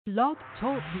Blog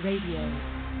Talk Radio.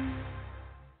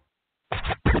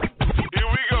 Here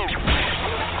we go.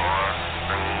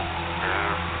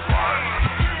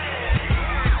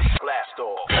 Blast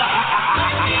off.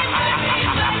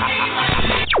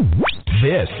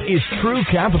 This is True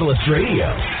Capitalist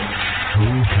Radio.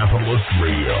 True Capitalist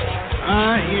Radio.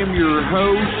 I am your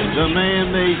host, the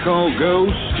man they call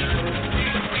Ghost.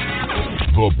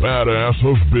 The badass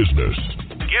of business.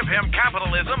 Give him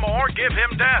capitalism or give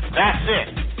him death. That's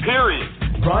it. Period.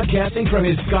 Broadcasting from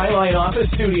his Skyline office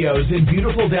studios in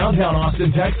beautiful downtown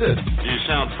Austin, Texas. You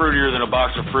sound fruitier than a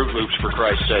box of Fruit Loops, for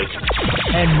Christ's sake.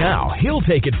 And now, he'll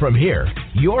take it from here.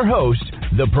 Your host,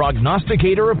 the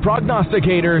prognosticator of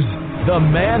prognosticators, the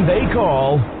man they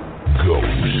call Ghost.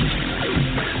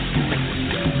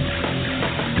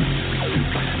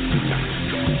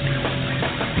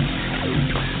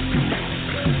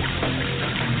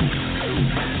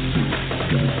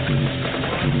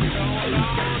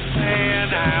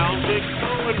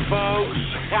 Folks.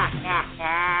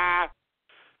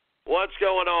 What's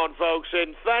going on, folks?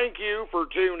 And thank you for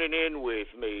tuning in with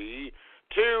me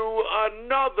to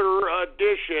another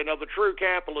edition of the True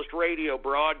Capitalist Radio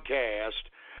broadcast.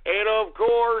 And, of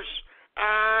course,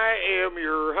 I am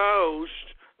your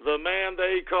host, the man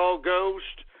they call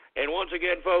Ghost. And once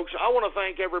again, folks, I want to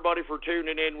thank everybody for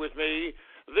tuning in with me.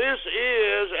 This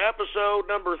is episode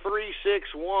number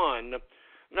 361.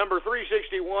 Number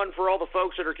 361 for all the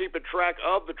folks that are keeping track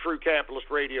of the True Capitalist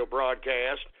Radio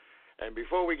broadcast. And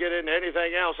before we get into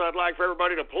anything else, I'd like for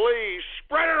everybody to please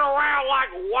spread it around like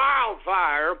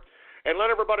wildfire and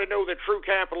let everybody know that True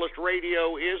Capitalist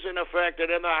Radio is in effect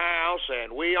and in the house,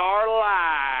 and we are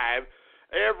live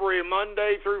every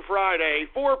Monday through Friday,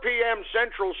 4 p.m.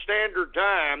 Central Standard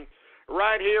Time,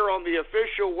 right here on the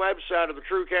official website of the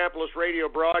True Capitalist Radio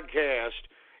broadcast.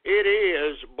 It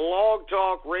is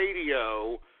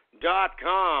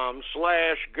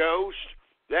blogtalkradio.com/ghost.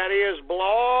 That is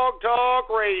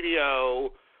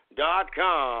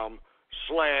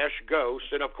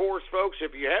blogtalkradio.com/ghost. And, of course, folks,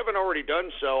 if you haven't already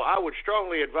done so, I would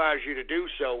strongly advise you to do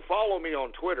so. Follow me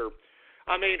on Twitter.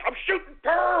 I mean, I'm shooting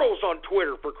pearls on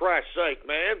Twitter, for Christ's sake,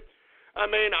 man. I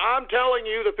mean, I'm telling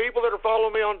you, the people that are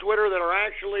following me on Twitter that are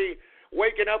actually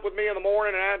waking up with me in the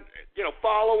morning and,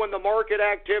 following the market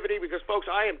activity, because, folks,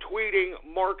 I am tweeting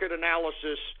market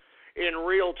analysis in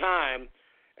real time.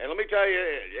 And let me tell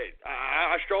you,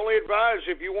 I strongly advise,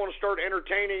 if you want to start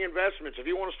entertaining investments, if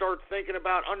you want to start thinking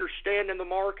about understanding the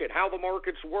market, how the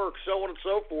markets work, so on and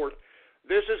so forth,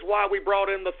 this is why we brought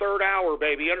in the third hour,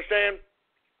 baby. You understand?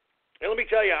 And let me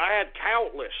tell you, I had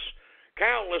countless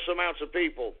amounts of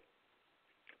people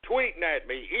tweeting at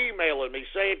me, emailing me,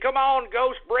 saying, come on,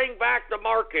 Ghost, bring back the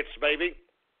markets, baby.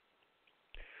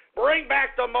 Bring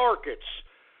back the markets.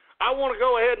 I want to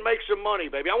go ahead and make some money,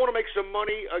 baby. I want to make some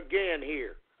money again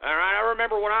here. All right, I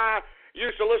remember when I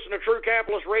used to listen to True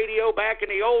Capitalist Radio back in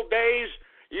the old days,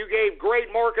 you gave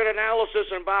great market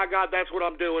analysis, and by God, that's what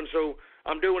I'm doing, so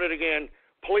I'm doing it again.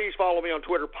 Please follow me on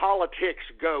Twitter. Politics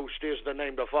Ghost is the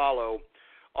name to follow.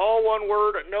 All one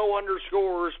word, no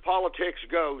underscores. Politics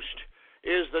Ghost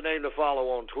is the name to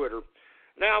follow on Twitter.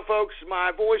 Now, folks,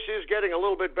 my voice is getting a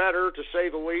little bit better, to say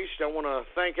the least. I want to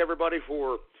thank everybody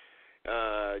for,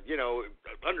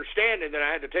 understanding that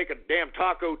I had to take a damn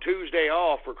Taco Tuesday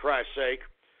off, for Christ's sake.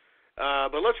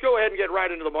 But let's go ahead and get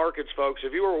right into the markets, folks.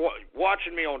 If you were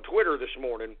watching me on Twitter this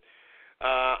morning,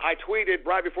 I tweeted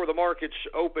right before the markets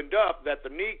opened up that the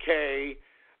Nikkei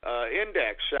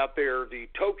index out there, the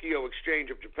Tokyo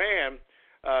Exchange of Japan,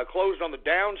 closed on the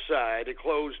downside. It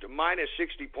closed minus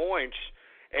 60 points.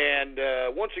 And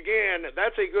once again,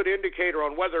 that's a good indicator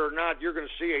on whether or not you're going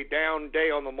to see a down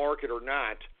day on the market or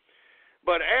not.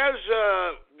 But as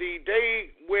the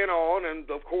day went on, and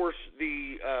of course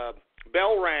the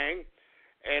bell rang,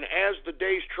 and as the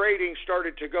day's trading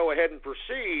started to go ahead and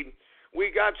proceed, we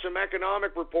got some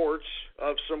economic reports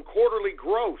of some quarterly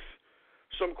growth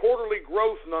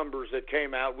numbers that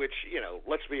came out, which,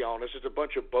 let's be honest, it's a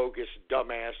bunch of bogus,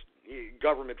 dumbass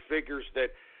government figures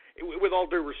that, with all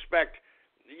due respect,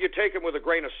 you take them with a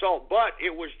grain of salt. But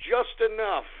it was just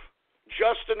enough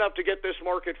to get this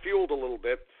market fueled a little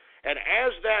bit. And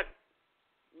as that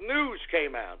news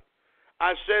came out,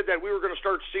 I said that we were going to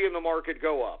start seeing the market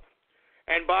go up.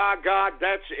 And by God,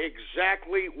 that's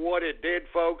exactly what it did,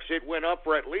 folks. It went up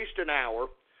for at least an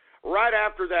hour right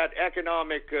after that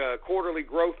economic quarterly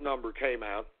growth number came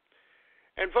out.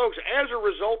 And, folks, as a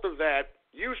result of that,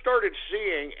 you started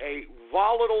seeing a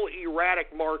volatile,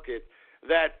 erratic market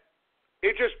that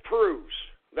it just proves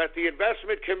that the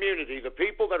investment community, the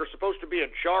people that are supposed to be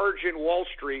in charge in Wall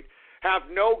Street, have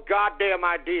no goddamn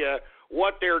idea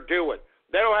what they're doing.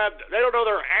 They don't know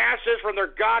their asses from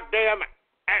their goddamn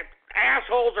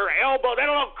assholes or elbow. They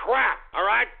don't know crap, all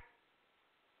right?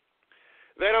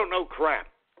 They don't know crap.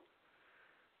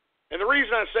 And the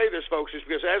reason I say this, folks, is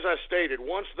because, as I stated,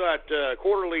 once that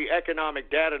quarterly economic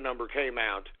data number came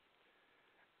out,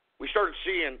 we started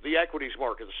seeing the equities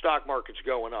market, the stock markets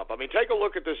going up. I mean, take a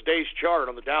look at this day's chart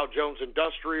on the Dow Jones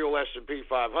Industrial, S&P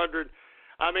 500.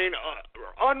 I mean,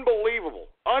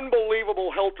 unbelievable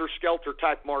helter-skelter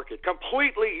type market,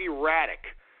 completely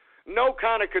erratic, no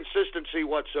kind of consistency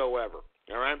whatsoever,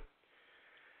 all right?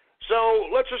 So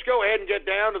let's just go ahead and get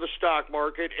down to the stock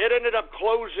market. It ended up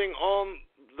closing on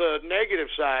the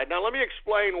negative side. Now, let me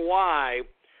explain why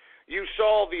you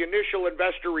saw the initial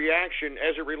investor reaction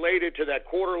as it related to that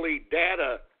quarterly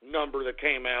data number that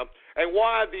came out, and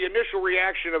why the initial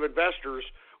reaction of investors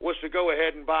was to go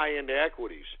ahead and buy into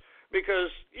equities.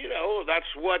 Because, you know, that's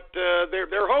what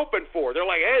they're hoping for. They're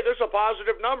like, hey, there's a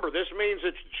positive number. This means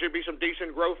it should be some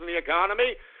decent growth in the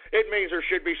economy. It means there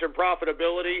should be some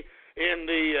profitability in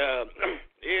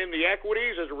the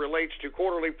equities as it relates to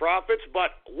quarterly profits.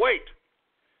 But wait,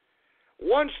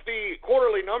 once the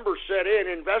quarterly numbers set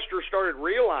in, investors started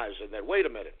realizing that, wait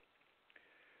a minute,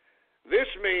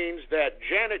 this means that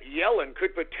Janet Yellen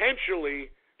could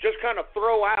potentially just kind of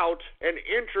throw out an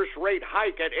interest rate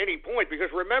hike at any point. Because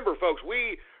remember, folks,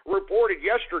 we reported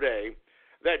yesterday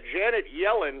that Janet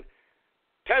Yellen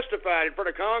testified in front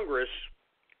of Congress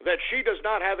that she does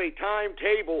not have a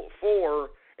timetable for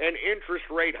an interest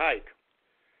rate hike.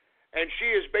 And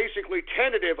she is basically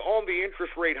tentative on the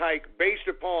interest rate hike based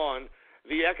upon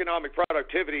the economic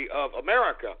productivity of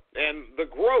America and the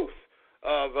growth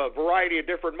of a variety of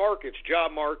different markets, job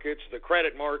markets, the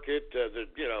credit market,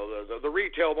 the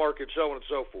retail market, so on and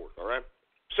so forth, all right?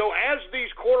 So as these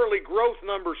quarterly growth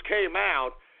numbers came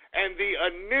out and the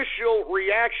initial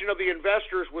reaction of the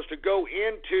investors was to go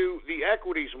into the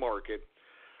equities market,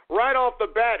 right off the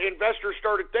bat, investors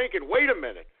started thinking, wait a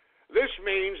minute, this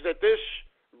means that this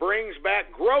brings back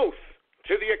growth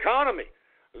to the economy.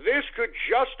 This could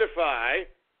justify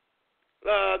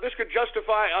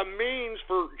a means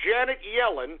for Janet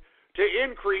Yellen to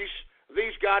increase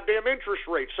these goddamn interest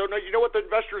rates. So now you know what the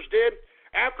investors did?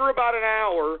 After about an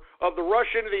hour of the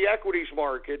rush into the equities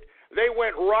market, they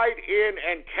went right in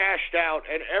and cashed out,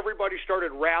 and everybody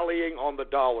started rallying on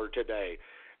the dollar today.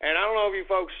 And I don't know if you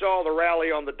folks saw the rally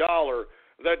on the dollar.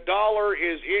 The dollar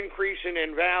is increasing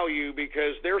in value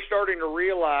because they're starting to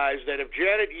realize that if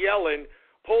Janet Yellen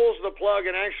pulls the plug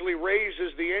and actually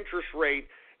raises the interest rate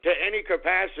to any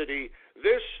capacity,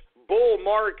 this bull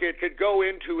market could go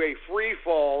into a free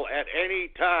fall at any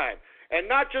time. And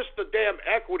not just the damn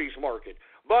equities market,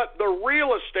 but the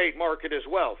real estate market as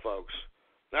well, folks.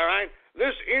 All right?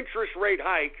 This interest rate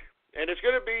hike, and it's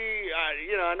going to be,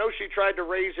 I know she tried to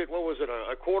raise it, what was it,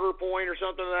 a quarter point or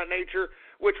something of that nature,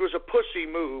 which was a pussy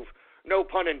move, no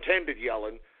pun intended,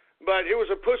 Yellen. But it was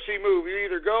a pussy move. You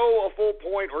either go a full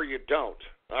point or you don't,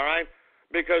 all right?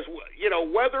 Because,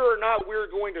 whether or not we're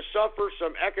going to suffer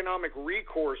some economic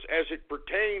recourse as it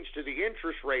pertains to the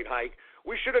interest rate hike,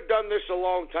 we should have done this a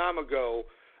long time ago.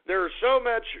 There's so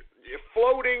much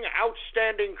floating,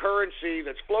 outstanding currency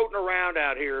that's floating around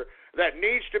out here that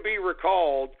needs to be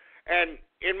recalled. And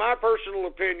in my personal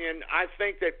opinion, I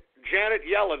think that Janet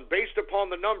Yellen, based upon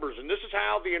the numbers, and this is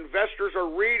how the investors are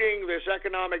reading this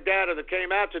economic data that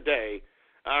came out today,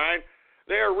 all right?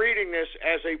 They are reading this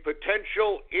as a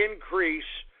potential increase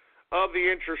of the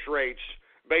interest rates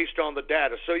based on the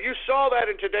data. So you saw that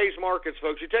in today's markets,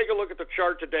 folks. You take a look at the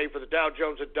chart today for the Dow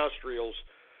Jones Industrials,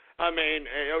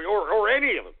 or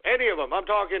any of them. I'm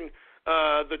talking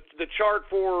the chart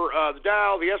for the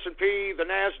Dow, the S&P, the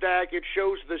NASDAQ. It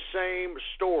shows the same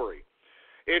story.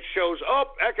 It shows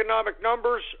up economic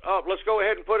numbers. Let's go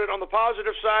ahead and put it on the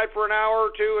positive side for an hour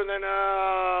or two, and then,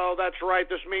 that's right,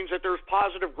 this means that there's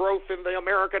positive growth in the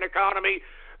American economy.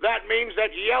 That means that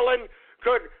Yellen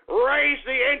could raise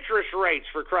the interest rates,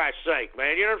 for Christ's sake,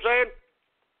 man. You know what I'm saying?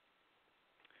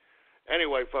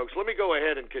 Anyway, folks, let me go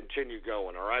ahead and continue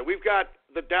going, all right? We've got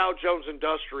the Dow Jones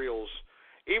Industrials.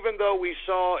 Even though we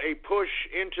saw a push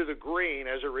into the green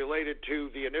as it related to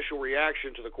the initial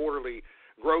reaction to the quarterly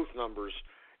growth numbers,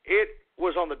 it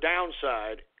was on the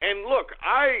downside. And look,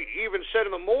 I even said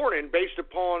in the morning, based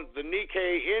upon the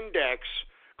Nikkei index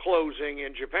closing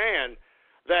in Japan,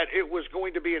 that it was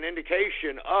going to be an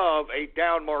indication of a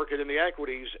down market in the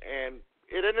equities, and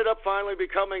it ended up finally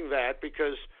becoming that,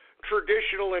 because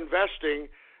traditional investing,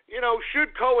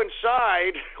 should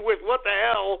coincide with what the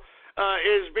hell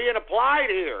is being applied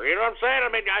here. You know what I'm saying? I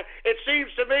mean, it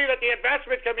seems to me that the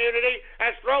investment community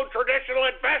has thrown traditional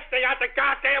investing out the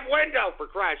goddamn window, for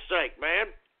Christ's sake,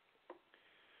 man.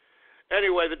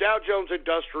 Anyway, the Dow Jones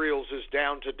Industrials is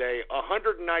down today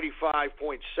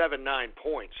 195.79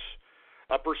 points,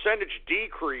 a percentage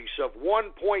decrease of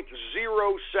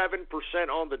 1.07%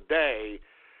 on the day,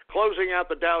 closing out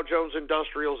the Dow Jones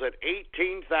Industrials at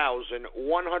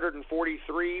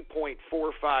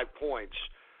 18,143.45 points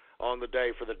on the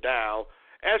day for the Dow.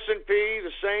 S&P,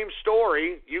 the same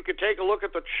story. You could take a look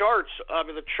at the charts.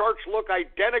 The charts look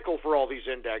identical for all these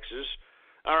indexes.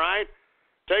 All right?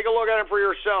 Take a look at them for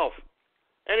yourself.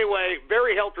 Anyway,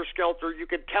 very helter-skelter. You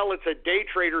can tell it's a day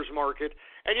trader's market.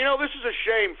 And, this is a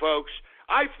shame, folks.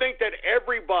 I think that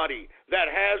everybody that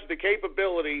has the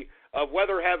capability of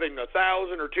whether having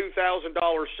 $1,000 or $2,000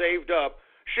 saved up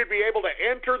should be able to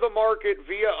enter the market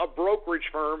via a brokerage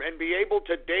firm and be able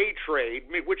to day trade,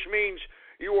 which means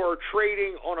you are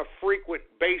trading on a frequent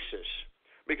basis.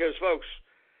 Because, folks,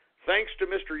 thanks to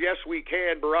Mr. Yes We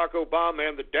Can, Barack Obama,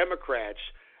 and the Democrats,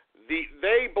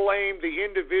 they blame the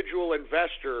individual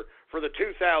investor for the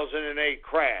 2008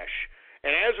 crash.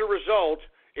 And as a result,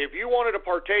 if you wanted to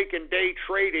partake in day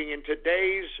trading in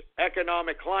today's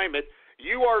economic climate,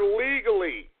 you are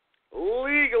legally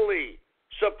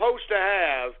supposed to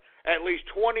have at least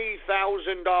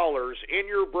 $20,000 in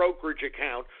your brokerage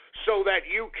account so that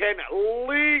you can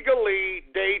legally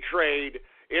day trade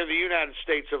in the United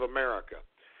States of America.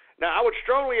 Now, I would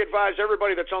strongly advise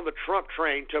everybody that's on the Trump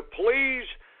train to please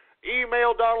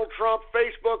email Donald Trump,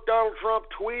 Facebook Donald Trump,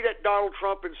 tweet at Donald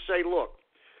Trump, and say, look,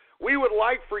 we would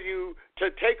like for you to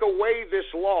take away this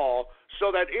law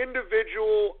so that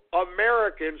individual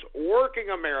Americans,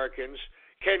 working Americans,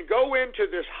 can go into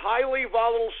this highly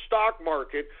volatile stock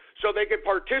market so they can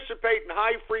participate in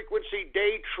high-frequency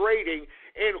day trading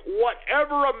in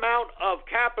whatever amount of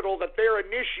capital that they're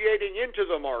initiating into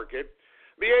the market,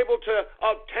 be able to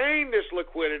obtain this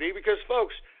liquidity because,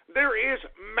 folks, there is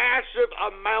massive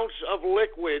amounts of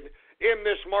liquid in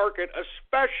this market,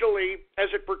 especially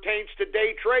as it pertains to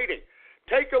day trading.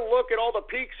 Take a look at all the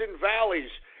peaks and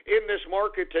valleys in this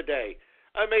market today.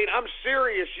 I'm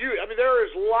serious. There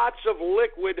is lots of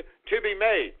liquid to be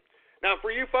made. Now,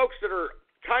 for you folks that are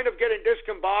kind of getting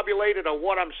discombobulated on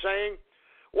what I'm saying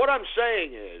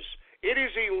is it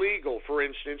is illegal, for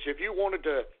instance, if you wanted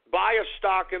to buy a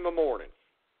stock in the morning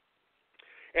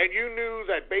and you knew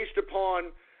that based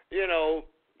upon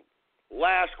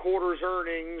last quarter's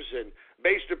earnings and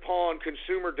based upon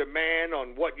consumer demand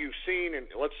on what you've seen, and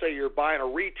let's say you're buying a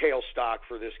retail stock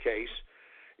for this case,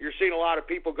 you're seeing a lot of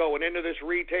people going into this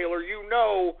retailer,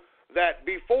 that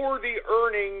before the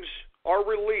earnings are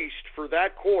released for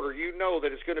that quarter,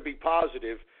 that it's going to be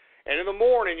positive, and in the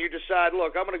morning you decide,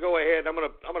 look, I'm going to go ahead, I'm going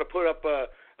to put up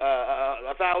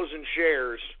 1,000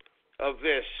 shares of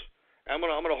this. I'm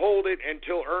going to hold it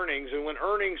until earnings, and when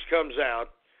earnings comes out,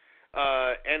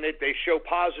 and they show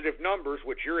positive numbers,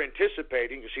 which you're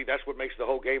anticipating. You see, that's what makes the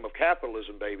whole game of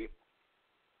capitalism, baby.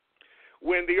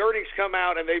 When the earnings come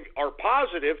out and they are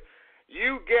positive,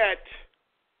 you get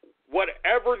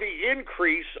whatever the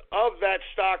increase of that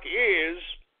stock is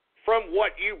from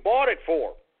what you bought it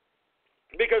for.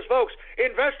 Because, folks,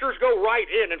 investors go right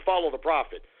in and follow the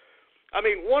profit.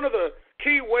 One of the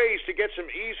key ways to get some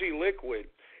easy liquid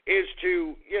is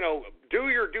to, do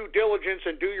your due diligence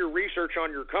and do your research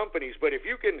on your companies. But if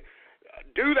you can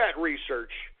do that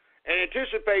research and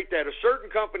anticipate that a certain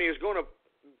company is going to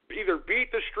either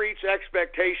beat the street's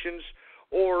expectations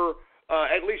or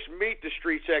at least meet the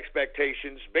street's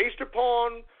expectations based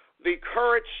upon the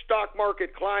current stock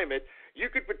market climate, you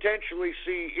could potentially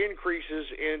see increases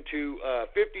into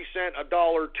 50 cents, $1,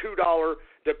 $2,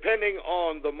 depending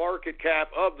on the market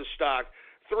cap of the stock,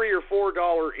 $3 or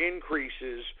 $4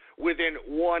 increases within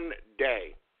 1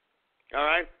 day. All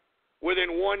right?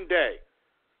 Within 1 day.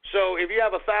 So if you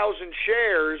have 1,000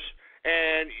 shares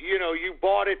and, you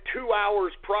bought it 2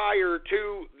 hours prior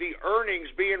to the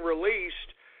earnings being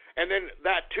released, and then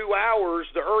that 2 hours,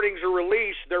 the earnings are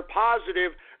released, they're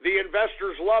positive, the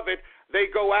investors love it, they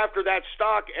go after that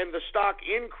stock, and the stock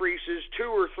increases $2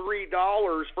 or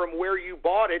 $3 from where you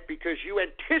bought it because you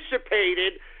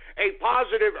anticipated a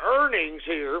positive earnings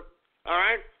here, all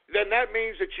right, then that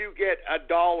means that you get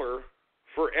 $1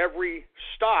 for every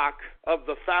stock of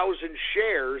the 1,000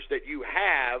 shares that you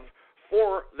have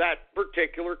for that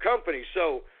particular company.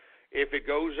 So if it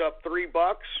goes up $3,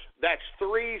 that's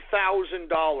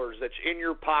 $3,000 that's in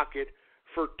your pocket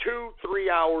for 2-3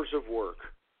 hours of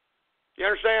work. You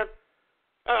understand?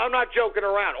 I'm not joking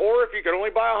around. Or if you could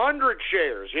only buy 100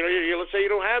 shares, let's say you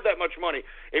don't have that much money.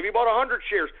 If you bought 100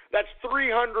 shares, that's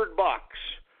 $300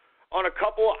 on a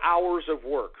couple of hours of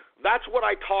work. That's what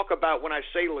I talk about when I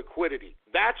say liquidity.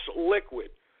 That's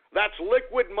liquid. That's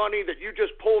liquid money that you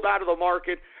just pulled out of the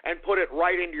market and put it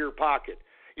right into your pocket.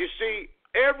 You see,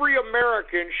 every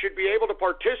American should be able to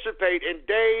participate in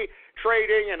day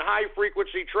trading and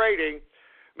high-frequency trading,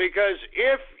 because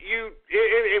if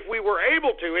we were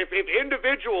able to, if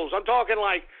individuals, I'm talking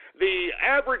like the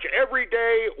average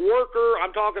everyday worker,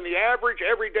 I'm talking the average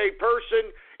everyday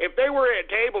person, if they were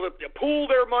able to pool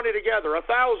their money together,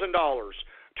 $1,000,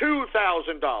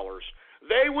 $2,000,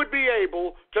 they would be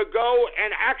able to go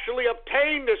and actually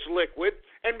obtain this liquid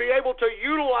and be able to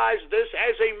utilize this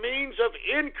as a means of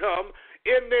income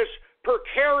in this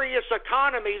precarious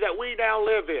economy that we now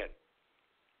live in.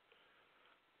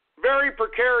 Very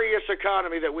precarious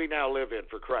economy that we now live in,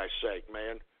 for Christ's sake,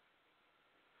 man.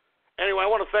 Anyway, I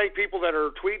want to thank people that are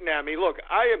tweeting at me. Look,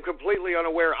 I am completely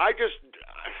unaware.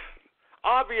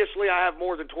 Obviously I have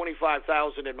more than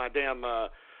 25,000 in my damn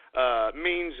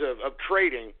means of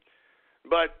trading,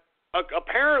 but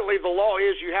apparently the law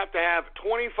is you have to have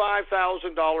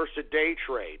 $25,000 to day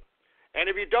trade. And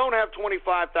if you don't have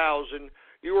 $25,000,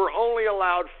 you are only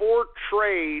allowed 4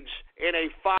 trades in a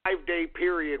 5-day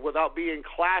period without being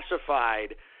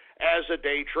classified as a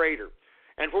day trader.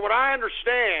 And from what I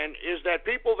understand is that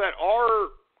people that are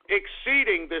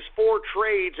exceeding this 4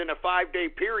 trades in a 5-day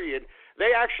period,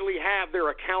 they actually have their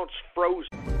accounts frozen.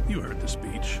 You heard the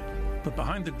speech. But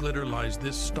behind the glitter lies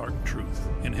this stark truth.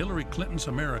 In Hillary Clinton's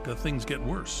America, things get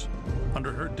worse.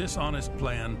 Under her dishonest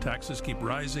plan, taxes keep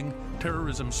rising,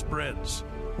 terrorism spreads.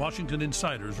 Washington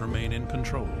insiders remain in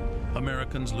control.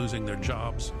 Americans losing their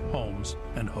jobs, homes,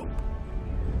 and hope.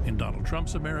 In Donald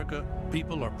Trump's America,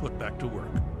 people are put back to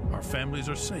work. Our families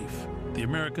are safe. The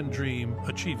American dream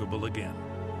achievable again.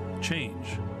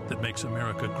 Change that makes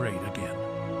America great again.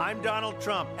 I'm Donald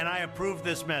Trump, and I approve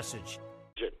this message.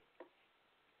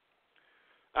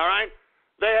 All right?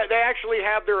 They actually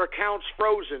have their accounts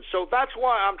frozen. So that's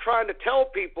why I'm trying to tell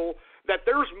people that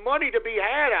there's money to be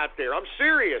had out there. I'm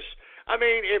serious. I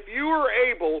mean, if you were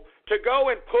able to go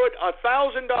and put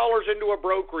 $1,000 into a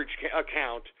brokerage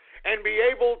account and be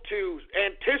able to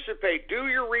anticipate, do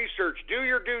your research, do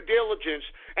your due diligence,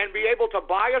 and be able to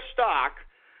buy a stock,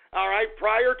 all right,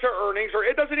 prior to earnings, or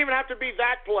it doesn't even have to be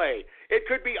that play. It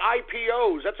could be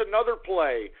IPOs. That's another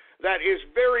play that is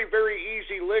very, very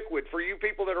easy liquid for you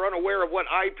people that are unaware of what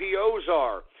IPOs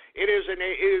are. It is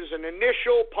an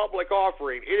initial public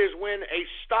offering. It is when a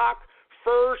stock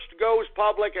first goes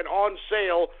public and on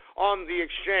sale on the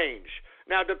exchange.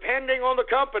 Now, depending on the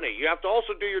company, you have to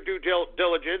also do your due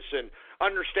diligence and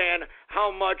understand how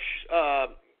much,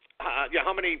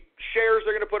 how many shares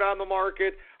they're going to put on the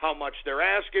market, how much they're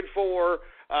asking for,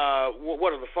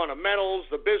 what are the fundamentals,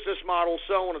 the business model,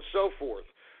 so on and so forth.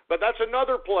 But that's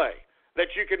another play that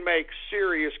you can make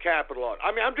serious capital on.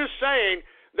 I mean, I'm just saying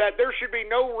that there should be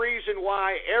no reason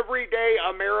why everyday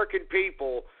American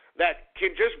people that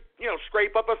can just,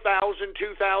 scrape up $1,000,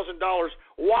 $2,000,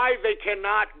 why they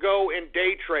cannot go and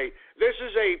day trade. This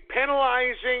is a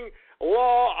penalizing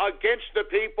law against the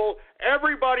people.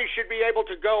 Everybody should be able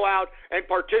to go out and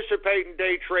participate in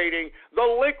day trading. The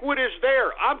liquid is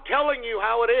there. I'm telling you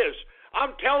how it is.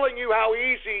 I'm telling you how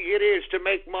easy it is to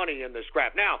make money in this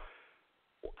crap. Now,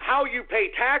 how you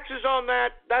pay taxes on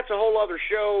that, that's a whole other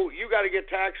show. You got to get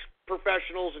tax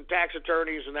professionals and tax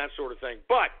attorneys and that sort of thing.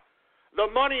 But the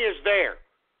money is there.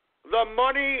 The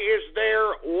money is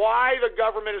there. Why the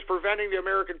government is preventing the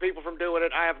American people from doing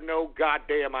it, I have no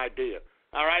goddamn idea.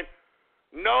 All right?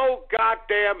 No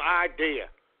goddamn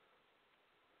idea.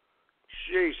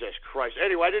 Jesus Christ.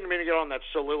 Anyway, I didn't mean to get on that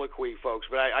soliloquy, folks,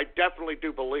 but I definitely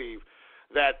do believe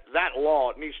that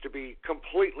law needs to be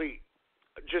completely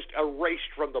just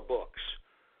erased from the books.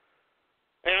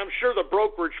 And I'm sure the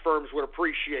brokerage firms would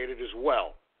appreciate it as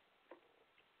well.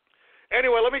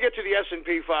 Anyway, let me get to the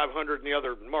S&P 500 and the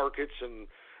other markets and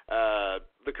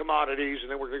the commodities,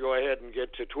 and then we're going to go ahead and get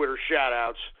to Twitter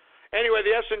shout-outs. Anyway,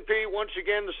 the S&P, once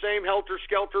again, the same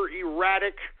helter-skelter,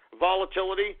 erratic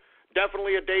volatility.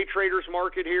 Definitely a day trader's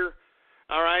market here.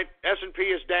 All right, S&P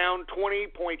is down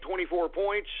 20.24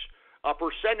 points, a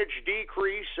percentage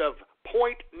decrease of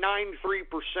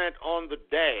 0.93% on the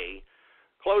day,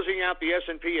 closing out the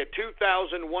S&P at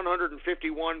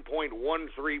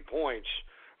 2,151.13 points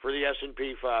for the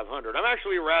S&P 500. I'm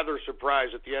actually rather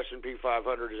surprised that the S&P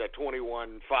 500 is at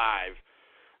 21.5,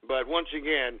 but once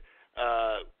again,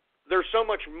 there's so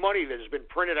much money that has been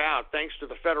printed out thanks to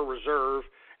the Federal Reserve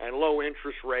and low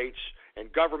interest rates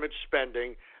and government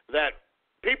spending that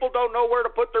people don't know where to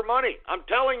put their money. I'm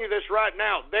telling you this right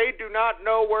now. They do not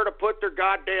know where to put their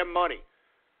goddamn money.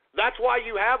 That's why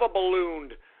you have a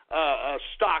ballooned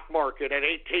stock market at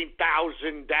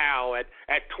 18,000 Dow, at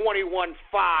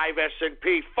 21.5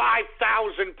 S&P,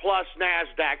 5,000 plus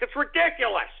NASDAQ. It's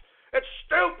ridiculous. It's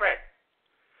stupid.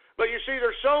 But you see,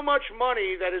 there's so much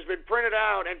money that has been printed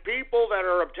out, and people that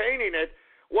are obtaining it,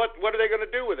 what are they going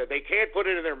to do with it? They can't put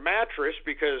it in their mattress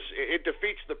because it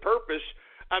defeats the purpose.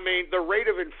 I mean, the rate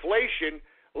of inflation,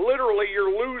 literally you're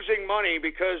losing money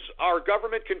because our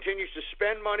government continues to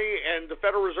spend money and the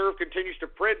Federal Reserve continues to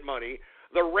print money.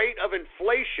 The rate of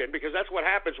inflation, because that's what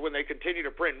happens when they continue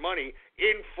to print money,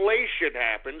 inflation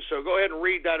happens. So go ahead and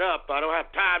read that up. I don't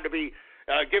have time to be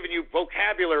giving you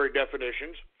vocabulary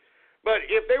definitions. But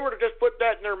if they were to just put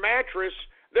that in their mattress,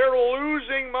 they're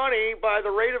losing money by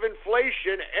the rate of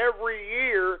inflation every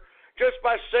year just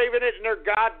by saving it in their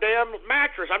goddamn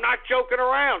mattress. I'm not joking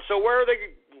around. So where are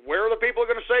the people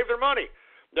going to save their money?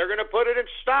 They're going to put it in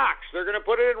stocks. They're going to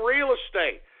put it in real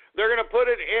estate. They're going to put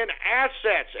it in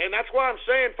assets. And that's why I'm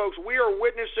saying, folks, we are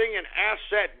witnessing an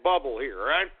asset bubble here,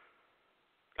 right?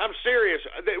 I'm serious.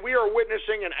 We are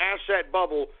witnessing an asset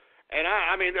bubble. And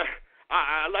I mean,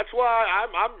 that's why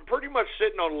I'm pretty much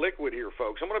sitting on liquid here,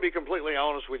 folks. I'm going to be completely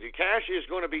honest with you. Cash is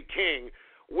going to be king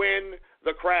when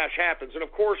the crash happens. And,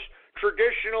 of course,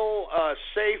 traditional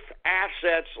safe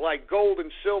assets like gold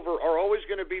and silver are always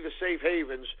going to be the safe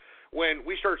havens when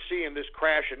we start seeing this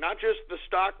crash, and not just the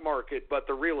stock market, but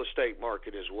the real estate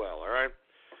market as well, all right?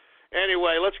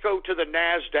 Anyway, let's go to the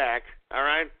NASDAQ, all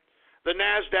right? The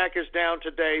NASDAQ is down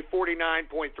today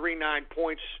 49.39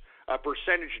 points, a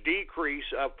percentage decrease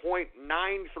of 0.93%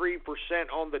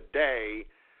 on the day,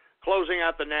 closing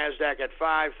out the NASDAQ at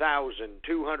 5,269.16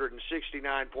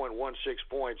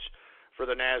 points for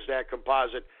the NASDAQ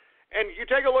composite. And you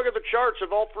take a look at the charts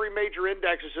of all three major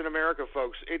indexes in America,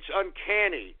 folks. It's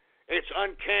uncanny. It's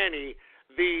uncanny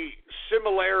the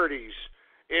similarities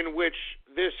in which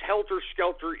this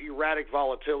helter-skelter erratic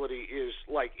volatility is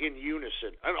like in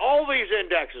unison. And all these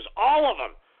indexes, all of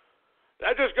them,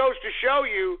 that just goes to show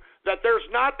you that there's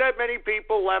not that many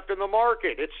people left in the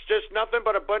market. It's just nothing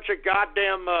but a bunch of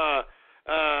goddamn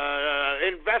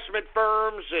investment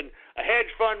firms and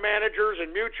hedge fund managers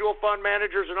and mutual fund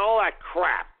managers and all that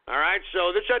crap. All right,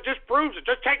 so this just proves it.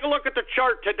 Just take a look at the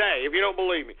chart today, if you don't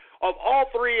believe me, of all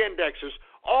three indexes,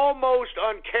 almost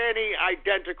uncanny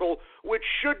identical, which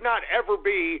should not ever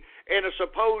be in a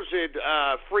supposed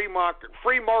free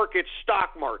market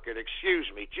stock market. Excuse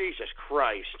me, Jesus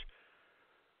Christ.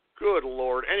 Good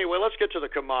Lord. Anyway, let's get to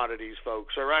the commodities,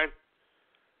 folks. All right.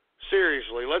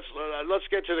 Seriously, let's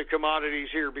get to the commodities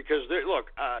here because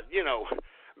look,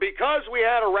 because we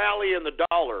had a rally in the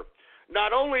dollar.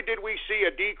 Not only did we see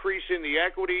a decrease in the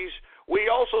equities,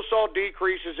 we also saw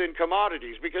decreases in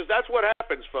commodities because that's what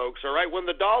happens, folks, all right? When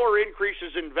the dollar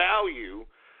increases in value,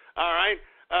 all right,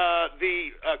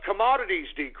 the commodities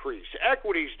decrease,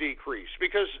 equities decrease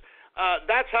because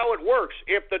that's how it works.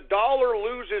 If the dollar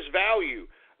loses value,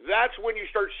 that's when you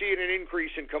start seeing an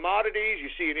increase in commodities,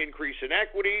 you see an increase in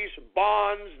equities,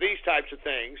 bonds, these types of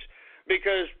things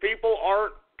because people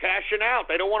aren't cashing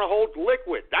out. They don't want to hold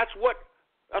liquid. That's what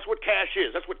cash is.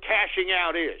 That's what cashing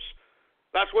out is.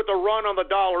 That's what the run on the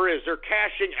dollar is. They're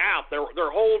cashing out.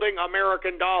 They're holding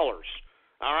American dollars.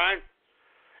 All right?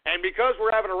 And because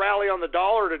we're having a rally on the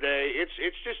dollar today,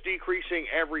 it's just decreasing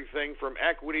everything from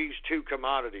equities to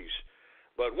commodities.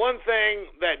 But one thing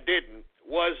that didn't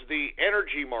was the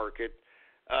energy market,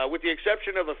 with the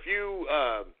exception of a few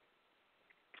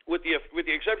with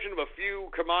the exception of a few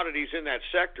commodities in that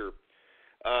sector.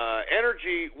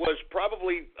 Energy was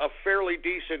probably a fairly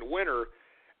decent winner,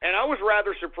 and I was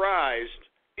rather surprised,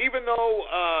 even though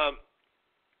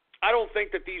I don't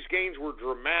think that these gains were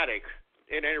dramatic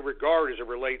in any regard as it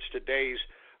relates to today's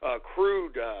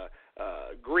crude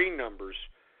green numbers.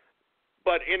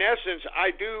 But in essence,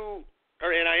 I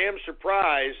am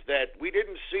surprised that we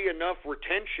didn't see enough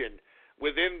retention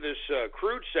within this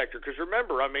crude sector. Because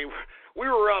remember, I mean, we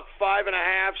were up 5.5%,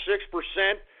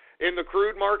 6% in the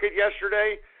crude market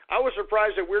yesterday. I was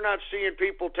surprised that we're not seeing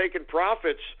people taking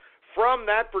profits from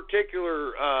that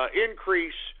particular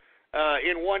increase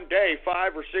in one day,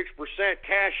 5 or 6%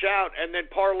 cash out, and then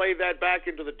parlay that back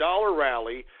into the dollar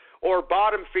rally or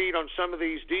bottom feed on some of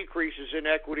these decreases in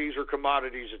equities or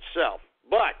commodities itself.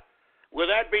 But with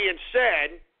that being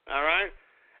said, all right,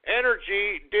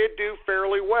 energy did do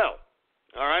fairly well.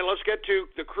 All right, let's get to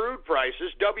the crude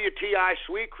prices. WTI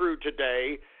sweet crude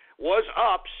today was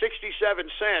up 67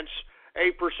 cents,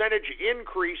 a percentage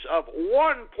increase of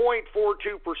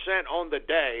 1.42% on the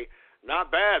day.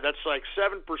 Not bad. That's like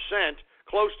 7%,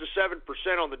 close to 7%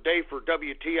 on the day for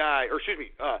WTI,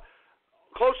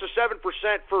 close to 7%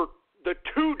 for the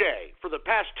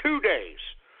past 2 days.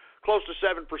 Close to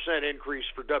 7% increase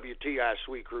for WTI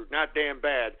sweet crude. Not damn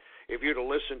bad if you'd have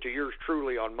listened to yours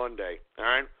truly on Monday. All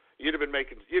right, you'd have been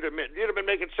making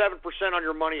 7% on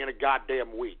your money in a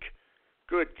goddamn week.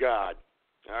 Good God.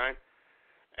 All right.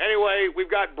 Anyway,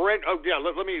 we've got Brent. Oh yeah,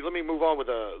 let me move on with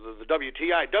the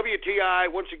WTI.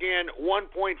 WTI once again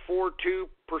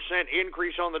 1.42%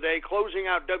 increase on the day, closing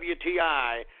out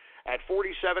WTI at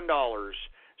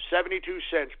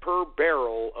 $47.72 per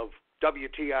barrel of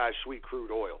WTI sweet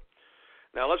crude oil.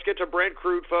 Now let's get to Brent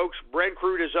crude, folks. Brent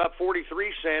crude is up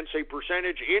 43 cents, a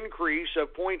percentage increase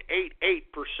of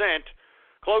 0.88%,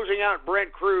 closing out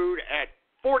Brent crude at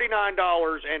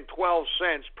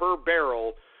 $49.12 per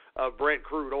barrel of Brent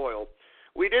crude oil.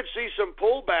 We did see some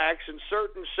pullbacks in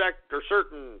certain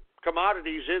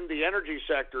commodities in the energy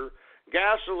sector.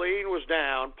 Gasoline was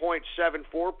down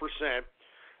 0.74%.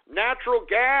 Natural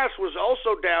gas was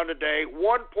also down today,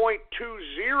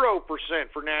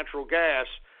 1.20% for natural gas.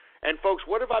 And folks,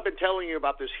 what have I been telling you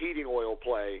about this heating oil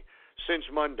play since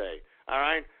Monday? All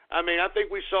right. I mean, I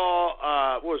think we saw,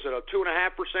 what was it, a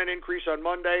 2.5% increase on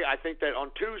Monday. I think that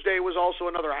on Tuesday was also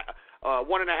another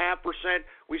 1.5%.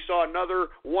 We saw another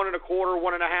 1.25%,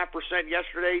 1.5%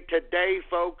 yesterday. Today,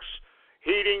 folks,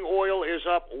 heating oil is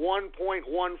up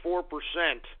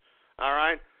 1.14%. All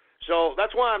right. So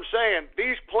that's why I'm saying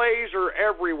these plays are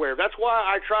everywhere. That's why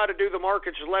I try to do the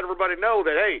markets and let everybody know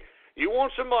that, hey, you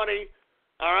want some money.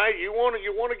 All right, you want to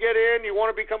get in, you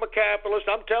want to become a capitalist.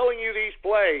 I'm telling you these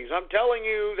plays. I'm telling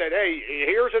you that, hey,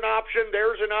 here's an option,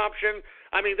 there's an option.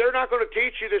 I mean, they're not going to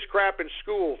teach you this crap in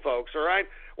school, folks, all right?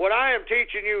 What I am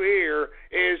teaching you here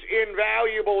is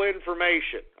invaluable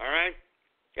information, all right?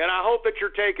 And I hope that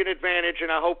you're taking advantage,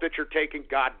 and I hope that you're taking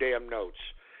goddamn notes.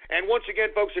 And once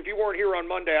again, folks, if you weren't here on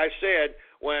Monday, I said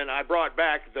when I brought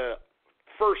back the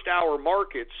first hour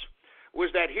markets was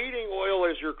that heating oil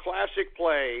is your classic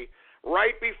play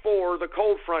right before the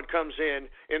cold front comes in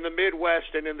the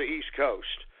Midwest and in the East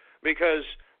Coast. Because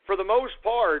for the most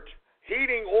part,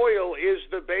 heating oil is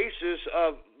the basis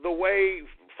of the way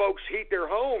folks heat their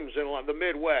homes in the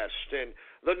Midwest and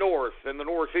the North and the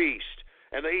Northeast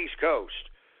and the East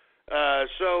Coast.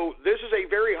 So this is a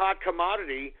very hot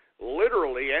commodity,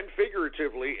 literally and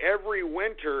figuratively, every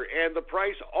winter, and the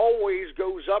price always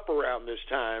goes up around this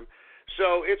time.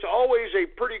 So it's always a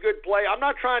pretty good play. I'm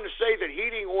not trying to say that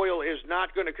heating oil is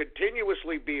not going to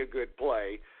continuously be a good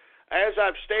play. As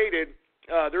I've stated,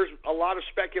 there's a lot of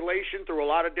speculation through a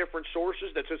lot of different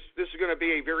sources that this is going to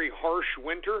be a very harsh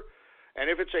winter. And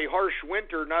if it's a harsh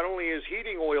winter, not only is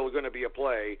heating oil going to be a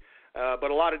play,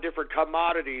 but a lot of different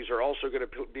commodities are also going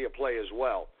to be a play as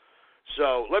well.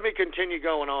 So let me continue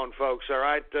going on, folks, all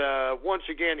right? Once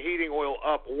again, heating oil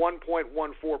up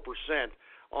 1.14%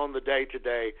 on the day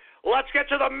today. Let's get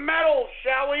to the metals,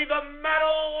 shall we? The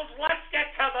metals! Let's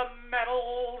get to the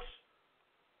metals!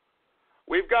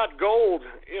 We've got gold,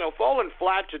 falling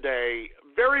flat today.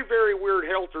 Very, very weird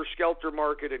helter-skelter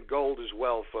market in gold as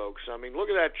well, folks. I mean, look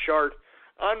at that chart.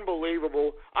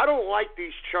 Unbelievable. I don't like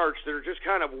these charts that are just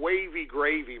kind of wavy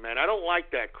gravy, man. I don't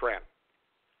like that crap.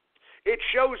 It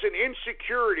shows an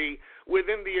insecurity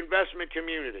within the investment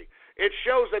community. It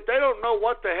shows that they don't know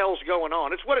what the hell's going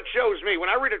on. It's what it shows me. When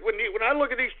I read it, when I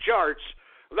look at these charts,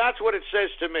 that's what it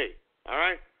says to me. All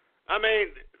right? I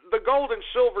mean, the gold and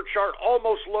silver chart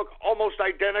look almost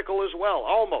identical as well.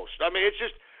 Almost. I mean, it's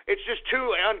just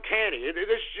too uncanny.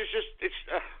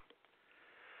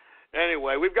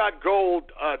 Anyway, we've got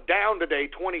gold down today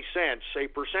 20 cents, a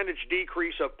percentage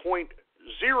decrease of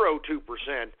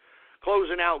 0.02%.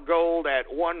 Closing out gold at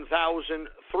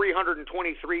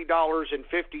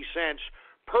 $1,323.50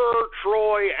 per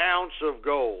troy ounce of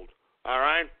gold. All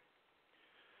right?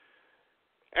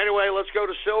 Anyway, let's go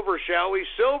to silver, shall we?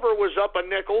 Silver was up a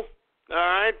nickel. All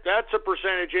right? That's a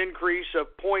percentage increase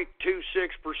of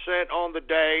 0.26% on the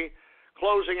day.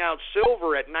 Closing out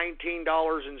silver at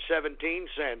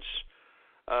 $19.17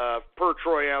 per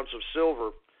troy ounce of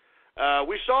silver.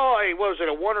 We saw a 1 or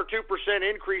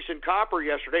 2% increase in copper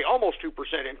yesterday, almost 2%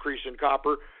 increase in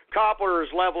copper. Copper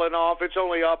is leveling off. It's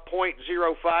only up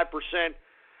 0.05%.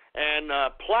 And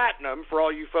platinum, for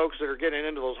all you folks that are getting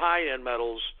into those high-end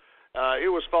metals,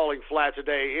 it was falling flat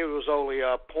today. It was only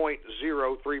up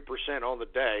 0.03% on the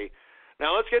day.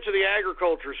 Now, let's get to the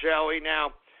agriculture, shall we?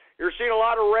 Now, you're seeing a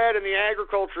lot of red in the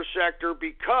agriculture sector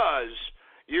because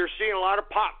you're seeing a lot of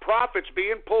profits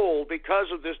being pulled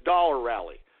because of this dollar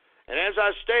rally. And as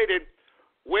I stated,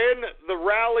 when the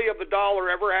rally of the dollar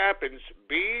ever happens,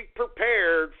 be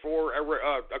prepared for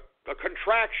a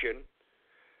contraction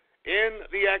in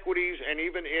the equities and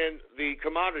even in the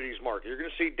commodities market. You're going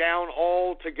to see down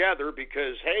altogether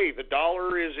because, hey, the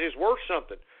dollar is worth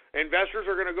something. Investors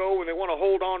are going to go and they want to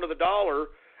hold on to the dollar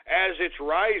as it's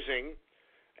rising,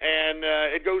 and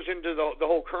it goes into the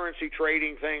whole currency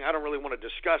trading thing. I don't really want to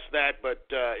discuss that, but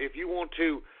if you want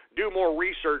to do more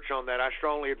research on that. I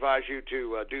strongly advise you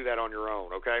to do that on your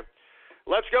own, okay?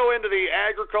 Let's go into the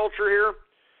agriculture here.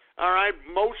 All right,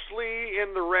 mostly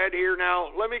in the red here.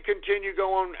 Now, let me continue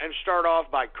going and start off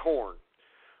by corn.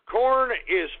 Corn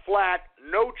is flat,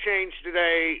 no change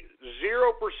today,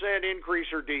 0%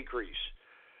 increase or decrease.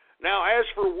 Now, as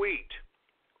for wheat,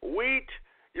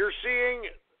 you're seeing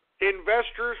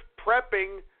investors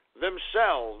prepping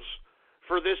themselves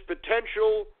for this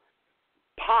potential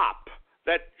pop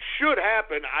that should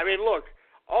happen. I mean, look,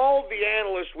 all the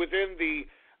analysts within the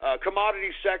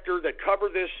commodity sector that cover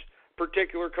this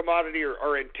particular commodity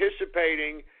are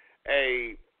anticipating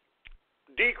a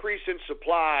decrease in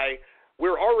supply.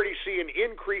 We're already seeing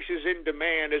increases in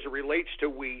demand as it relates to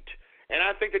wheat, and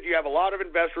I think that you have a lot of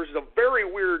investors. It's a very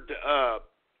weird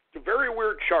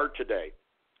chart today,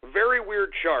 very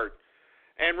weird chart.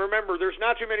 And remember, there's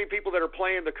not too many people that are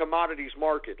playing the commodities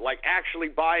market, like actually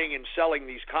buying and selling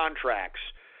these contracts.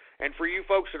 And for you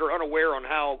folks that are unaware on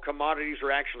how commodities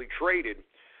are actually traded,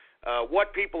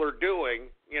 what people are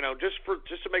doing, just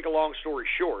to make a long story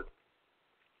short,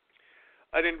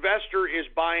 an investor is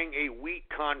buying a wheat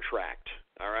contract,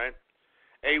 all right?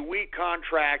 A wheat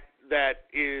contract that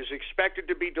is expected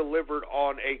to be delivered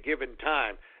on a given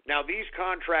time. Now, these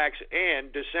contracts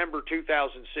end December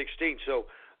 2016, so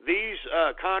these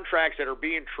contracts that are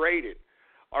being traded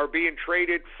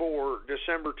for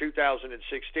December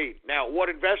 2016. Now, what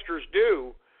investors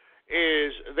do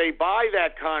is they buy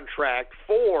that contract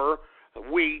for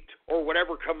wheat or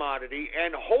whatever commodity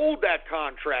and hold that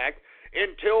contract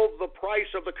until the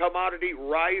price of the commodity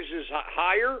rises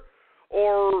higher,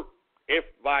 or if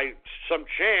by some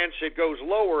chance it goes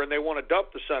lower and they want to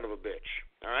dump the son of a bitch,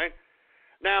 all right?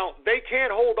 Now, they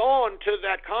can't hold on to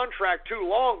that contract too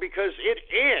long because it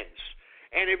ends.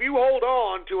 And if you hold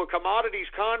on to a commodities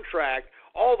contract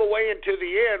all the way into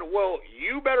the end, well,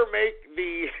 you better make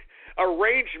the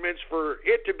arrangements for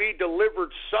it to be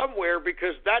delivered somewhere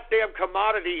because that damn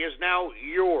commodity is now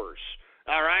yours,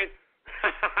 all right?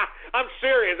 I'm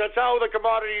serious. That's how the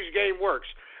commodities game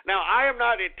works. Now, I am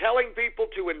not telling people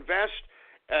to invest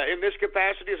in this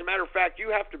capacity. As a matter of fact, you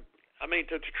have to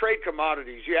trade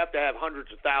commodities, you have to have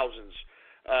hundreds of thousands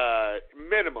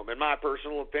minimum, in my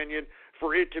personal opinion,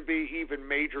 for it to be even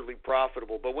majorly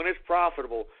profitable. But when it's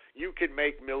profitable, you can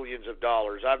make millions of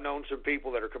dollars. I've known some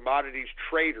people that are commodities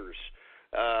traders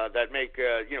that make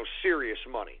serious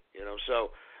money.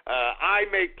 So I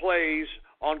make plays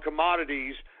on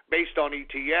commodities based on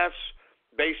ETFs,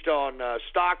 based on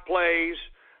stock plays,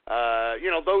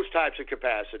 those types of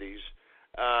capacities.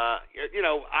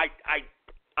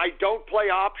 I don't play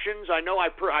options. I know I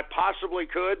possibly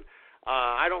could.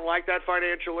 I don't like that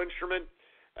financial instrument.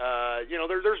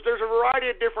 There's a variety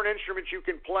of different instruments you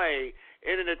can play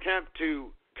in an attempt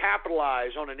to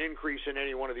capitalize on an increase in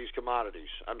any one of these commodities.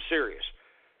 I'm serious.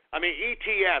 I mean,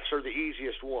 ETFs are the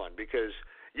easiest one because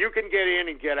you can get in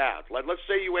and get out. Let's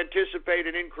say you anticipate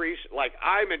an increase, like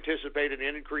I'm anticipating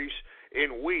an increase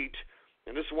in wheat,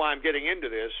 and this is why I'm getting into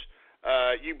this.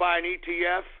 You buy an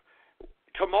ETF.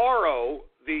 Tomorrow,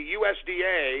 the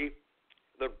USDA,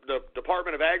 the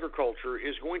Department of Agriculture,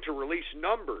 is going to release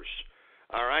numbers,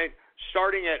 all right,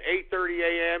 starting at 8:30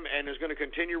 a.m. and is going to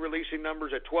continue releasing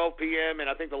numbers at 12 p.m. And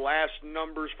I think the last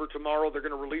numbers for tomorrow they're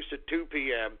going to release at 2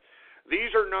 p.m.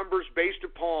 These are numbers based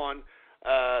upon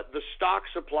the stock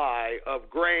supply of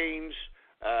grains.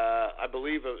 I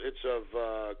believe it's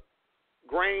of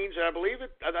grains, and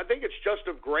I think it's just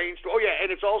of grains. Oh yeah,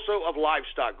 and it's also of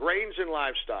livestock, grains and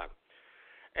livestock.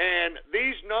 And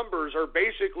these numbers are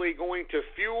basically going to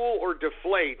fuel or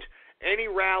deflate any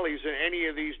rallies in any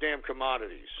of these damn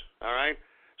commodities, all right?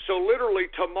 So literally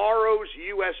tomorrow's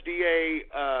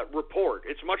USDA report,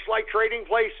 it's much like Trading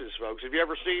Places, folks. Have you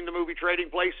ever seen the movie Trading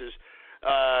Places?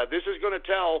 This is going to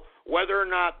tell whether or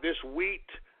not this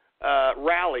wheat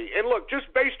rally. And look,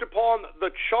 just based upon the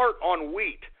chart on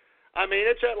wheat, I mean,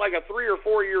 it's at like a 3 or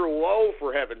 4 year low,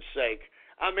 for heaven's sake.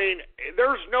 I mean,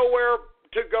 there's nowhere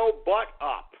to go but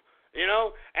up,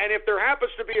 and if there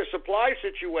happens to be a supply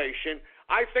situation,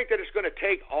 I think that it's going to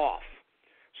take off.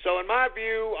 So in my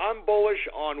view, I'm bullish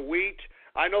on wheat.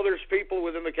 I know there's people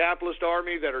within the capitalist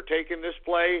army that are taking this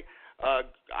play.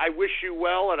 I wish you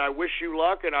well, and I wish you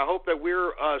luck, and I hope that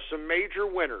we're some major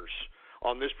winners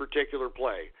on this particular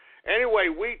play. Anyway,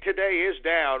 wheat today is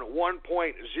down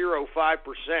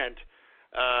 1.05%.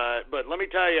 But let me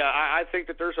tell you, I think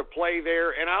that there's a play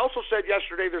there. And I also said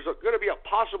yesterday there's going to be a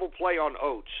possible play on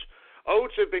oats.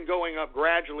 Oats have been going up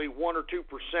gradually 1 or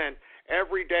 2%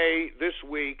 every day this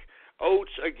week.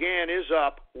 Oats, again, is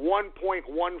up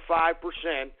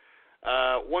 1.15%.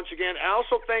 Once again, I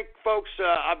also think, folks,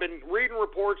 I've been reading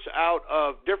reports out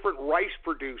of different rice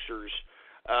producers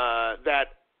that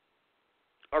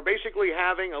are basically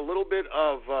having a little bit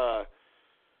of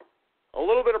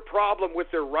problem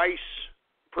with their rice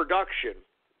production.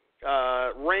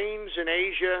 Rains in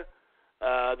Asia.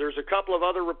 There's a couple of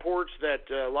other reports that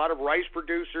a lot of rice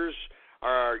producers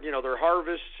are, their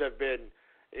harvests have been,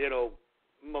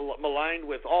 maligned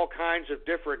with all kinds of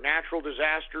different natural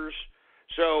disasters.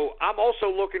 So I'm also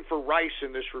looking for rice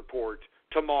in this report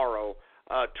tomorrow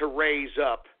to raise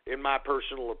up, in my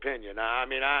personal opinion. I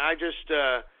mean, I just,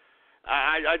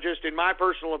 in my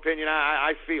personal opinion,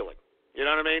 I feel it. You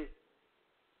know what I mean?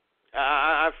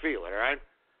 I feel it, all right?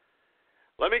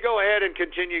 Let me go ahead and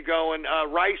continue going.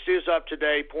 Rice is up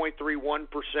today, 0.31%.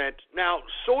 Now,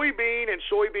 soybean and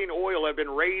soybean oil have been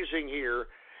raising here,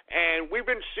 and we've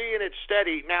been seeing it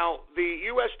steady. Now, the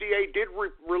USDA did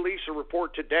release a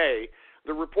report today.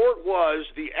 The report was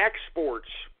the exports,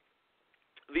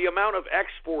 the amount of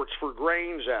exports for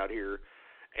grains out here,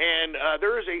 and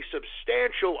there is a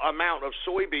substantial amount of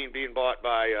soybean being bought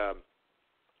by,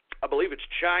 I believe it's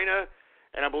China,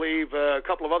 and I believe a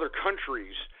couple of other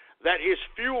countries, that is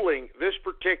fueling this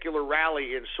particular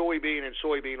rally in soybean and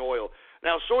soybean oil.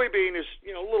 Now, soybean is,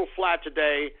 a little flat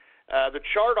today. The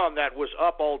chart on that was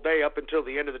up all day up until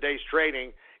the end of the day's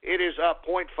trading. It is up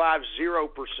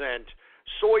 0.50%.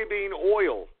 Soybean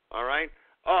oil, all right,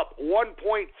 up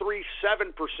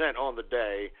 1.37% on the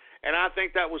day. And I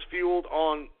think that was fueled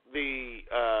on the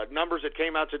numbers that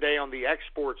came out today on the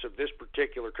exports of this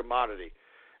particular commodity.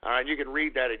 All right, you can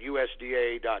read that at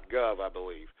USDA.gov, I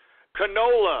believe.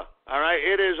 Canola, all right,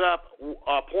 it is up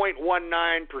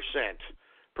 0.19%,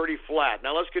 pretty flat.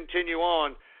 Now, let's continue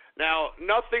on. Now,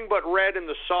 nothing but red in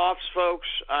the softs, folks.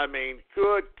 I mean,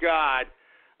 good God.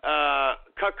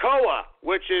 Cocoa,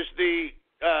 which is the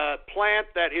plant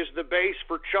that is the base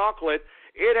for chocolate,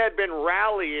 it had been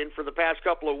rallying for the past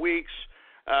couple of weeks.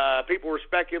 People were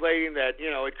speculating that,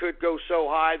 it could go so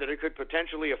high that it could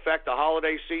potentially affect the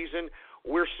holiday season.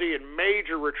 We're seeing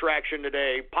major retraction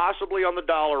today, possibly on the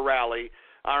dollar rally.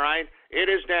 All right, it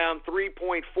is down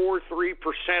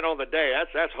 3.43% on the day.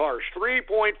 That's harsh.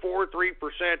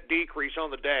 3.43% decrease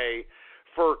on the day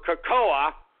for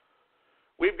cocoa.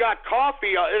 We've got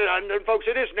coffee, and folks,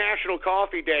 it is National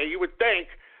Coffee Day. You would think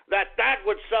that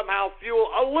would somehow fuel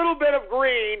a little bit of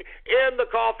green in the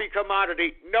coffee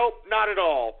commodity. Nope, not at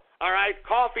all. All right,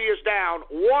 coffee is down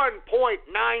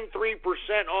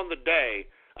 1.93% on the day.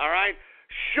 All right.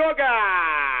 Sugar,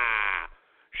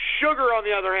 on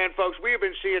the other hand, folks, we have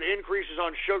been seeing increases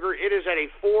on sugar. It is at a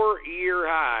 4-year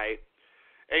high.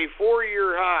 A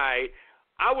 4-year high.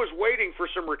 I was waiting for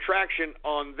some retraction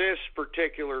on this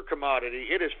particular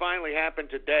commodity. It has finally happened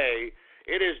today.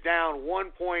 It is down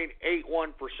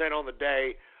 1.81% on the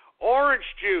day. Orange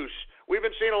juice. We've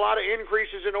been seeing a lot of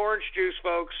increases in orange juice,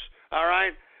 folks. All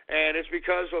right? And it's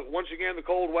because, once again, the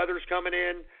cold weather's coming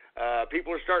in.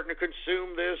 People are starting to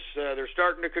consume this. They're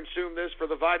starting to consume this for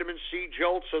the vitamin C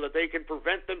jolt so that they can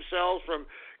prevent themselves from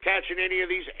catching any of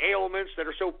these ailments that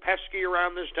are so pesky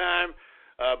around this time.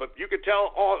 But you could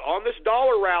tell on this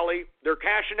dollar rally, they're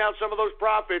cashing out some of those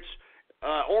profits.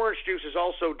 Orange juice is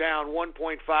also down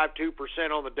 1.52%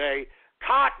 on the day.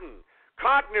 Cotton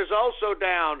is also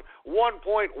down 1.10%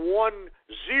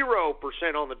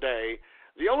 on the day.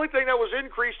 The only thing that was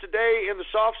increased today in the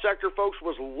soft sector, folks,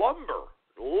 was lumber.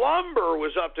 Lumber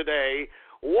was up today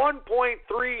 1.38%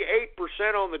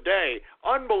 on the day.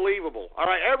 Unbelievable. All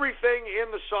right, everything in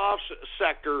the soft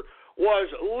sector was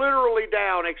literally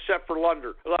down except for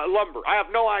lumber. I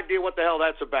have no idea what the hell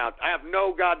that's about. I have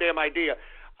no goddamn idea.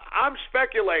 I'm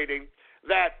speculating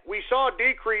that we saw a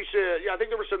decrease. I think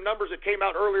there were some numbers that came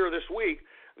out earlier this week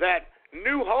that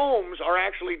new homes are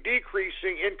actually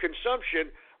decreasing in consumption,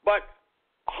 but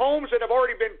homes that have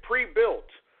already been pre-built,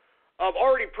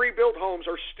 homes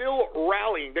are still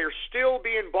rallying. They're still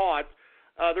being bought.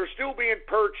 They're still being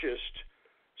purchased.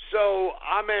 So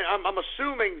I'm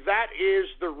assuming that is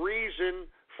the reason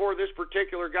for this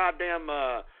particular goddamn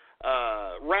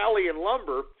rally in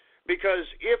lumber, because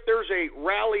if there's a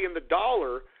rally in the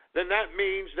dollar, then that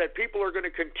means that people are going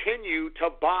to continue to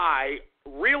buy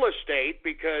real estate,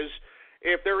 because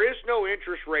if there is no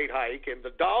interest rate hike and the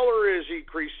dollar is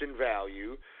increased in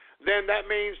value, then that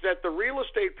means that the real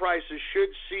estate prices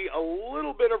should see a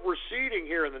little bit of receding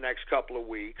here in the next couple of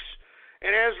weeks.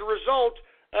 And as a result,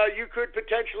 you could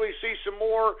potentially see some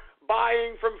more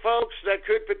buying from folks that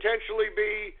could potentially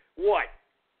be what?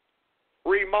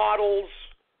 Remodels,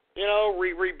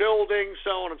 rebuilding,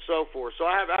 so on and so forth. So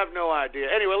I have no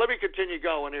idea. Anyway, let me continue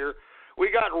going here. We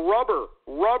got rubber.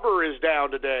 Rubber is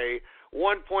down today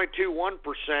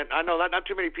 1.21%. I know that not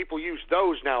too many people use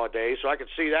those nowadays, so I can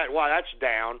see that why that's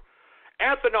down.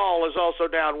 Ethanol is also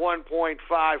down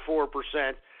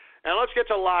 1.54%. And let's get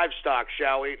to livestock,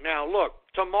 shall we? Now, look,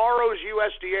 tomorrow's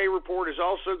USDA report is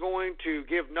also going to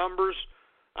give numbers,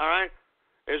 all right?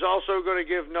 Is also going to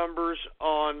give numbers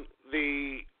on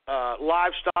the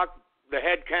livestock, the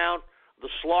head count, the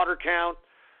slaughter count.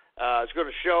 It's going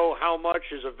to show how much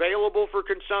is available for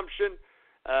consumption.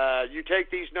 You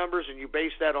take these numbers and you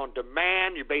base that on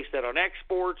demand. You base that on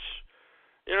exports.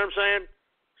 You know what I'm saying?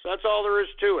 So that's all there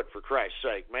is to it, for Christ's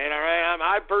sake, man. All right,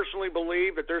 I personally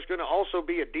believe that there's going to also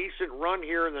be a decent run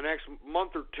here in the next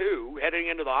month or two, heading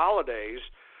into the holidays,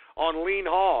 on lean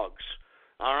hogs.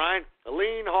 All right,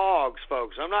 lean hogs,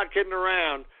 folks. I'm not kidding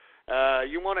around.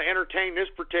 You want to entertain this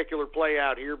particular play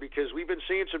out here because we've been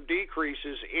seeing some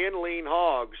decreases in lean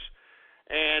hogs.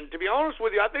 And to be honest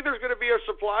with you, I think there's going to be a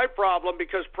supply problem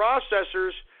because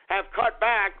processors have cut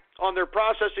back on their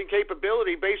processing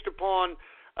capability based upon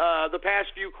the past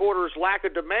few quarters' lack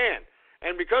of demand.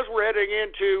 And because we're heading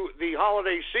into the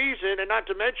holiday season, and not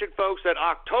to mention, folks, that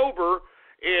October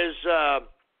is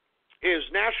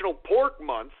National Pork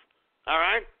Month, all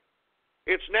right?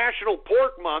 It's National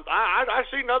Pork Month. I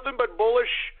see nothing but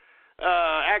bullish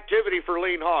activity for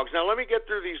lean hogs. Now, let me get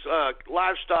through these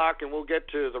livestock, and we'll get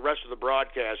to the rest of the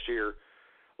broadcast here.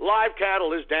 Live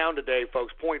cattle is down today,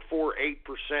 folks,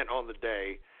 0.48% on the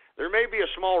day. There may be a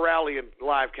small rally in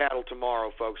live cattle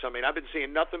tomorrow, folks. I mean, I've been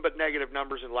seeing nothing but negative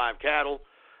numbers in live cattle.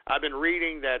 I've been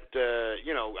reading that,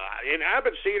 and I've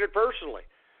been seeing it personally.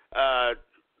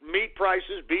 Meat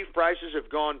prices, beef prices have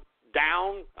gone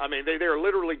down. I mean, they're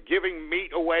literally giving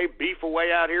meat away, beef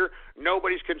away out here.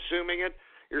 Nobody's consuming it.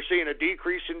 You're seeing a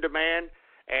decrease in demand.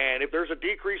 And if there's a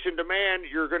decrease in demand,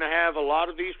 you're going to have a lot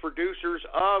of these producers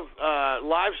of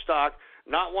livestock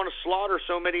not want to slaughter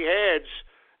so many heads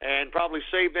and probably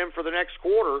save them for the next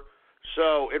quarter.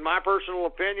 So, in my personal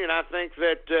opinion, I think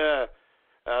that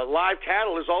live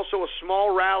cattle is also a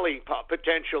small rally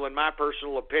potential, in my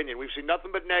personal opinion. We've seen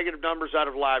nothing but negative numbers out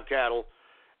of live cattle.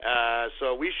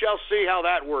 So we shall see how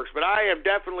that works. But I am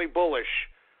definitely bullish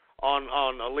on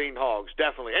lean hogs,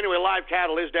 definitely. Anyway, live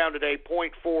cattle is down today,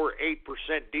 0.48%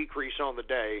 decrease on the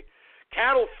day.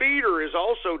 Cattle feeder is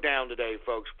also down today,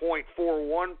 folks,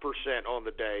 0.41% on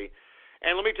the day.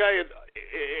 And let me tell you,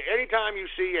 anytime you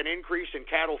see an increase in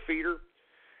cattle feeder,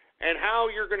 and how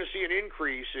you're going to see an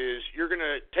increase is you're going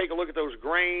to take a look at those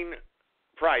grain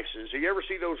prices. If you ever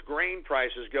see those grain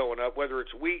prices going up, whether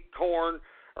it's wheat, corn,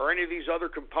 or any of these other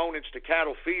components to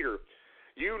cattle feeder,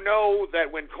 you know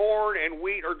that when corn and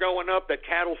wheat are going up, that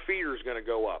cattle feeder is going to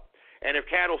go up. And if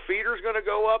cattle feeder is going to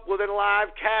go up, well, then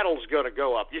live cattle is going to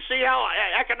go up. You see how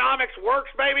economics works,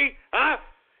 baby? Huh?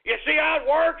 You see how it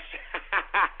works?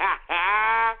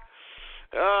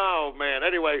 Oh, man.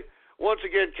 Anyway, once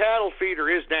again, cattle feeder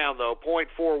is down, though,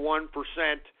 0.41%.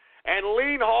 And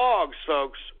lean hogs,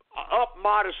 folks, up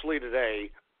modestly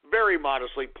today, very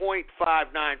modestly, 0.59%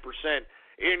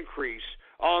 increase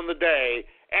on the day.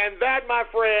 And that, my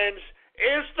friends,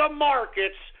 is the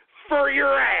markets for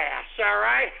your ass, all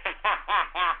right?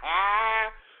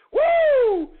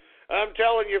 Woo! I'm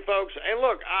telling you, folks, and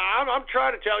look, I'm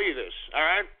trying to tell you this, all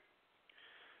right?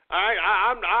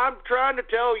 I'm trying to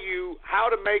tell you how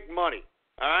to make money,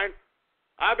 all right?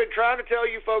 I've been trying to tell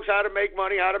you folks how to make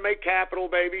money, how to make capital,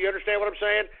 baby. You understand what I'm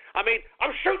saying? I mean,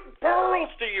 I'm shooting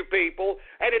pearls to you people,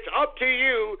 and it's up to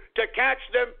you to catch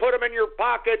them, put them in your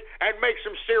pocket, and make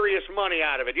some serious money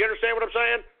out of it. You understand what I'm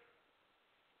saying?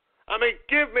 I mean,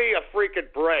 give me a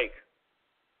freaking break.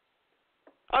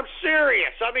 I'm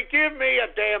serious. I mean, give me a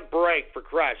damn break, for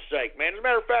Christ's sake, man. As a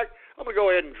matter of fact, I'm going to go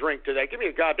ahead and drink today. Give me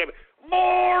a goddamn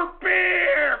more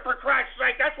beer, for Christ's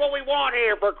sake. That's what we want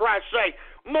here, for Christ's sake.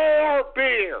 More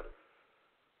beer.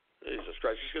 Jesus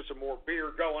Christ, just get some more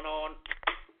beer going on.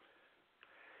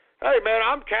 Hey, man,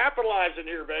 I'm capitalizing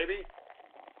here, baby.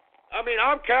 I mean,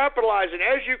 I'm capitalizing.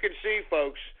 As you can see,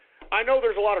 folks, I know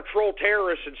there's a lot of troll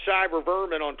terrorists and cyber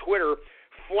vermin on Twitter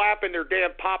flapping their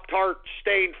damn Pop-Tart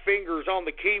stained fingers on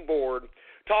the keyboard,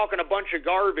 talking a bunch of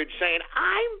garbage, saying,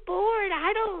 I'm bored,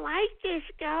 I don't like this,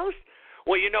 Ghost.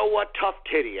 Well, you know what? Tough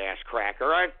titty, ass crack, all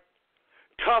right?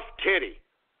 Tough titty,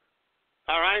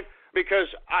 all right? Because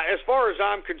as far as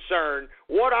I'm concerned,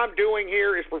 what I'm doing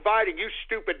here is providing you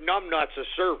stupid numbnuts a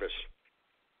service.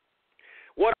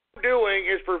 What I'm doing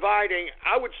is providing,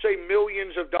 I would say,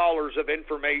 millions of dollars of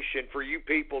information for you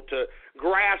people to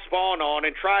grasp on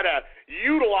and try to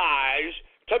utilize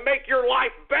to make your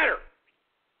life better,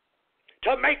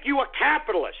 to make you a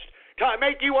capitalist, to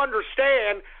make you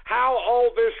understand how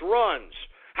all this runs,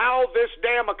 how this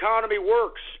damn economy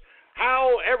works,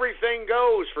 how everything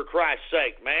goes, for Christ's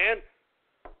sake, man.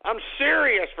 I'm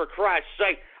serious, for Christ's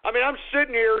sake. I mean, I'm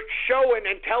sitting here showing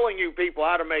and telling you people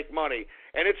how to make money,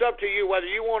 and it's up to you whether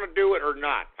you want to do it or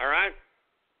not, all right?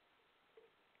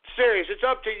 Serious, it's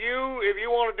up to you if you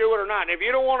want to do it or not. And if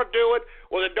you don't want to do it,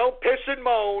 well, then don't piss and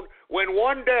moan when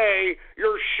one day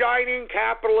you're shining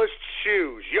capitalist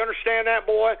shoes. You understand that,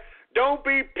 boy? Don't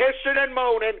be pissing and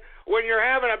moaning when you're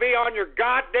having to be on your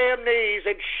goddamn knees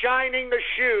and shining the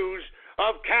shoes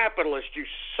of capitalists, you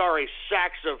sorry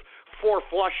sacks of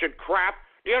four-flushing crap.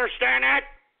 Do you understand that?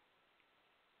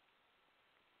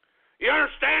 You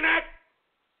understand that?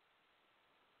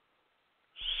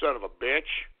 Son of a bitch.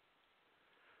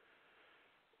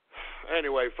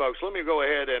 Anyway, folks, let me go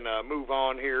ahead and move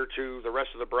on here to the rest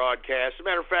of the broadcast. As a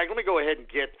matter of fact, let me go ahead and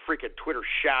get freaking Twitter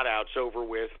shout-outs over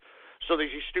with so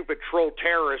these stupid troll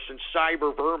terrorists and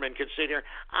cyber vermin can sit here.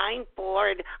 I'm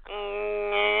bored.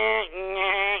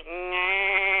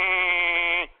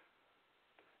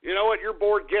 You know what? You're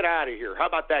bored. Get out of here. How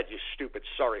about that, you stupid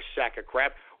sorry sack of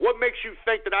crap? What makes you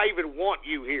think that I even want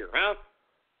you here, huh?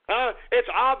 It's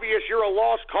obvious you're a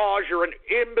lost cause. You're an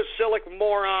imbecilic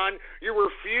moron. You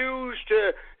refuse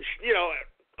to,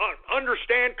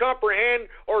 understand, comprehend,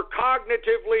 or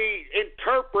cognitively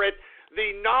interpret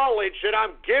the knowledge that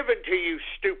I'm giving to you,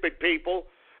 stupid people.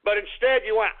 But instead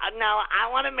you want, no, I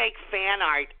want to make fan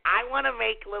art. I want to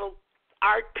make little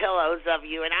art pillows of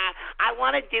you, and I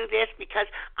want to do this because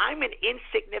I'm an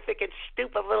insignificant,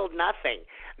 stupid little nothing.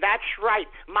 That's right.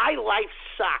 My life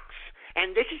sucks.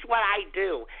 And this is what I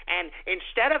do. And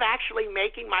instead of actually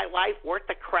making my life worth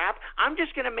the crap, I'm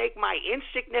just going to make my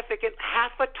insignificant,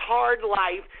 half-a-tard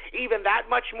life even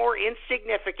that much more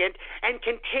insignificant and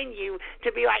continue to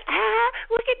be like,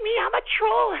 look at me, I'm a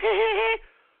troll.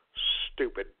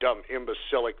 Stupid, dumb,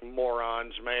 imbecilic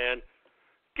morons, man.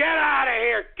 Get out of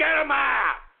here. Get them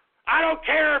out. I don't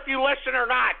care if you listen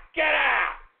or not. Get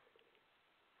out.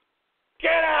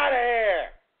 Get out of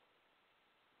here.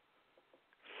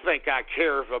 Think I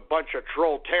care if a bunch of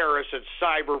troll terrorists and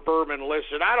cyber vermin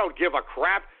listen. I don't give a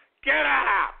crap. Get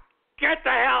out. Get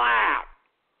the hell out.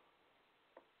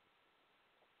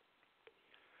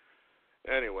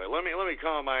 Anyway, let me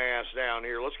calm my ass down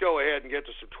here. Let's go ahead and get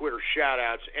to some Twitter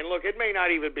shout-outs. And look, it may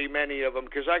not even be many of them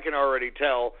because I can already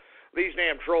tell these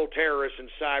damn troll terrorists and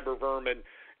cyber vermin,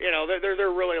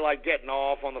 they're really like getting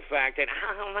off on the fact that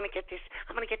I'm gonna get this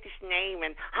name,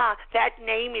 and that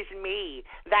name is me.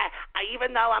 That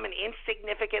even though I'm an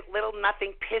insignificant little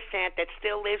nothing pissant that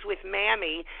still lives with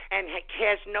Mammy and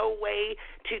has no way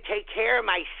to take care of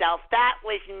myself, that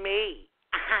was me.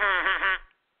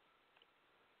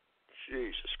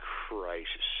 Jesus Christ,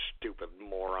 stupid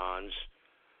morons.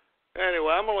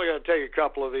 Anyway, I'm only going to take a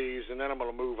couple of these, and then I'm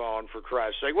going to move on, for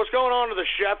Christ's sake. What's going on to the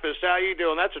chefist? How you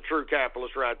doing? That's a true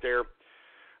capitalist right there.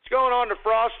 What's going on to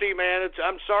Frosty, man?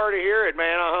 I'm sorry to hear it,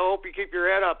 man. I hope you keep your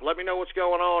head up. Let me know what's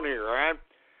going on here, all right?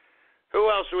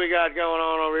 Who else do we got going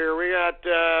on over here? We got,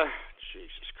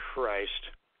 Jesus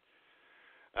Christ.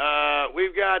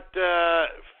 We've got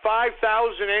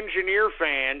 5,000 engineer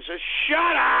fans.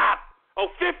 Shut up! Oh,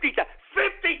 50,000.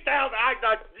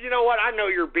 You know what? I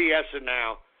know you're BSing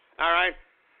now. All right?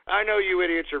 I know you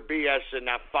idiots are BSing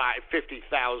now.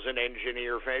 50,000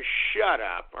 engineer fans. Shut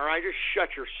up. All right? Just shut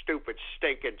your stupid,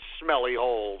 stinking, smelly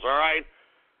holes. All right?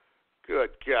 Good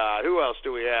God. Who else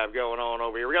do we have going on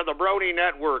over here? We got the Brony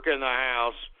Network in the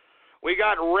house. We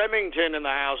got Remington in the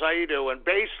house. How you doing?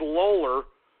 Base Loler.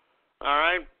 All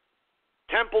right?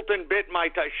 Templeton bit my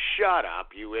shut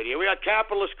up, you idiot. We got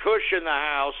Capitalist Kush in the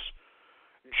house.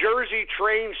 Jersey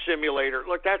Train Simulator.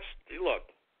 Look.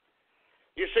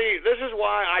 You see, this is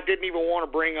why I didn't even want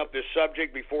to bring up this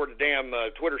subject before the damn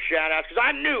Twitter shout-outs, because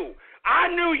I knew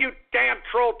you damn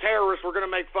troll terrorists were going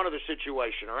to make fun of the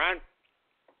situation, all right?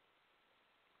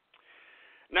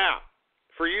 Now,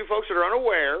 for you folks that are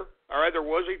unaware, all right, there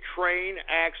was a train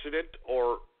accident,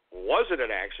 or was it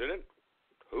an accident?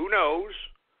 Who knows?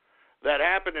 That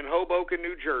happened in Hoboken,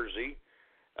 New Jersey.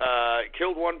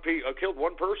 Killed one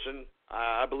person,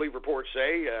 I believe reports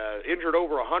say, injured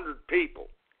over 100 people.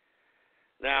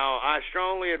 Now, I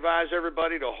strongly advise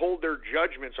everybody to hold their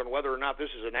judgments on whether or not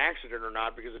this is an accident or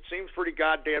not, because it seems pretty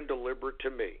goddamn deliberate to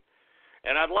me.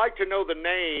 And I'd like to know the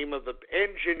name of the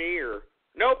engineer.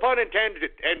 No pun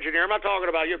intended, engineer. I'm not talking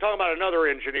about you. I'm talking about another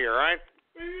engineer, all right?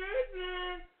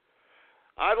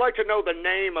 I'd like to know the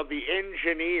name of the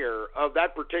engineer of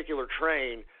that particular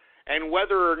train and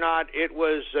whether or not it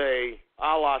was a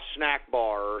la snack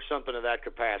bar or something of that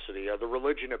capacity, the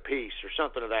religion of peace or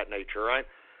something of that nature, right?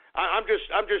 I'm just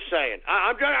saying.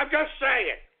 I'm just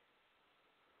saying.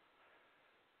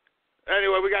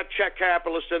 Anyway, we got Czech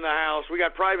capitalists in the house. We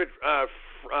got private,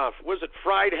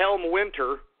 Friedhelm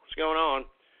Winter. What's going on?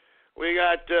 We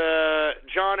got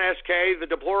John S.K., the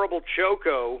deplorable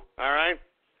Choco, all right?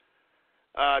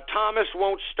 Thomas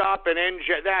won't stop an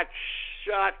NJ.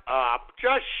 Shut up.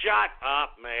 Just shut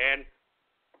up, man.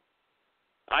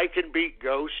 I can beat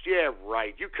Ghost. Yeah,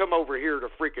 right. You come over here to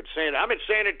freaking I'm in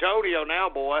San Antonio now,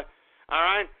 boy. All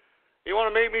right? You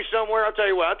want to meet me somewhere? I'll tell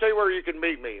you what. I'll tell you where you can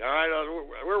meet me. All right?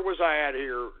 Where was I at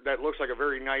here that looks like a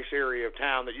very nice area of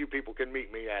town that you people can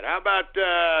meet me at? How about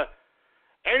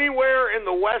anywhere in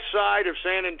the west side of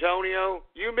San Antonio?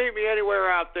 You meet me anywhere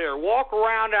out there. Walk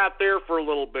around out there for a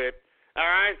little bit. All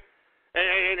right?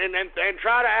 And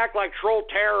try to act like troll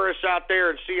terrorists out there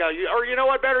and see how you, or you know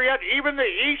what, better yet, even the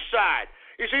east side.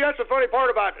 You see, that's the funny part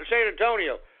about San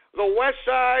Antonio. The west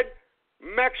side,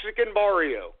 Mexican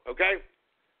barrio, okay?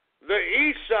 The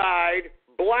east side,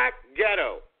 black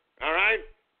ghetto, all right?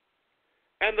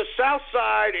 And the south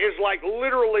side is like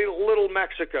literally little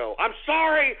Mexico. I'm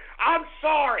sorry. I'm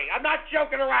not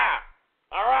joking around,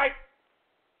 all right?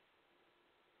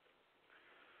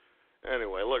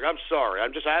 Anyway, look, I'm sorry. I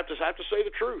have to say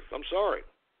the truth. I'm sorry.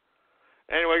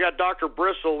 Anyway, we got Dr.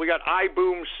 Bristle. We got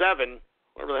iBoom 7.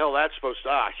 Whatever the hell that's supposed to...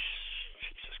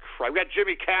 Jesus Christ. We got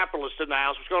Jimmy Capitalist in the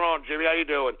house. What's going on, Jimmy? How you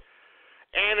doing?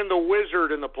 Ann and the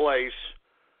Wizard in the place.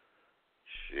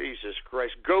 Jesus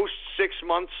Christ. Ghost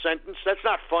 6-month sentence. That's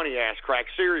not funny, ass crack.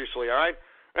 Seriously, all right?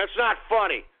 That's not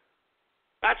funny.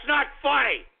 That's not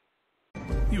funny.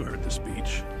 You heard the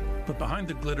speech. But behind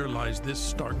the glitter lies this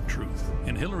stark truth.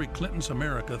 In Hillary Clinton's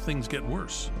America, things get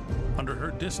worse. Under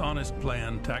her dishonest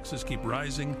plan, taxes keep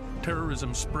rising,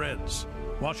 terrorism spreads.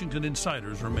 Washington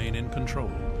insiders remain in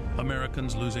control.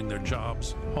 Americans losing their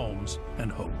jobs, homes,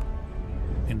 and hope.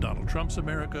 In Donald Trump's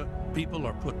America, people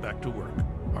are put back to work.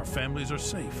 Our families are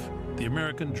safe. The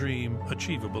American dream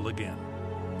achievable again.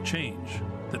 Change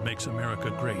that makes America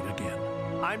great again.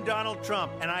 I'm Donald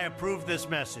Trump, and I approve this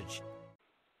message.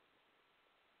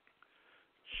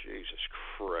 Jesus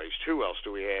Christ. Who else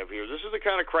do we have here? This is the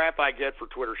kind of crap I get for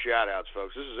Twitter shout-outs,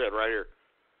 folks. This is it right here.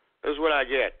 This is what I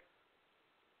get.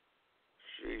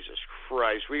 Jesus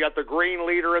Christ. We got the green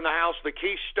leader in the house, the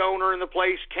Keystoner in the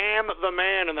place, Cam the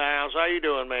man in the house. How you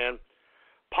doing, man?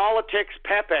 Politics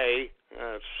Pepe.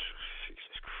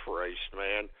 Jesus Christ,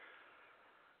 man.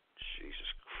 Jesus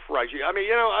Christ. I mean,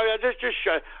 you know,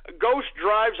 Ghost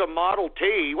drives a Model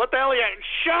T. What the hell are you...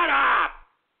 Shut up!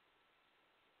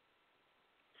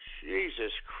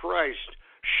 Jesus Christ.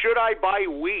 Should I buy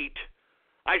wheat?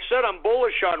 I said I'm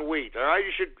bullish on wheat, all right?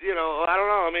 You should, you know, I don't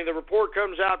know. I mean, the report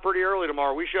comes out pretty early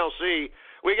tomorrow. We shall see.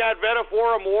 We got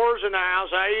Vetiforum Wars in the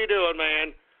house. How you doing,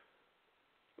 man?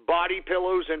 Body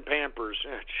pillows and Pampers.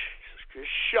 Jesus,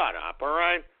 shut up, all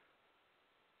right?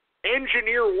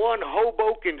 Engineer 1,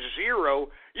 Hoboken 0.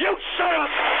 You son of...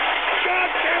 God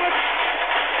damn it!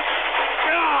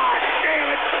 God damn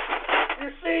it! You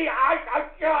see,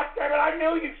 God damn it, I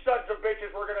knew you sons of bitches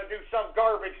were going to do some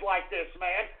garbage like this,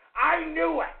 man. I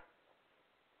knew it.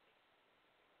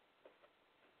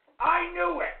 I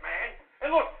knew it, man.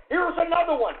 And look, here's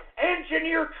another one.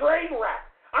 Engineer train wreck.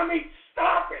 I mean,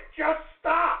 stop it. Just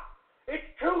stop. It's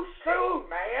too soon,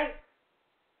 man.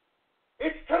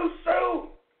 It's too soon.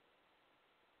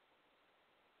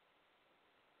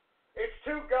 It's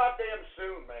too goddamn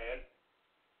soon, man.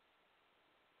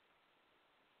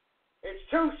 It's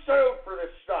too soon for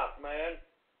this stuff, man.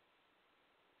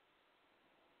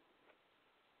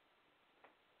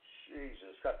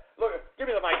 Jesus Christ. Look, give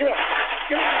me the mic. Give me the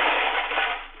mic.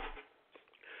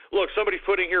 Look, somebody's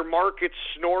putting here Market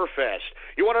Snorefest.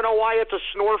 You want to know why it's a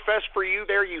Snorefest for you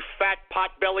there, you fat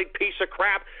pot-bellied piece of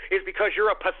crap? Is because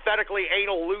you're a pathetically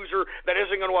anal loser that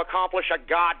isn't going to accomplish a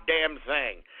goddamn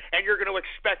thing. And you're going to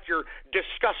expect your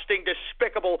disgusting,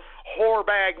 despicable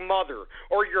whorebag mother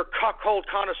or your cuckold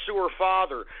connoisseur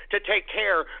father to take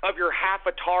care of your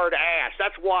half-a-tard ass.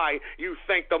 That's why you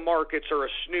think the markets are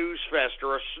a snooze fest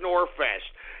or a snore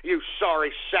fest, you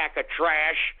sorry sack of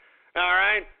trash. All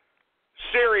right?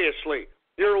 Seriously,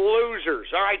 you're losers.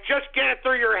 All right? Just get it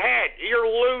through your head. You're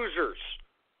losers.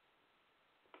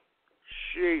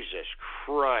 Jesus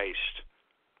Christ.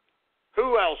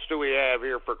 Who else do we have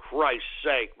here, for Christ's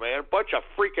sake, man? A bunch of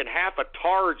freaking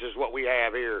half-a-tards is what we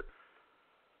have here.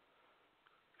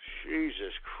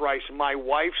 Jesus Christ. My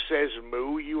wife says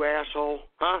moo, you asshole.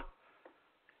 Huh?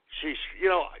 She's, you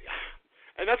know,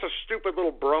 and that's a stupid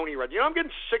little brony right. You know, I'm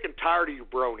getting sick and tired of you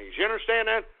bronies. You understand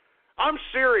that? I'm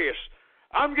serious.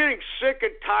 I'm getting sick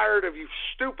and tired of you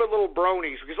stupid little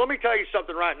bronies. Because let me tell you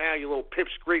something right now, you little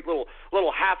pipsqueak,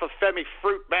 little half-a-femi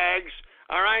fruit bags,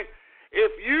 all right?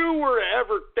 if you were to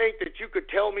ever think that you could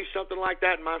tell me something like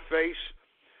that in my face,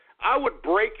 I would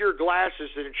break your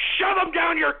glasses and shove them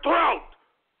down your throat.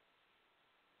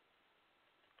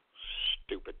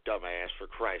 Stupid dumbass, for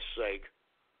Christ's sake.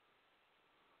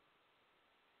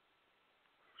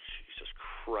 Jesus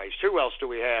Christ. Who else do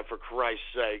we have, for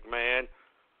Christ's sake, man?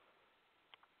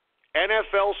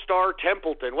 NFL star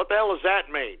Templeton. What the hell does that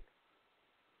mean?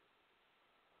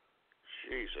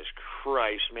 Jesus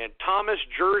Christ, man. Thomas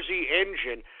Jersey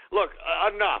Engine. Look,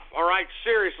 enough, all right?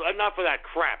 Seriously, enough of that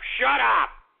crap. Shut up.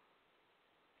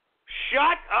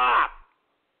 Shut up.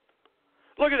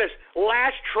 Look at this.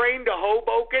 Last train to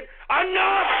Hoboken. Enough.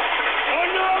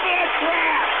 Enough of that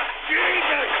crap.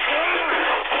 Jesus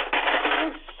Christ.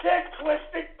 You sick,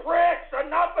 twisted pricks.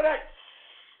 Enough of that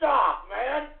stuff,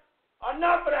 man.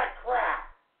 Enough of that crap.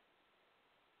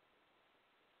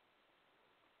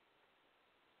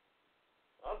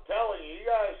 I'm telling you,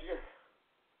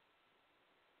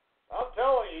 I'm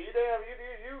telling you,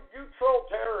 you troll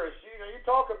terrorists. You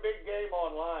talk a big game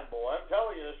online, boy. I'm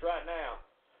telling you this right now.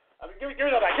 I mean, give me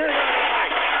that back. Give me that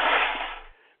back.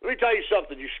 Let me tell you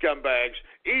something, you scumbags.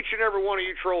 Each and every one of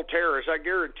you troll terrorists, I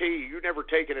guarantee you've never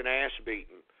taken an ass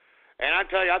beating. And I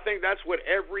tell you, I think that's what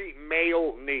every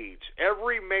male needs.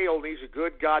 Every male needs a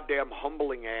good goddamn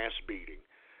humbling ass beating.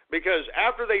 Because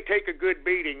after they take a good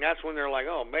beating, that's when they're like,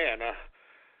 oh, man,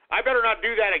 I better not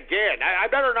do that again. I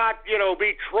better not,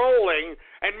 be trolling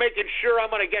and making sure I'm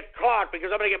going to get caught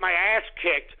because I'm going to get my ass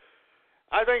kicked.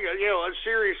 I think,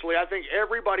 seriously, I think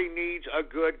everybody needs a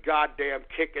good goddamn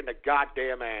kick in the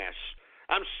goddamn ass.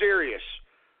 I'm serious.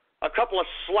 A couple of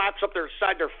slaps up their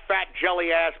side their fat,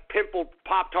 jelly-ass, pimpled,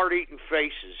 Pop-Tart eating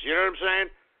faces. You know what I'm saying?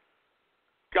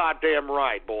 Goddamn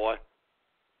right, boy.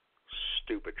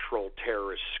 Stupid troll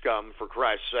terrorist scum, for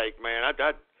Christ's sake, man.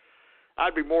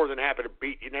 I'd be more than happy to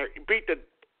beat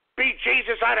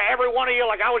Jesus out of every one of you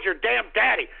like I was your damn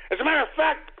daddy. As a matter of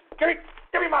fact, give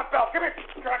me my belt. Give me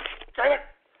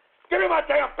my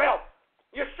damn belt.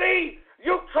 You see,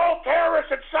 you troll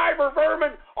terrorists and cyber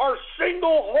vermin are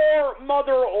single whore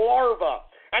mother larvae.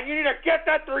 And you need to get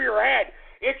that through your head.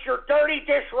 It's your dirty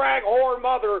dish rag whore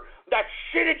mother that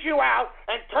shitted you out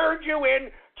and turned you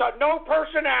into no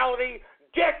personality,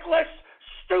 dickless,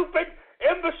 stupid,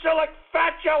 imbecilic,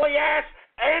 fat jelly ass,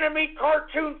 anime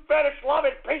cartoon fetish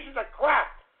loving pieces of crap.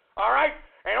 Alright?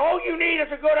 And all you need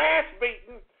is a good ass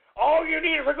beating. All you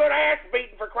need is a good ass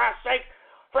beating, for Christ's sake,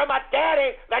 from a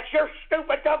daddy that your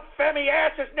stupid, dumb, femmy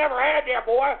ass has never had there,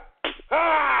 boy.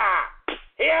 Ha!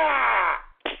 Yeah!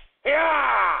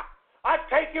 Yeah! I'd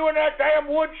take you in that damn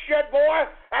woodshed, boy,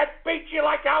 and beat you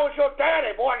like I was your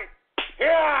daddy, boy.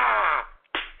 Yeah!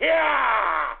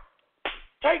 Yeah!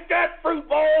 Take that, fruit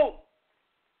bowl.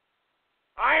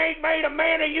 I ain't made a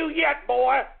man of you yet,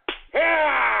 boy.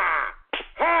 Yeah!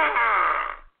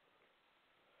 Ha!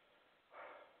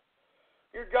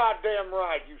 You're goddamn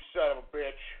right, you son of a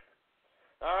bitch.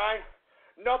 All right?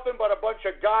 Nothing but a bunch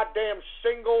of goddamn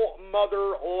single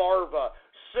mother larvae.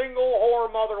 Single whore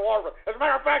mother larvae. As a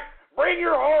matter of fact, bring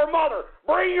your whore mother.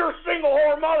 Bring your single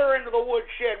whore mother into the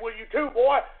woodshed, will you too,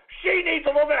 boy? She needs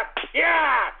a little bit of,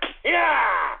 yeah,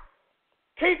 yeah.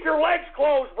 Keep your legs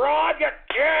closed, broad. Yeah,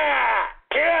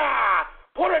 yeah.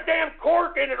 Put a damn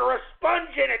cork in it or a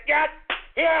sponge in it, yeah,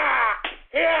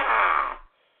 yeah.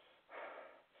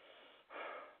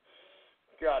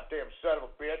 Goddamn son of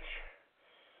a bitch.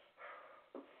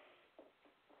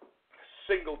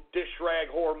 Single dish rag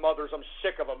whore mothers. I'm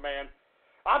sick of them, man.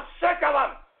 I'm sick of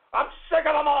them. I'm sick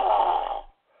of them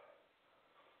all.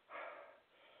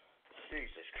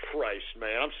 Jesus Christ,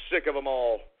 man. I'm sick of them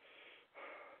all.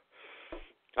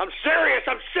 I'm serious.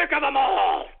 I'm sick of them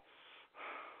all.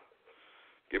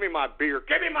 Give me my beer.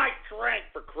 Give me my drink,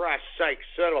 for Christ's sake,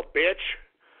 son of a bitch.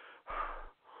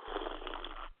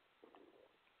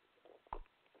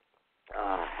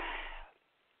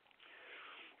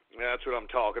 That's what I'm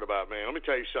talking about, man. Let me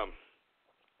tell you something.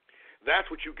 That's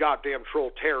what you goddamn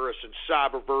troll terrorists and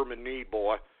cyber vermin need,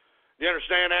 boy. You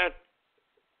understand that?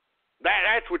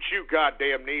 That's what you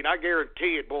goddamn need. I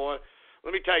guarantee it, boy.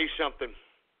 Let me tell you something.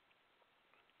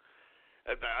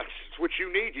 That's what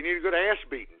you need. You need a good ass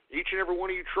beating. Each and every one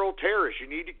of you troll terrorists, you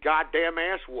need a goddamn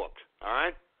ass whooped. All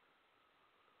right?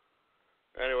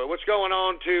 Anyway, what's going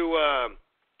on to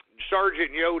Sergeant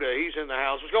Yoda? He's in the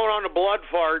house. What's going on to Blood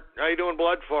Fart? How you doing,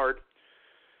 Blood Fart?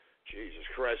 Jesus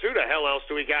Christ. Who the hell else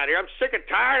do we got here? I'm sick and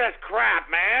tired of this crap,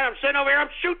 man. I'm sitting over here.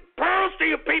 I'm shooting pearls to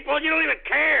you people, and you don't even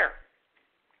care.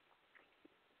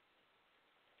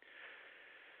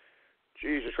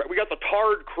 Jesus Christ. We got the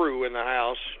Tard crew in the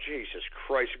house. Jesus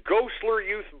Christ. Ghostler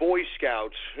Youth Boy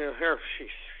Scouts.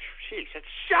 Jesus.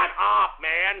 Shut up,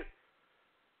 man.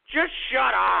 Just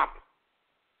shut up.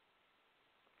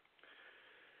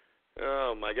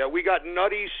 Oh, my God. We got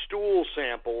nutty stool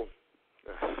sample.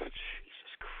 Oh,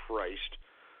 Jesus Christ.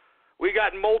 We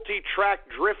got multi-track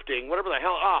drifting, whatever the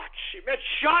hell. Oh, man,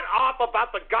 shut up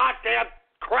about the goddamn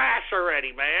crash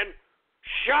already, man.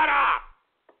 Shut up.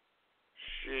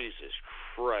 Jesus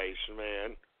Christ,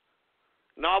 man.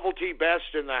 Novelty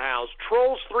best in the house.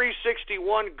 Trolls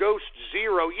 361, Ghost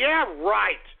 0. Yeah,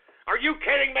 right. Are you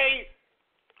kidding me?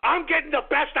 I'm getting the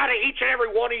best out of each and every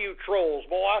one of you trolls,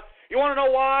 boy. You want to know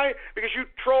why? Because you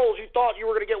trolls, you thought you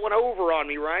were going to get one over on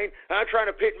me, right? Trying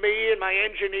to pit me and my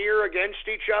engineer against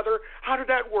each other. How did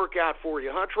that work out for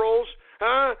you, huh, trolls?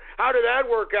 Huh? How did that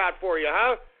work out for you,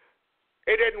 huh?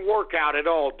 It didn't work out at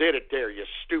all, did it there, you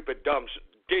stupid, dumb,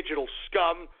 digital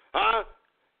scum, huh?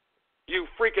 You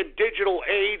freaking digital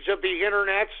aids of the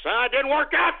internet, huh? It didn't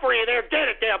work out for you there, did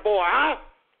it there, boy, huh?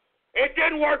 It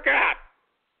didn't work out.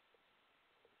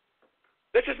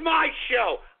 This is my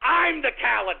show. I'm the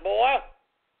talent, boy.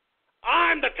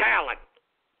 I'm the talent.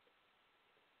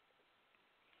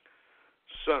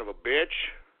 Son of a bitch.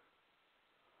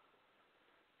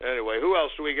 Anyway, who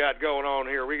else do we got going on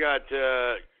here? We got,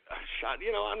 I'm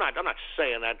not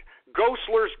saying that.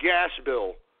 Ghostler's gas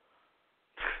bill.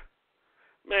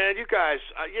 Man, you guys,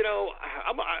 how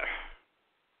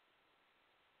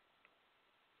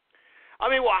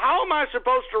am I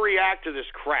supposed to react to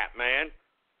this crap, man?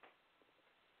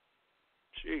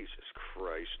 Jesus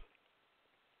Christ.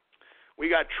 We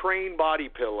got train body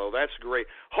pillow. That's great.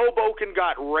 Hoboken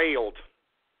got railed.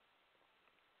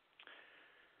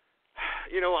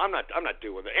 I'm not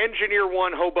doing it. Engineer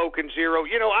 1, Hoboken 0.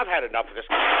 I've had enough of this.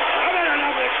 I've had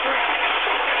enough of this crap.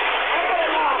 I've had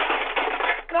enough.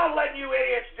 I'm not letting you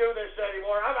idiots do this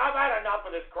anymore. I've had enough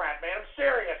of this crap, man. I'm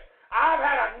serious. I've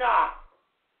had enough.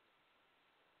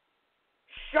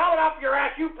 Shove it up your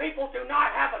ass. You people do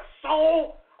not have a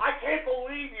soul. I can't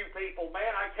believe you people,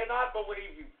 man. I cannot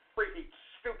believe you freaking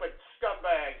stupid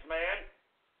scumbags, man.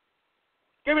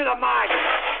 Give me the mic.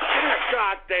 Give me the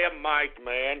goddamn mic,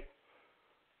 man.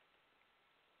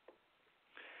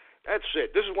 That's it.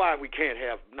 This is why we can't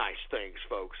have nice things,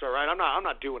 folks, all right? I'm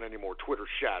not doing any more Twitter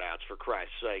shout-outs, for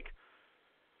Christ's sake.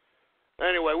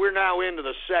 Anyway, we're now into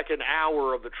the second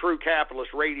hour of the True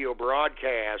Capitalist radio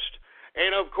broadcast.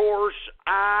 And, of course,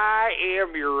 I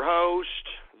am your host,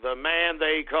 the man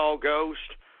they call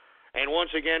Ghost. And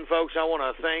once again, folks, I want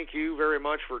to thank you very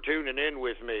much for tuning in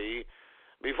with me.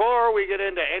 Before we get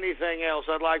into anything else,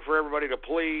 I'd like for everybody to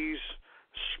please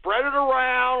spread it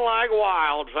around like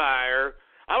wildfire.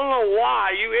 I don't know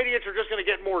why. You idiots are just going to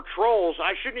get more trolls.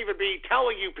 I shouldn't even be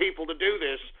telling you people to do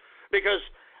this because,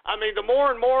 the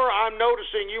more and more I'm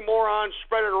noticing you morons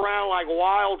spread it around like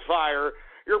wildfire.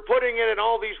 You're putting it in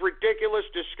all these ridiculous,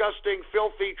 disgusting,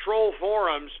 filthy troll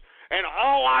forums, and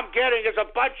all I'm getting is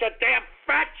a bunch of damn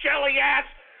fat jelly-ass,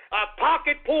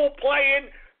 pocket pool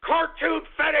playing, cartoon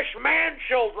fetish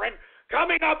man-children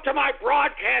coming up to my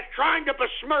broadcast trying to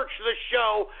besmirch the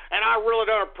show, and I really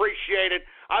don't appreciate it.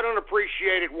 I don't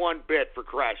appreciate it one bit, for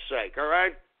Christ's sake, all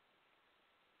right?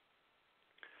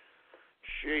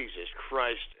 Jesus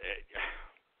Christ.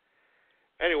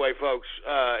 Anyway, folks,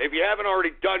 if you haven't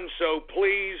already done so,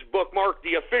 please bookmark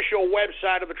the official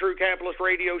website of the True Capitalist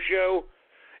Radio Show.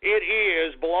 It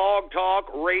is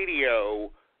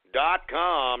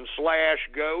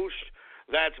blogtalkradio.com/ghost.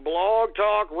 That's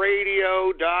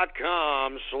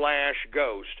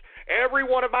blogtalkradio.com/ghost. Every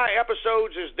one of my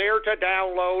episodes is there to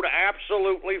download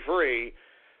absolutely free.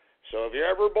 So if you're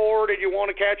ever bored and you want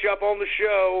to catch up on the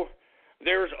show,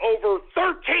 there's over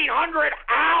 1,300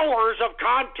 hours of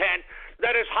content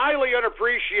that is highly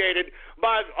unappreciated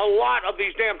by a lot of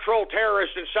these damn troll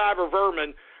terrorists and cyber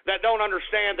vermin that don't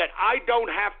understand that I don't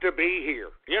have to be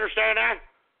here. You understand that?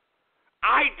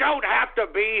 I don't have to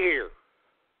be here.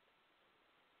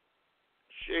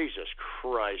 Jesus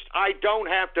Christ. I don't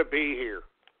have to be here.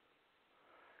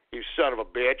 You son of a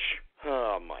bitch.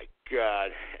 Oh, my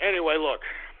God. Anyway, look,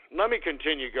 let me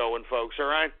continue going, folks, all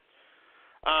right?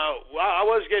 I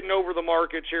was getting over the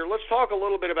markets here. Let's talk a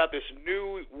little bit about this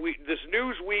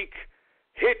Newsweek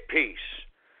hit piece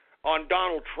on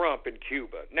Donald Trump in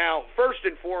Cuba. Now, first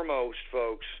and foremost,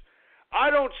 folks, I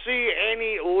don't see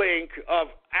any link of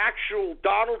actual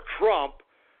Donald Trump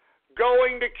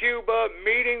going to Cuba,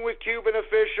 meeting with Cuban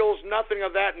officials, nothing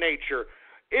of that nature.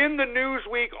 In the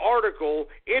Newsweek article,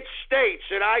 it states,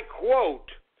 and I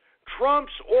quote,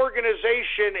 Trump's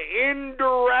organization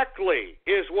indirectly,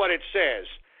 is what it says,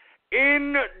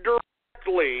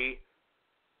 indirectly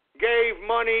gave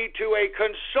money to a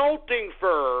consulting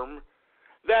firm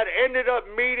that ended up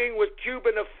meeting with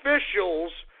Cuban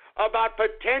officials about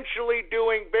potentially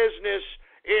doing business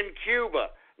in Cuba.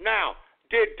 Now,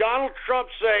 did Donald Trump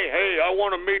say, hey, I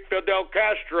want to meet Fidel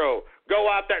Castro,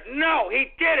 go out there? No, he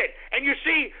didn't. And you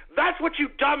see, that's what you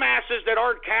dumbasses that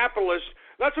aren't capitalists,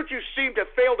 that's what you seem to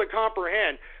fail to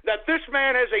comprehend, that this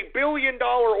man has a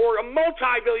billion-dollar or a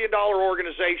multi-billion-dollar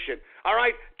organization, all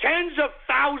right? Tens of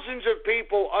thousands of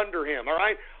people under him, all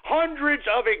right? Hundreds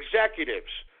of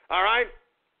executives, all right?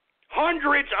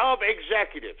 Hundreds of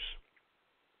executives.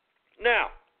 Now,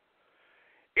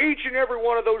 each and every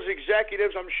one of those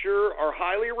executives, I'm sure, are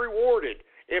highly rewarded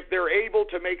if they're able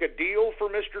to make a deal for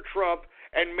Mr. Trump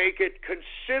and make it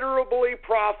considerably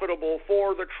profitable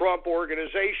for the Trump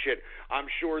organization. I'm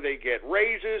sure they get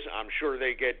raises. I'm sure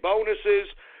they get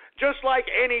bonuses, just like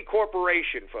any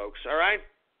corporation, folks, all right?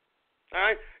 All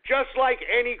right? Just like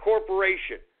any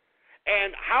corporation.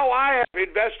 And how I have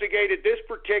investigated this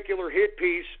particular hit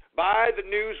piece by the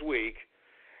Newsweek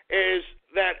is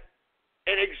that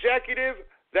an executive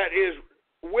that is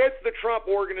with the Trump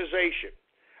organization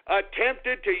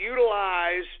attempted to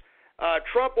utilize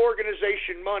Trump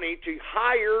organization money to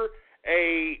hire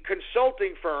a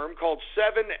consulting firm called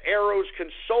Seven Arrows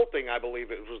Consulting, I believe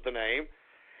it was the name.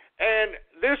 And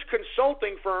this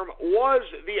consulting firm was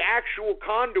the actual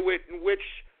conduit in which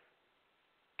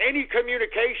any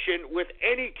communication with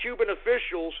any Cuban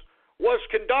officials was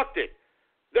conducted.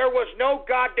 There was no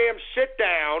goddamn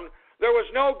sit-down. There was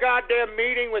no goddamn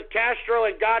meeting with Castro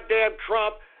and goddamn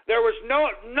Trump. There was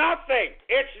nothing.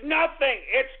 It's nothing.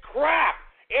 It's crap.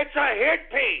 It's a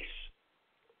hit piece.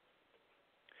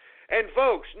 And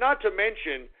folks, not to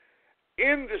mention,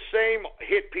 in the same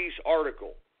hit piece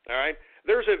article, all right,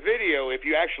 there's a video, if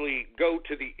you actually go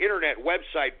to the internet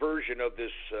website version of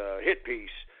this hit piece,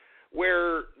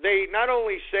 where they not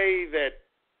only say that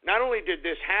not only did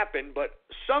this happen, but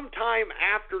sometime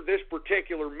after this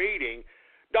particular meeting,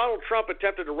 Donald Trump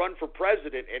attempted to run for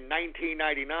president in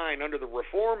 1999 under the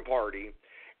Reform Party,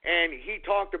 and he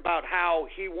talked about how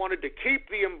he wanted to keep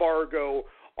the embargo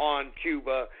on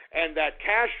Cuba and that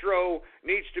Castro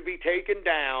needs to be taken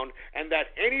down and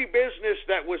that any business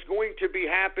that was going to be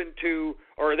happen to,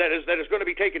 or that is going to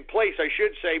be taking place, I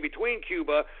should say, between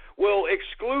Cuba will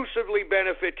exclusively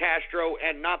benefit Castro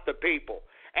and not the people.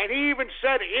 And he even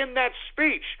said in that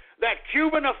speech that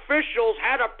Cuban officials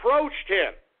had approached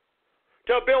him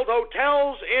to build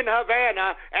hotels in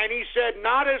Havana, and he said,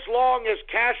 not as long as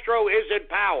Castro is in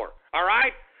power, all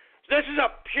right? This is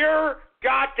a pure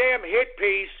goddamn hit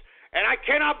piece, and I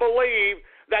cannot believe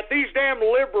that these damn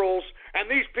liberals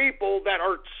and these people that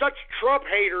are such Trump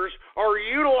haters are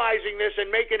utilizing this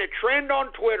and making it trend on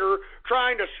Twitter,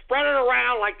 trying to spread it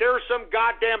around like there's some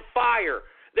goddamn fire.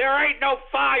 There ain't no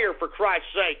fire, for Christ's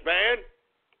sake, man.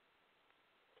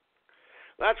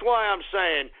 That's why I'm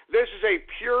saying this is a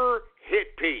pure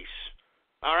hit piece,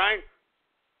 all right?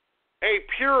 A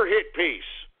pure hit piece.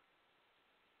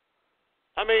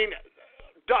 I mean,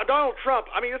 Donald Trump,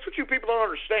 I mean, that's what you people don't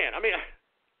understand. I mean,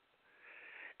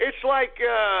 it's like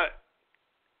a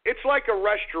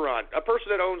restaurant, a person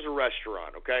that owns a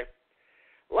restaurant, okay?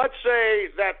 Let's say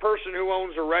that person who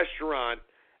owns a restaurant,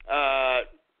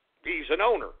 he's an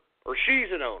owner, or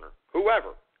she's an owner,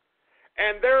 whoever.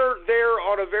 And they're there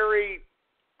on a very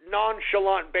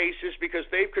nonchalant basis because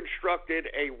they've constructed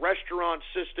a restaurant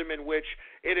system in which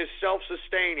it is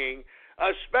self-sustaining,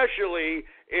 especially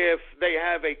if they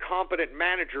have a competent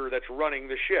manager that's running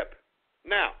the ship.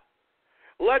 Now,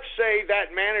 let's say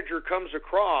that manager comes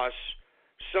across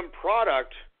some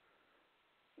product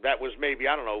that was maybe,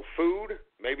 I don't know, food,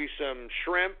 maybe some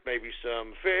shrimp, maybe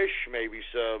some fish, maybe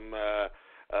some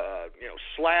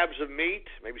slabs of meat,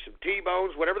 maybe some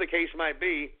T-bones, whatever the case might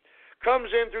be, comes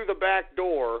in through the back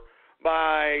door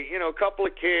by, a couple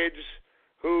of kids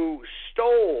who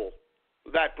stole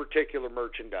that particular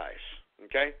merchandise,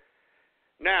 okay?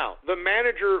 Now, the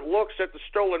manager looks at the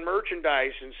stolen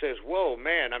merchandise and says, whoa,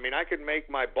 man, I mean, I could make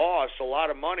my boss a lot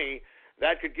of money.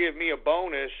 That could give me a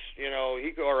bonus,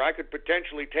 or I could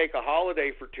potentially take a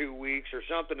holiday for 2 weeks or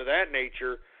something of that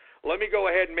nature. Let me go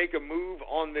ahead and make a move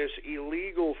on this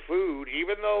illegal food,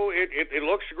 even though it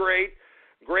looks great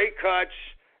cuts,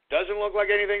 doesn't look like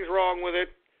anything's wrong with it.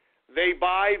 They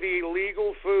buy the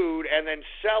illegal food and then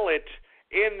sell it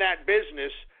in that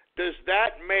business. Does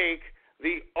that make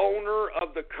the owner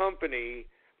of the company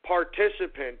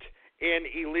participant in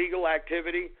illegal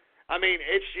activity? I mean,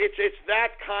 it's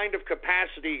that kind of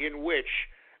capacity in which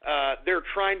they're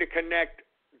trying to connect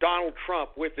Donald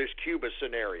Trump with this Cuba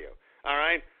scenario. All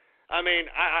right? I mean,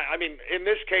 in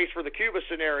this case, for the Cuba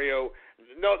scenario,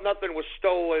 nothing was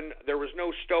stolen. There was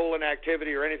no stolen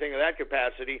activity or anything of that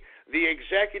capacity. The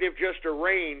executive just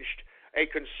arranged a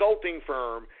consulting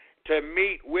firm to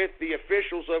meet with the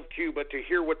officials of Cuba to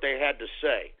hear what they had to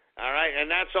say. All right? And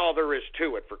that's all there is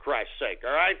to it, for Christ's sake.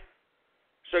 All right?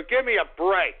 So give me a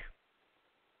break.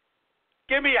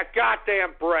 Give me a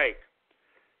goddamn break.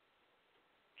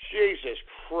 Jesus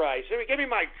Christ. Give me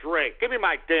my drink. Give me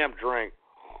my damn drink.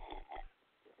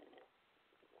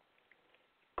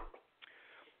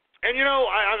 And, you know,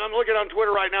 I'm looking on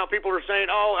Twitter right now. People are saying,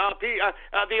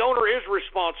 the owner is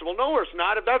responsible. No, it's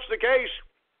not. If that's the case,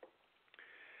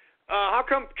 how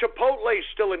come Chipotle's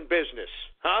still in business?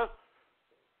 Huh?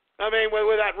 I mean,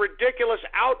 with that ridiculous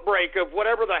outbreak of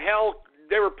whatever the hell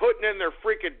they were putting in their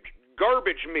freaking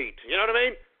garbage meat. You know what I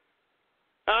mean?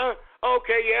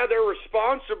 Okay, yeah, they're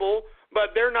responsible,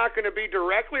 but they're not going to be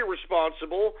directly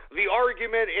responsible. The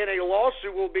argument in a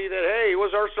lawsuit will be that, hey, it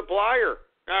was our supplier.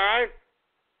 All right?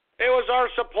 It was our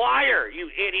supplier, you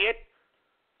idiot.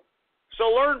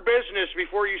 So learn business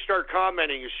before you start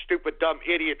commenting, you stupid, dumb,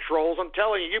 idiot trolls. I'm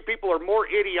telling you, you people are more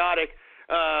idiotic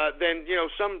than, you know,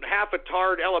 some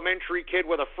half-a-tard elementary kid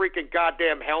with a freaking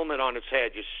goddamn helmet on his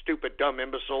head, you stupid, dumb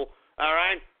imbecile. All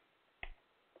right?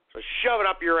 So shove it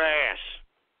up your ass.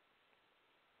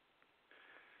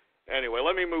 Anyway,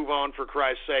 let me move on, for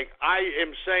Christ's sake. I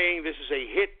am saying this is a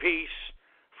hit piece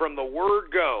from the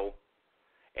word go,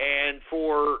 and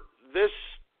for this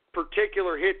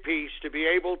particular hit piece to be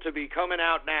able to be coming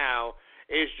out now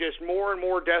is just more and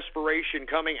more desperation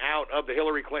coming out of the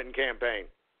Hillary Clinton campaign.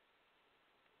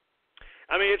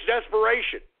 I mean, it's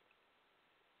desperation.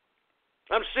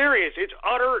 I'm serious. It's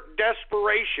utter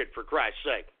desperation, for Christ's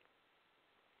sake.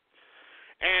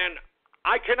 And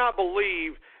I cannot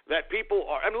believe that people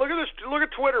are. I mean, look at this. Look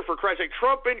at Twitter, for Christ's sake.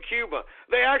 Trump in Cuba.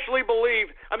 They actually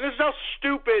believe. I mean, this is how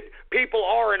stupid people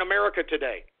are in America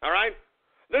today. All right.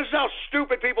 This is how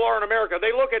stupid people are in America.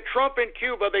 They look at Trump in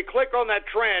Cuba. They click on that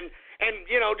trend, and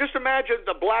you know, just imagine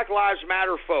the Black Lives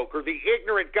Matter folk or the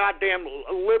ignorant goddamn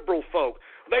liberal folk.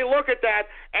 They look at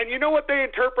that, and you know what they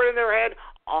interpret in their head?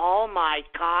 Oh my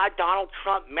God, Donald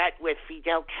Trump met with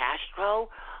Fidel Castro.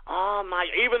 Oh my!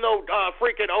 Even though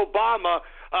freaking Obama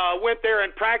went there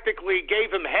and practically gave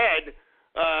him head,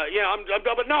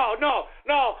 but no.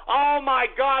 Oh my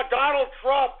God, Donald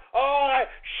Trump!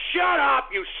 Shut up,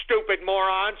 you stupid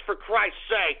morons! For Christ's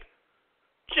sake,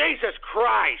 Jesus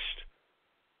Christ!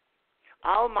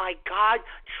 Oh my God,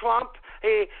 Trump!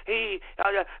 If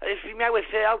he met with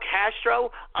Fidel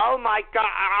Castro, oh my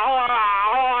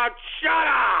God! Shut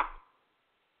up!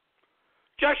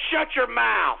 Just shut your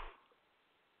mouth!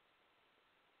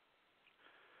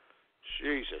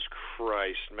 Jesus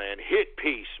Christ, man. Hit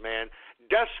piece, man.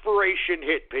 Desperation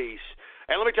hit piece.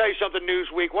 And let me tell you something,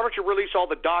 Newsweek. Why don't you release all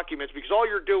the documents? Because all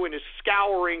you're doing is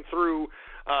scouring through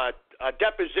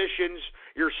depositions.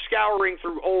 You're scouring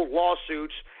through old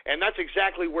lawsuits. And that's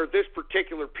exactly where this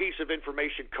particular piece of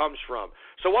information comes from.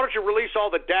 So why don't you release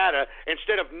all the data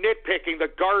instead of nitpicking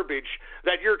the garbage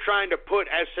that you're trying to put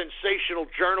as sensational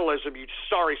journalism, you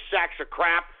sorry sacks of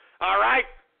crap. All right?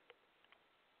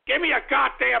 Give me a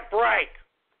goddamn break.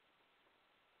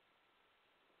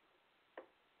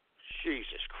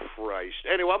 Jesus Christ.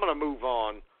 Anyway, I'm going to move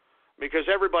on because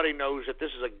everybody knows that this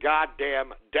is a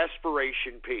goddamn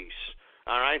desperation piece.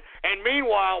 All right? And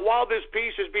meanwhile, while this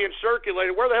piece is being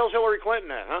circulated, where the hell's Hillary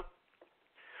Clinton at, huh?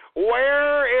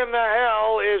 Where in the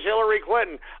hell is Hillary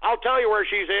Clinton? I'll tell you where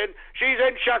she's in. She's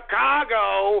in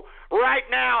Chicago right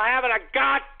now having a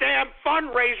goddamn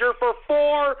fundraiser for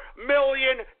 $4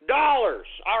 million.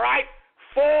 All right?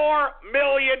 $4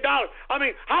 million. I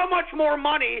mean, how much more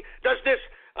money does this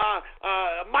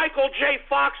Michael J.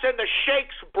 Fox and the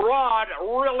Sheikh's broad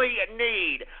really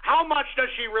need? How much does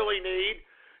she really need?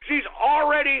 She's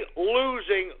already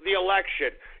losing the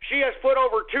election. She has put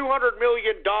over $200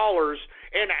 million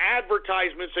in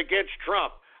advertisements against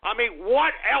Trump. I mean,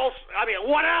 what else?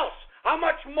 What else? How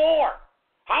much more?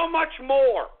 How much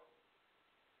more?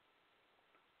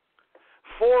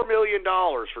 $4 million,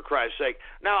 for Christ's sake.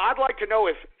 Now, I'd like to know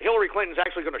if Hillary Clinton's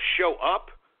actually going to show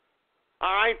up,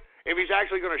 all right? If he's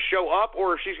actually going to show up,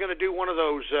 or if she's going to do one of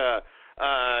those,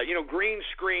 green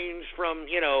screens from,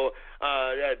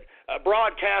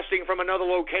 broadcasting from another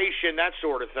location, that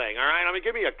sort of thing, all right? I mean,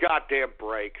 give me a goddamn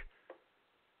break.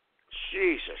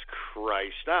 Jesus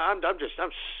Christ. I'm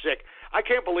sick. I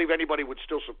can't believe anybody would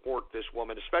still support this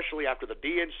woman, especially after the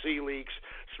DNC leaks,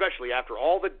 especially after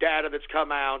all the data that's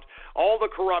come out, all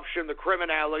the corruption, the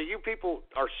criminality. You people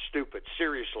are stupid,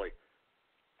 seriously.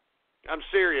 I'm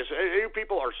serious. You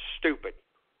people are stupid.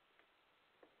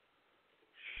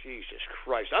 Jesus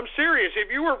Christ. I'm serious.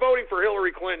 If you were voting for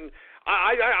Hillary Clinton,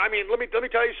 I mean, let me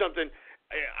tell you something.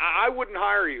 I wouldn't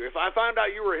hire you. If I found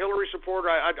out you were a Hillary supporter,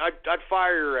 I'd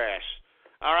fire your ass.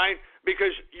 all right?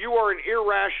 Because you are an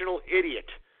irrational idiot,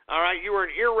 all right? You are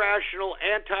an irrational,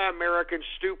 anti-American,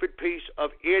 stupid piece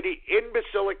of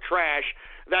imbecilic trash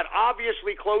that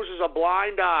obviously closes a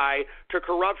blind eye to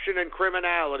corruption and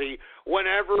criminality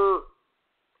whenever,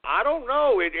 I don't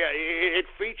know, it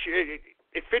fits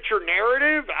your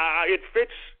narrative, it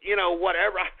fits,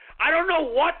 whatever. I don't know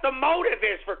what the motive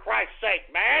is, for Christ's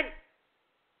sake, man.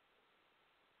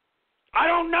 I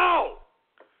don't know.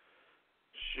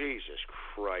 Jesus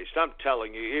Christ. I'm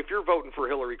telling you, if you're voting for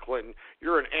Hillary Clinton,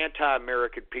 you're an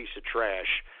anti-American piece of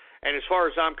trash. And as far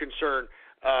as I'm concerned,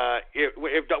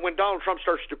 when Donald Trump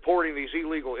starts deporting these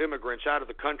illegal immigrants out of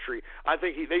the country, I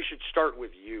think they should start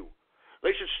with you.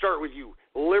 They should start with you,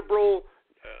 liberal,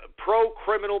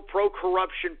 pro-criminal,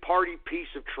 pro-corruption party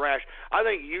piece of trash. I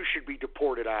think you should be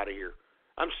deported out of here.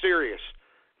 I'm serious.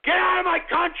 Get out of my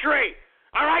country!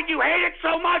 All right, you hate it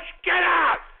so much, get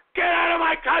out! Get out of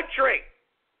my country!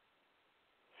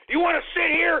 You want to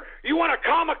sit here, you want to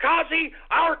kamikaze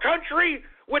our country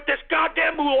with this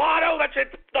goddamn mulatto that's in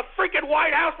the freaking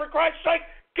White House, for Christ's sake?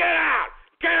 Get out!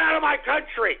 Get out of my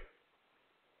country!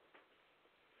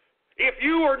 If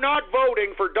you are not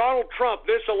voting for Donald Trump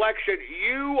this election,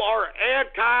 you are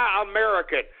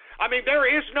anti-American. I mean, there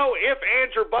is no ifs,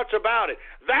 ands, or buts about it.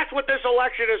 That's what this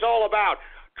election is all about.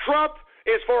 Trump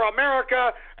is for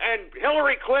America, and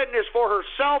Hillary Clinton is for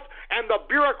herself and the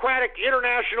bureaucratic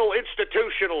international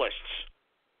institutionalists.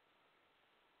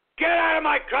 Get out of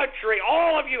my country,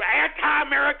 all of you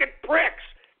anti-American pricks.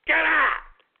 Get out.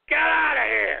 Get out of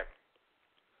here.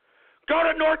 Go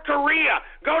to North Korea.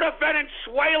 Go to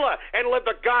Venezuela and live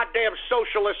the goddamn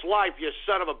socialist life, you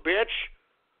son of a bitch.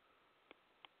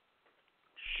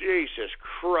 Jesus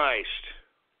Christ.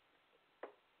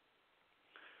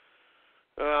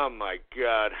 Oh, my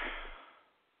God.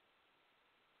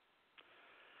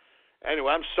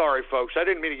 Anyway, I'm sorry, folks. I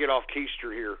didn't mean to get off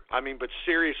keister here. But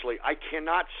seriously, I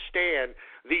cannot stand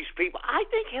these people. I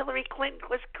think Hillary Clinton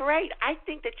was great. I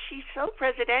think that she's so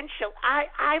presidential.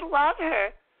 I love her.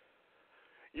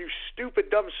 You stupid,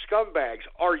 dumb scumbags.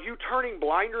 Are you turning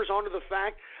blinders onto the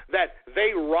fact that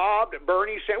they robbed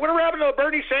Bernie Sanders? What happened to the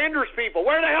Bernie Sanders people?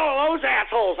 Where the hell are those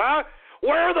assholes, huh?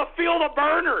 Where are the Feel the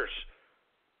Burners?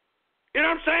 You know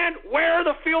what I'm saying? Where are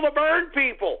the Feel the Burn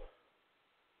people?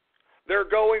 They're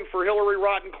going for Hillary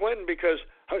Rotten Clinton because,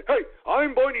 hey,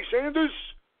 I'm Bernie Sanders,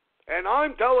 and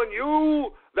I'm telling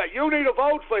you that you need to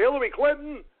vote for Hillary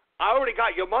Clinton. I already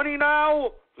got your money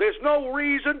now. There's no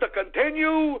reason to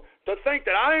continue to think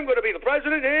that I'm going to be the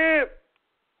president here.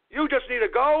 You just need to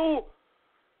go.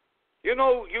 You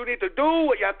need to do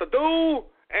what you have to do,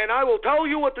 and I will tell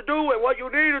you what to do, and what you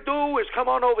need to do is come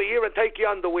on over here and take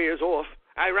your underwears off,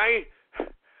 all right?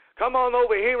 Come on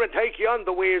over here and take your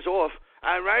underwears off,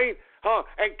 all right?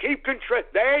 And keep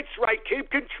that's right,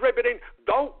 keep contributing.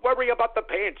 Don't worry about the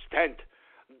pants tent.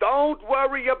 Don't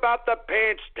worry about the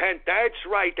pants tent. That's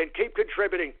right, and keep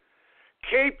contributing.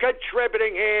 Keep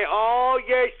contributing here. Oh,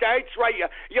 yes, that's right.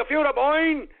 You feel the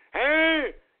boing?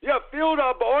 Hey? You feel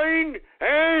the boing?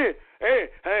 Hey?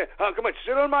 Come on,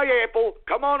 sit on my apple.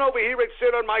 Come on over here and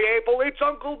sit on my apple. It's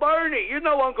Uncle Bernie. You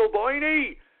know Uncle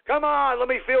Bernie. Come on, let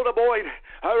me feel the boing.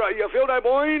 All right, you feel that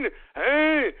boing?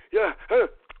 Hey? Yeah.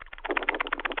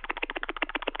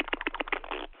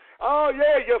 Oh,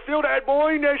 yeah, you feel that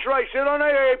boing? That's right, sit on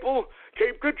that apple.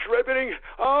 Keep contributing.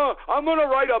 I'm going to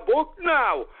write a book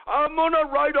now.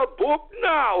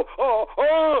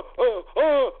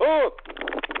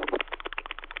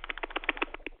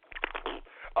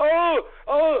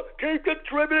 Keep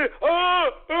contributing.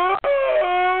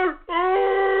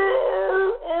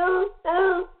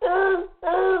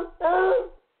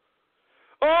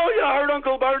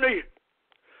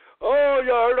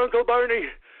 You heard Uncle Bernie.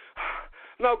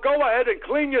 Now go ahead and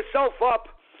clean yourself up.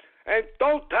 And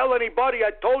don't tell anybody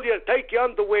I told you to take your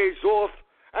underwears off.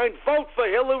 And vote for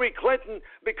Hillary Clinton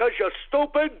because you're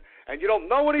stupid and you don't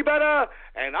know any better.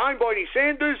 And I'm Bernie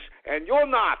Sanders and you're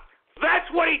not. That's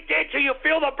what he did to you,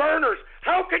 Feel the Burners.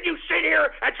 How can you sit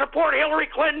here and support Hillary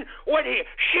Clinton when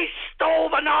she stole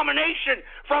the nomination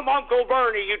from Uncle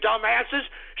Bernie, you dumbasses?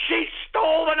 She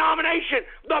stole the nomination.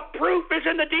 The proof is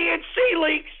in the DNC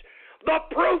leaks. The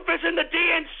proof is in the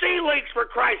DNC leaks, for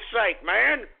Christ's sake,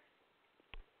 man.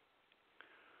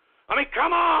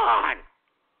 Come on.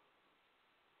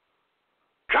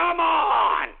 Come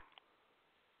on.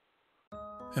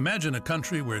 Imagine a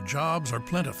country where jobs are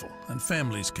plentiful and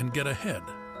families can get ahead.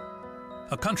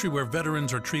 A country where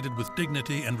veterans are treated with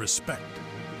dignity and respect.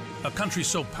 A country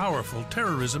so powerful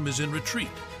terrorism is in retreat.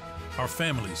 Our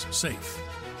families safe.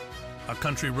 A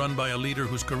country run by a leader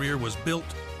whose career was built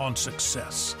on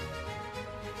success.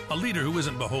 A leader who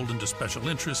isn't beholden to special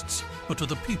interests, but to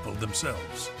the people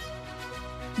themselves.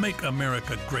 Make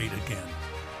America great again.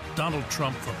 Donald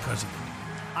Trump for president.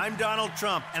 I'm Donald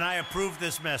Trump, and I approve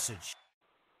this message.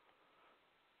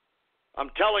 I'm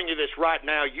telling you this right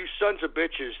now, you sons of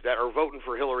bitches that are voting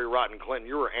for Hillary Rodham Clinton,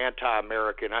 you are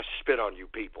anti-American. I spit on you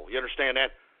people. You understand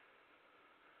that?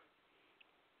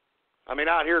 I mean,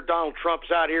 out here, Donald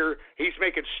Trump's out here. He's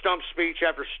making stump speech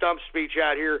after stump speech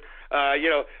out here.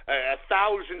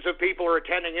 Thousands of people are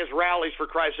attending his rallies, for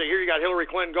Christ's sake. Here you got Hillary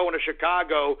Clinton going to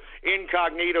Chicago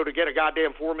incognito to get a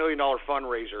goddamn $4 million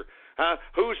fundraiser. Huh?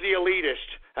 Who's the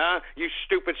elitist? Huh? You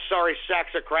stupid sorry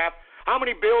sacks of crap. How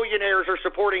many billionaires are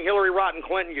supporting Hillary Rodham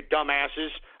Clinton, you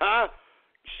dumbasses? Huh?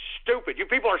 Stupid. You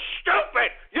people are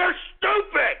stupid. You're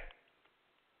stupid.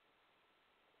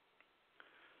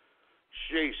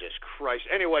 Jesus Christ.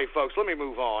 Anyway, folks, let me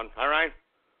move on, all right?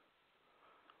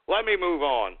 Let me move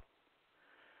on.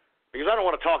 Because I don't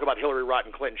want to talk about Hillary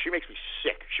Rodham Clinton. She makes me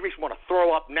sick. She makes me want to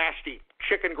throw up nasty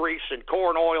chicken grease and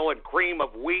corn oil and cream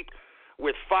of wheat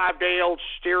with 5-day-old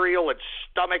cereal and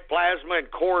stomach plasma and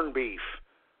corned beef.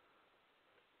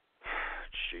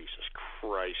 Jesus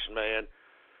Christ, man.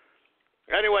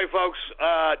 Anyway, folks,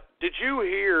 did you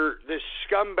hear this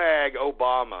scumbag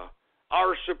Obama,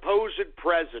 our supposed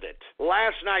president,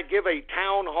 last night give a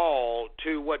town hall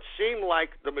to what seemed like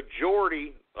the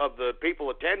majority of the people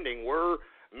attending were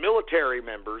military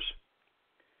members?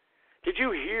 Did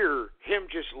you hear him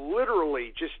just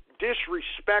literally just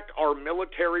disrespect our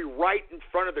military right in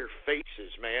front of their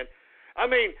faces, man? I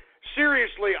mean,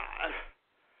 seriously,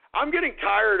 I'm getting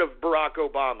tired of Barack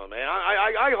Obama, man.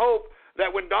 I hope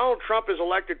that when Donald Trump is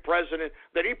elected president,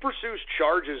 that he pursues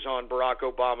charges on Barack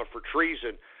Obama for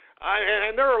treason.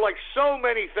 And there are like so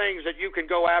many things that you can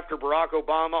go after Barack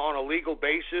Obama on a legal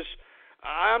basis.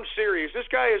 I'm serious. This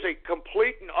guy is a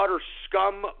complete and utter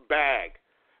scumbag.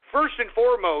 First and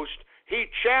foremost, he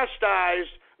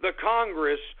chastised the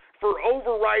Congress for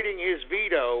overriding his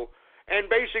veto and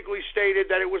basically stated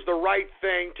that it was the right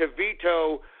thing to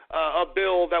veto a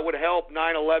bill that would help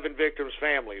 9/11 victims'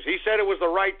 families. He said it was the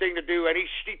right thing to do, and he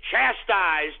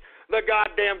chastised the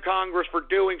goddamn Congress for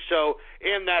doing so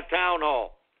in that town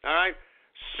hall. All right?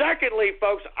 Secondly,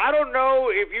 folks, I don't know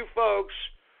if you folks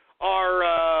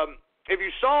are, if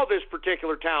you saw this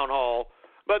particular town hall,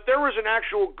 but there was an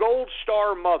actual Gold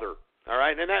Star mother. All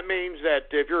right? And that means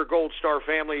that if you're a Gold Star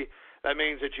family, that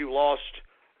means that you lost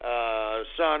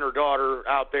son or daughter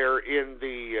out there in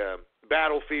the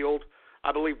battlefield.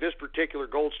 I believe this particular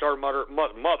Gold Star mother, the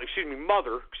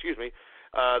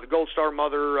Gold Star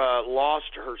mother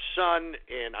lost her son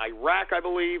in Iraq, I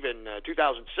believe, in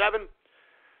 2007.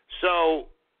 So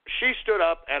she stood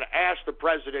up and asked the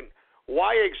president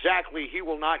why exactly he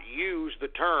will not use the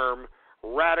term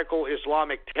radical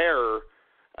Islamic terror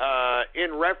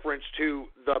in reference to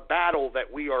the battle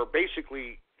that we are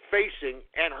basically facing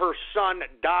and her son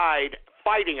died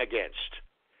fighting against.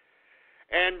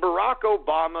 And Barack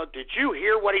Obama, did you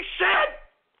hear what he said?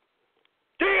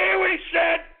 Did you hear what he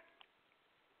said?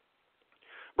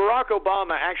 Barack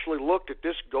Obama actually looked at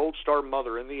this Gold Star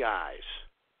mother in the eyes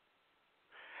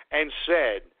and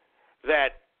said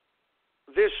that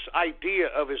this idea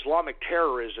of Islamic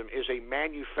terrorism is a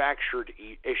manufactured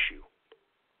issue.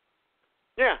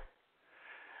 Yeah.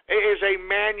 It is a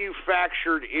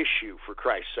manufactured issue, for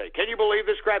Christ's sake. Can you believe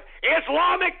this crap?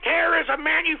 Islamic terror is a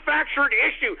manufactured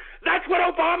issue. That's what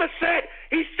Obama said.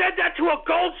 He said that to a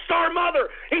Gold Star mother.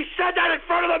 He said that in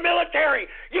front of the military.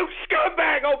 You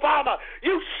scumbag, Obama.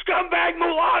 You scumbag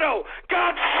mulatto.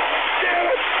 God damn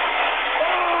it.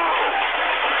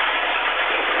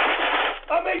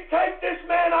 I mean, take this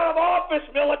man out of office,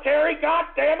 military. God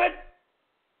damn it.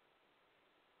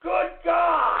 Good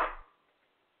God.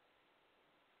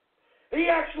 He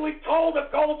actually told a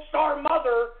Gold Star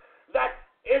mother that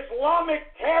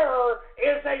Islamic terror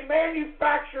is a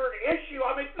manufactured issue.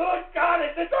 I mean, good God,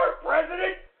 is this our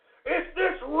president? Is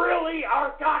this really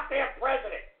our goddamn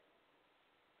president?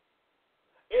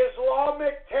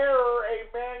 Islamic terror a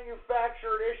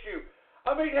manufactured issue?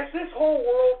 I mean, has this whole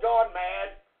world gone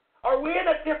mad? Are we in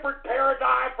a different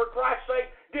paradigm, for Christ's sake?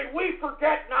 Did we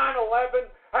forget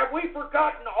 9/11? Have we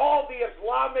forgotten all the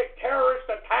Islamic terrorist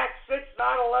attacks since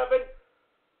 9/11?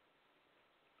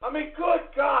 I mean, good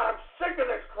God, I'm sick of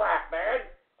this crap, man.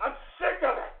 I'm sick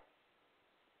of it.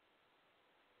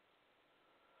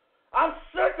 I'm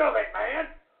sick of it,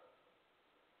 man.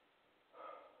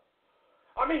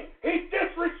 I mean, he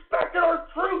disrespected our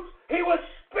troops. He was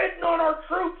spitting on our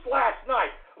troops last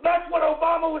night. That's what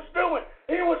Obama was doing.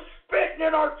 He was spitting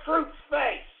in our troops'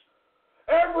 face.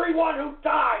 Everyone who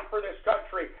died for this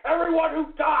country, everyone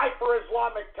who died for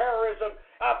Islamic terrorism,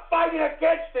 fighting fighting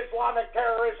against Islamic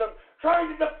terrorism,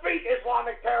 trying to defeat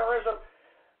Islamic terrorism.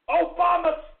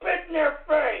 Obama spit in their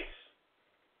face.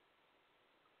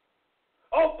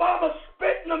 Obama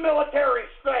spit in the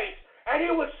military's face, and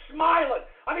he was smiling.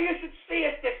 I mean, you should see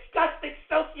his disgusting,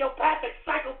 sociopathic,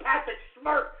 psychopathic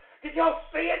smirk. Did y'all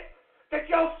see it? Did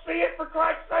y'all see it, for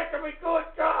Christ's sake? I mean, good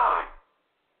God.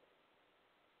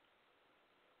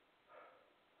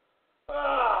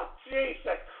 Oh,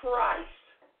 Jesus Christ.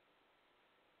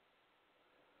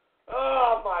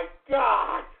 Oh, my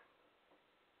God.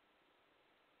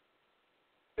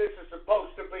 This is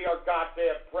supposed to be our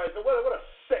goddamn president. What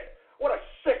a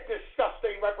sick,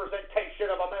 disgusting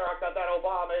representation of America that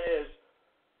Obama is.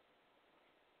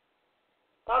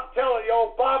 I'm telling you,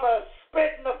 Obama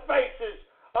spit in the faces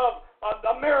of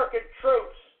American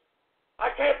troops. I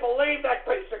can't believe that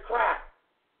piece of crap.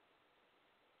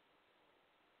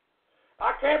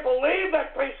 I can't believe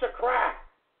that piece of crap.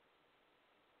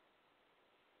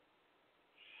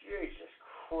 Jesus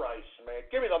Christ, man.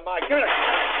 Give me the mic. Give me the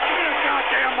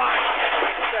goddamn mic.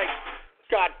 Thanks.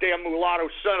 Goddamn mulatto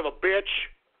son of a bitch.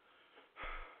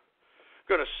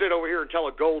 Gonna sit over here and tell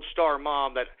a Gold Star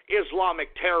mom that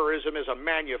Islamic terrorism is a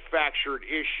manufactured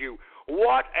issue.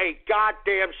 What a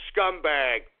goddamn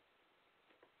scumbag.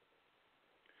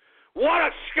 What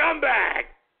a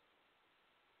scumbag.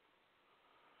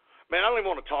 Man, I don't even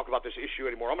want to talk about this issue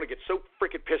anymore. I'm going to get so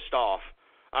freaking pissed off.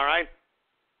 All right?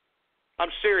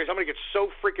 I'm serious. I'm going to get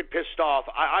so freaking pissed off.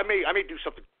 I may do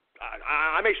something.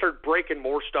 I may start breaking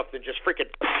more stuff than just freaking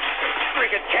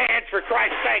cans, for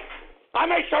Christ's sake. I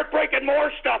may start breaking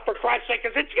more stuff, for Christ's sake,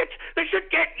 because this should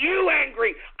get you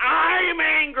angry. I'm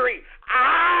angry.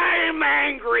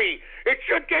 It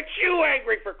should get you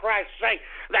angry, for Christ's sake,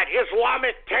 that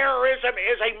Islamic terrorism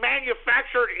is a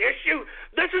manufactured issue.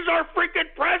 This is our freaking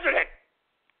president.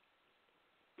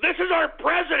 This is our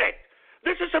president.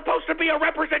 This is supposed to be a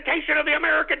representation of the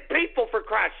American people, for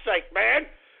Christ's sake, man.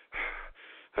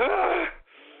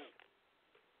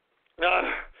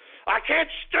 I can't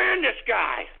stand this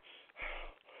guy.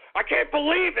 I can't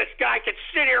believe this guy can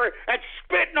sit here and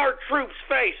spit in our troops'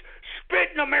 face,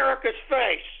 spit in America's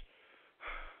face.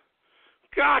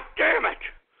 God damn it.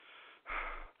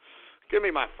 Give me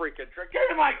my freaking drink. Give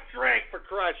me my drink, for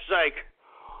Christ's sake.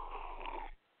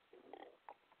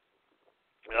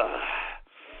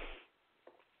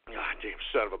 Goddamn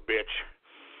son of a bitch.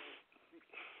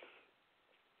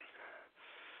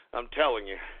 I'm telling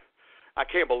you, I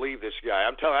can't believe this guy.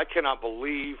 I cannot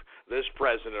believe this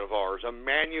president of ours. A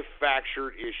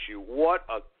manufactured issue. What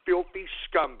a filthy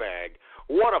scumbag.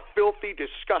 What a filthy,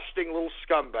 disgusting little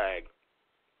scumbag.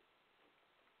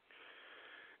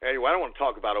 Anyway, I don't want to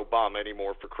talk about Obama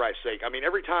anymore, for Christ's sake. I mean,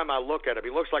 every time I look at him, he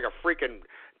looks like a freaking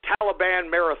Taliban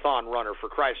marathon runner, for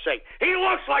Christ's sake. He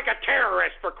looks like a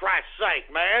terrorist, for Christ's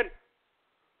sake, man.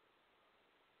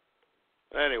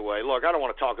 Anyway, look, I don't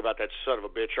want to talk about that son of a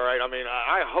bitch, all right? I mean,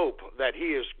 I hope that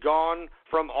he is gone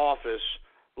from office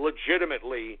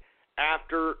legitimately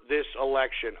after this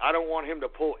election. I don't want him to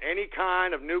pull any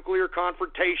kind of nuclear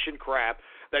confrontation crap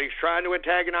that he's trying to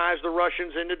antagonize the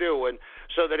Russians into doing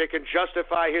so that it can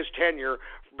justify his tenure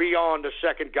beyond a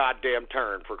second goddamn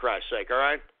term, for Christ's sake, all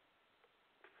right?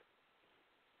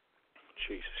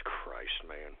 Jesus Christ,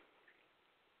 man.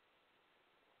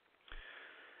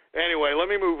 Anyway, let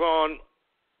me move on.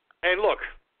 And look,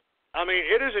 I mean,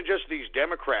 it isn't just these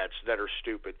Democrats that are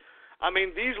stupid. I mean,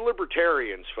 these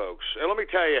libertarians, folks, and let me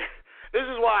tell you, this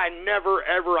is why I never,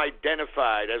 ever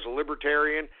identified as a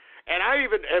libertarian, and I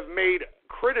even have made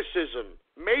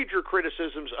major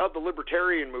criticisms of the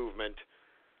libertarian movement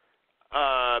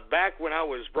back when I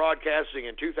was broadcasting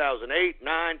in 2008,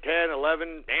 9, 10,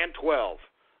 11, and 12,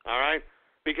 all right?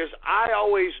 Because I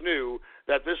always knew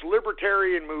that this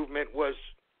libertarian movement was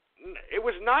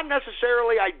not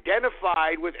necessarily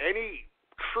identified with any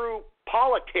true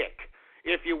politic,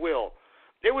 if you will.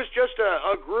 It was just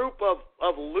a group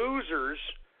of losers,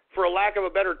 for a lack of a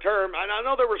better term. And I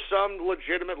know there were some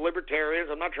legitimate libertarians.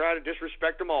 I'm not trying to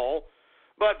disrespect them all.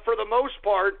 But for the most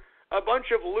part, a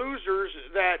bunch of losers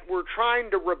that were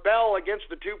trying to rebel against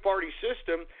the two-party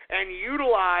system and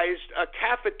utilized a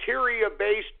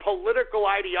cafeteria-based political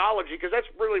ideology, because that's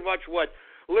really much what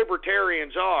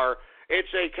libertarians are.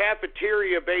 It's a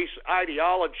cafeteria-based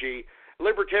ideology.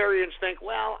 Libertarians think,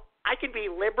 well, I can be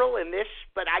liberal in this,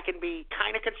 but I can be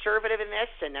kind of conservative in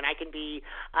this, and then I can be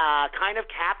kind of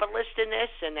capitalist in this,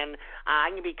 and then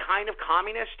I can be kind of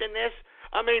communist in this.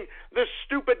 I mean, the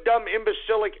stupid, dumb,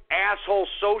 imbecilic, asshole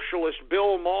socialist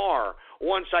Bill Maher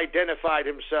once identified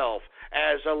himself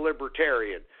as a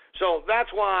libertarian. So that's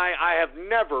why I have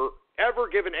never, ever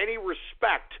given any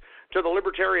respect to the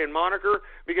Libertarian moniker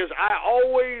because I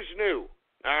always knew,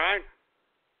 all right?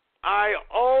 I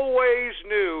always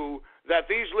knew that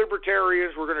these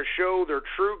Libertarians were going to show their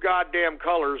true goddamn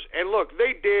colors. And look,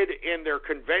 they did in their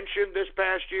convention this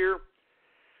past year.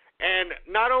 And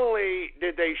not only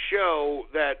did they show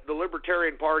that the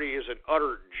Libertarian Party is an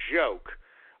utter joke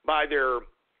by their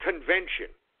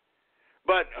convention,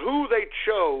 but who they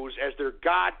chose as their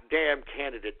goddamn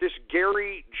candidate, this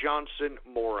Gary Johnson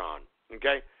moron,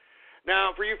 okay?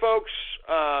 Now, for you folks,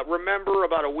 remember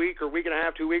about a week or week and a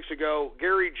half, 2 weeks ago,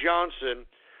 Gary Johnson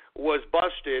was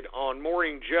busted on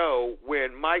Morning Joe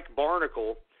when Mike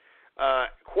Barnacle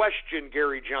questioned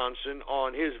Gary Johnson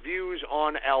on his views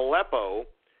on Aleppo.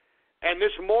 And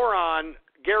this moron,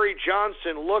 Gary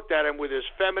Johnson, looked at him with his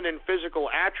feminine physical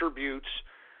attributes,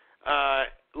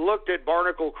 looked at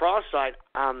Barnacle cross-eyed.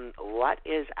 What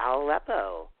is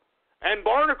Aleppo? And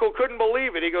Barnacle couldn't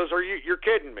believe it. He goes, you're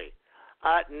kidding me.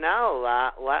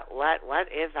 No, what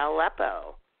is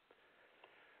Aleppo?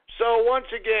 So once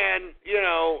again, you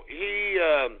know, he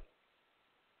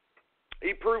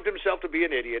proved himself to be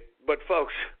an idiot. But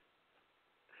folks,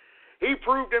 he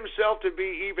proved himself to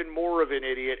be even more of an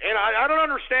idiot. And I don't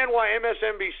understand why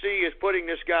MSNBC is putting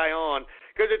this guy on,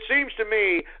 because it seems to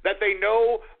me that they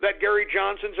know that Gary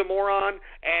Johnson's a moron,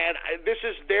 and this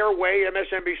is their way,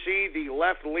 MSNBC, the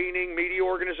left-leaning media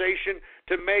organization,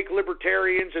 to make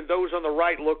libertarians and those on the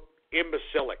right look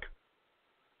imbecilic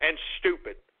and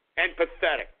stupid and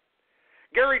pathetic.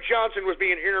 Gary Johnson was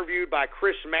being interviewed by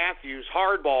Chris Matthews,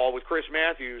 Hardball with Chris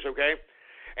Matthews, okay?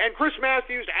 And Chris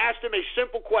Matthews asked him a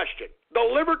simple question. The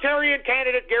Libertarian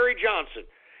candidate, Gary Johnson,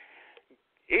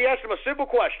 he asked him a simple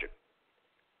question.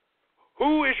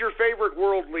 Who is your favorite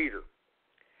world leader?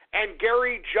 And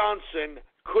Gary Johnson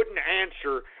couldn't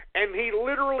answer, and he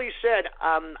literally said,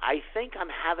 I think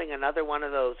I'm having another one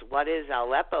of those what is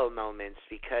Aleppo moments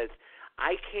because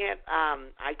I can't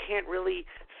really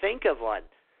think of one.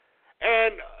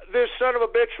 And this son of a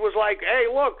bitch was like, hey,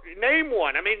 look, name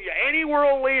one. I mean, any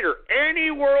world leader,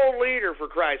 for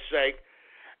Christ's sake.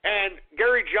 And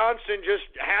Gary Johnson just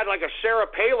had like a Sarah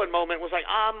Palin moment, was like,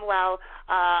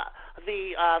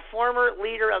 the former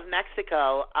leader of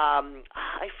Mexico,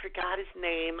 I forgot his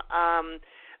name,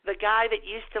 the guy that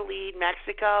used to lead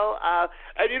Mexico.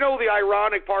 And you know the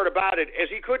ironic part about it is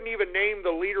he couldn't even name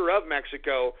the leader of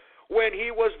Mexico when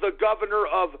he was the governor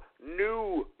of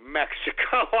New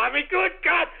Mexico. I mean, good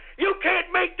God, you can't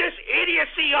make this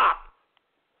idiocy up.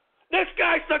 This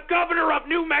guy's the governor of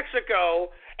New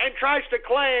Mexico and tries to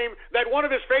claim that one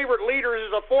of his favorite leaders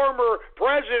is a former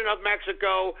president of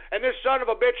Mexico, and this son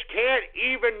of a bitch can't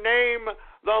even name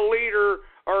the leader,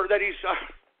 or that he's...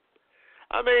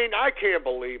 I mean, I can't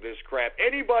believe this crap.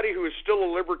 Anybody who is still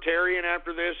a libertarian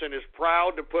after this and is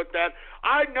proud to put that...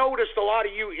 I noticed a lot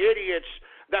of you idiots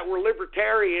that were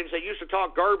libertarians that used to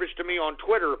talk garbage to me on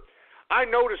Twitter. I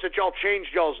noticed that y'all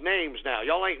changed y'all's names now.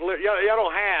 Y'all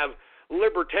don't have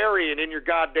libertarian in your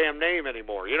goddamn name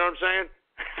anymore. You know what I'm saying?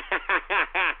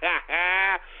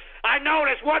 I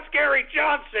noticed once Gary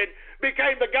Johnson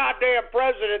became the goddamn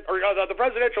president, or the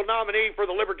presidential nominee for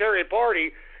the Libertarian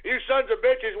Party, you sons of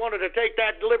bitches wanted to take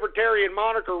that libertarian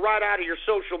moniker right out of your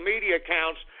social media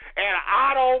accounts, and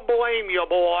I don't blame you,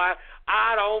 boy.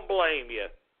 I don't blame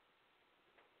you.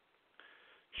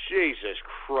 Jesus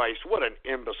Christ, what an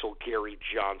imbecile Gary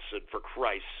Johnson, for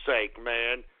Christ's sake,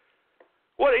 man.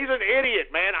 What, he's an idiot,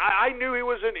 man. I knew he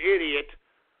was an idiot,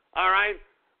 all right,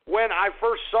 when I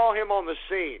first saw him on the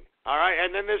scene, all right?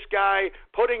 And then this guy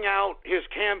putting out his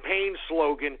campaign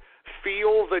slogan,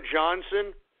 Feel the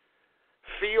Johnson,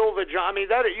 Feel the Johnson. I mean,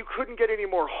 that you couldn't get any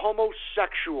more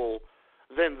homosexual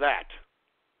than that.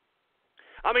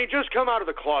 I mean, just come out of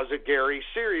the closet, Gary.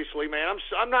 Seriously, man,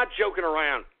 I'm not joking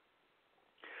around.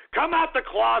 Come out the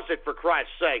closet, for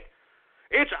Christ's sake.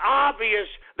 It's obvious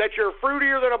that you're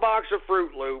fruitier than a box of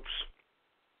Fruit Loops.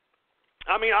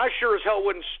 I mean, I sure as hell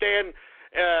wouldn't stand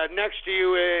next to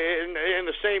you in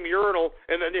the same urinal,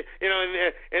 in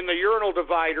the urinal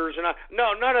dividers, and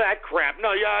no, none of that crap.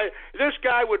 No, this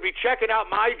guy would be checking out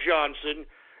my Johnson,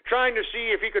 trying to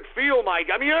see if he could feel my.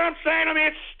 I mean, you know what I'm saying? I mean,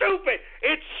 it's stupid.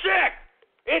 It's sick.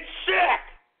 It's sick.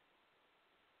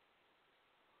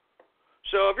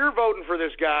 So if you're voting for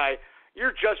this guy,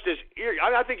 you're just as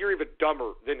I think you're even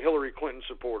dumber than Hillary Clinton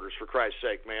supporters, for Christ's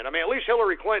sake, man. I mean, at least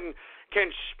Hillary Clinton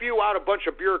can spew out a bunch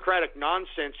of bureaucratic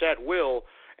nonsense at will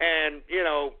and, you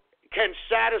know, can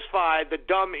satisfy the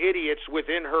dumb idiots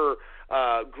within her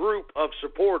group of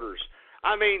supporters.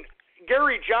 I mean,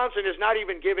 Gary Johnson is not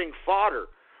even giving fodder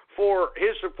for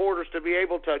his supporters to be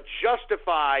able to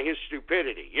justify his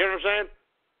stupidity. You know what I'm saying?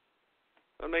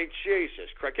 I mean, Jesus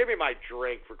Christ. Give me my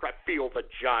drink for Christ. Feel the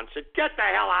Johnson. Get the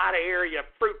hell out of here, you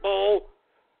fruit bowl.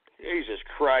 Jesus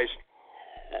Christ.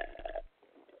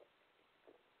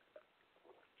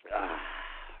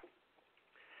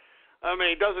 I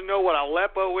mean, doesn't know what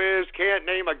Aleppo is, can't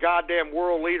name a goddamn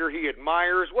world leader he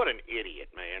admires. What an idiot,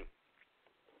 man.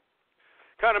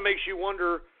 Kind of makes you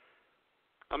wonder,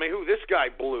 I mean, who this guy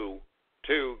blew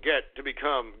to get to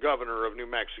become governor of New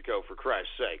Mexico, for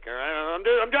Christ's sake. All right? I'm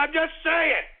just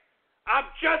saying. I'm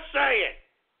just saying.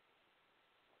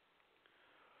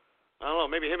 I don't know,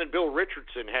 maybe him and Bill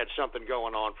Richardson had something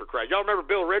going on, for Christ. Y'all remember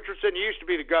Bill Richardson? He used to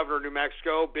be the governor of New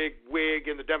Mexico, big wig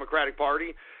in the Democratic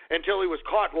Party, until he was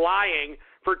caught lying,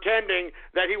 pretending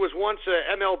that he was once a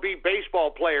MLB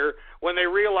baseball player when they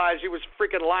realized he was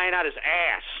freaking lying out his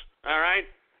ass, all right?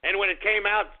 And when it came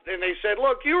out and they said,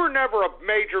 look, you were never a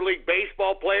Major League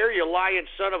Baseball player, you lying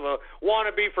son of a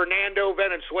wannabe Fernando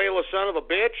Valenzuela son of a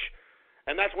bitch.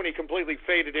 And that's when he completely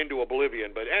faded into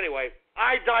oblivion. But anyway,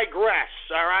 I digress,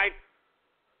 all right?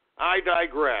 I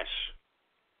digress.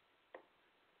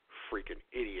 Freaking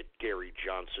idiot Gary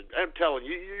Johnson. I'm telling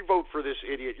you, you vote for this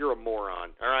idiot, you're a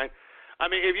moron, all right? I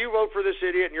mean, if you vote for this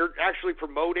idiot and you're actually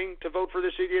promoting to vote for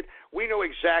this idiot, we know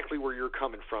exactly where you're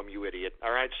coming from, you idiot,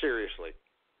 all right? Seriously.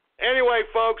 Anyway,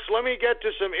 folks, let me get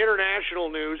to some international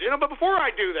news. But before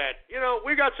I do that,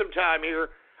 we got some time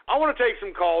here. I want to take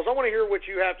some calls. I want to hear what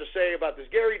you have to say about this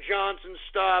Gary Johnson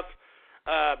stuff.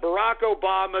 Barack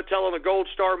Obama telling the Gold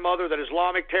Star mother that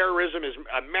Islamic terrorism is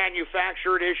a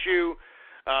manufactured issue.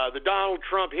 The Donald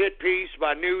Trump hit piece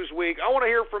by Newsweek. I want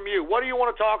to hear from you. What do you want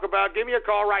to talk about? Give me a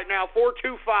call right now.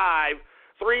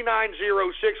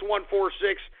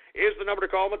 425-390-6146 is the number to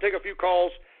call. I'm going to take a few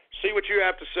calls, see what you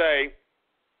have to say.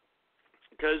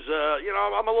 Because,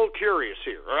 I'm a little curious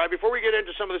here, all right? Before we get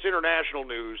into some of this international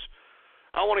news,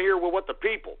 I want to hear what the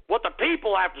people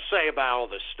have to say about all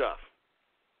this stuff.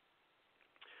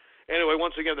 Anyway,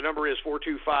 once again, the number is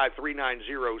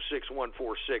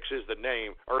 425-390-6146 is the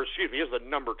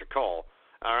number to call,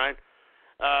 all right?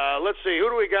 Let's see, who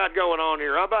do we got going on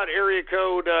here? How about area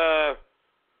code,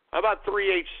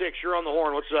 386? You're on the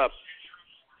horn. What's up?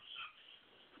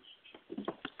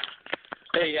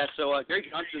 Hey, yeah, so Gary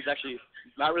Johnson is actually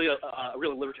not really a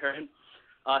real libertarian.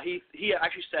 He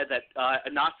actually said that a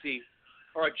Nazi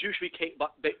or a Jew should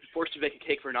be forced to bake a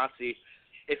cake for a Nazi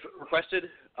if requested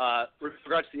with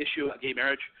regards to the issue of gay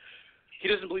marriage. He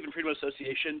doesn't believe in freedom of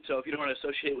association, so if you don't want to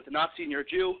associate with a Nazi and you're a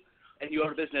Jew and you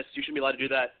own a business, you shouldn't be allowed to do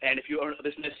that. And if you own a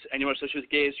business and you want to associate with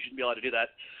gays, you shouldn't be allowed to do that.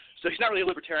 So he's not really a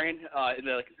libertarian in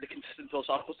the consistent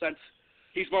philosophical sense.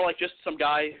 He's more like just some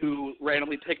guy who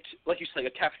randomly picked, like you said,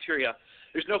 like a cafeteria.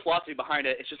 There's no philosophy behind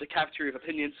it. It's just a cafeteria of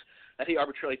opinions that he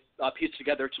arbitrarily pieced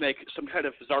together to make some kind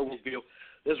of bizarre worldview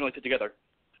that doesn't really fit together.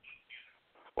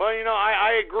 Well,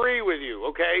 I agree with you,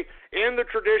 okay? In the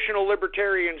traditional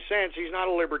libertarian sense, he's not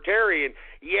a libertarian,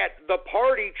 yet the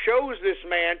party chose this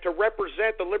man to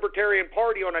represent the Libertarian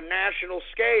Party on a national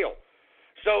scale.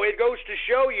 So it goes to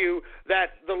show you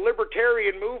that the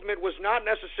libertarian movement was not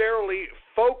necessarily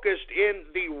focused in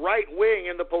the right wing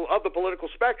of the political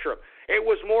spectrum. It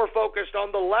was more focused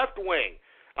on the left wing,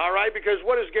 all right? Because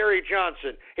what is Gary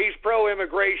Johnson? He's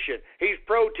pro-immigration. He's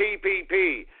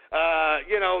pro-TPP.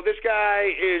 This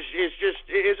guy is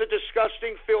a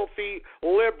disgusting, filthy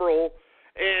liberal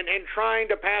and trying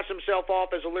to pass himself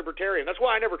off as a libertarian. That's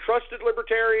why I never trusted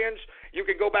libertarians. You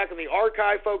can go back in the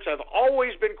archive, folks. I've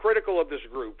always been critical of this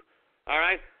group, all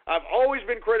right? I've always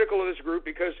been critical of this group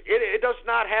because it does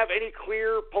not have any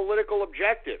clear political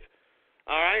objective,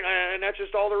 all right? And that's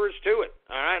just all there is to it,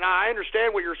 all right? Now, I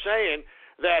understand what you're saying,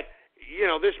 that,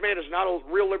 this man is not a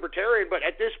real libertarian, but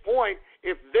at this point,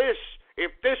 if this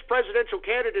presidential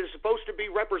candidate is supposed to be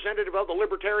representative of the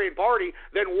Libertarian Party,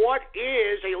 then what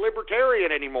is a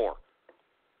libertarian anymore?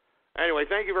 Anyway,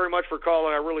 thank you very much for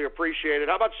calling. I really appreciate it.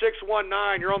 How about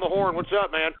 619? You're on the horn. What's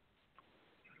up, man?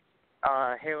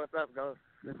 Hey, what's up, Ghost?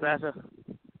 This is Asha.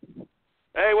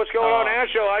 Hey, what's going on,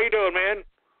 Asho? How you doing, man?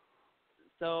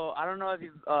 So, I don't know if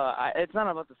you've, it's not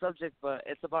about the subject, but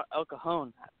it's about El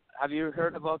Cajon. Have you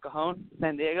heard of El Cajon,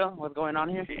 San Diego? What's going on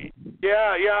here?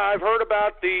 Yeah, I've heard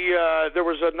about there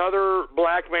was another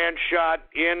black man shot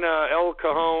in El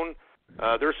Cajon.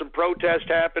 There's some protest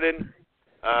happening.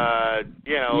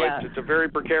 It's a very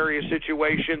precarious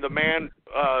situation. The man,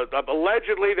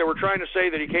 allegedly, they were trying to say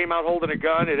that he came out holding a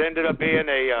gun. It ended up being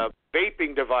a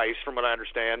vaping device, from what I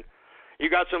understand. You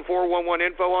got some 411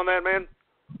 info on that, man?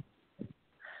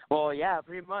 Well, yeah,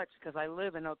 pretty much, because I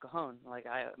live in El Cajon. Like,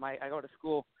 I go to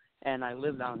school, and I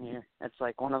live down here. It's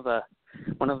like one of the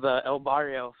El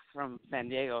Barrio from San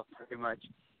Diego, pretty much.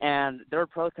 And they're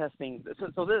protesting.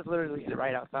 So this is literally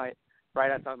right outside.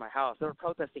 right outside my house. They were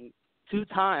protesting 2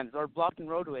 times. They were blocking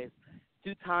roadways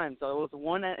 2 times. So it was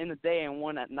one in the day and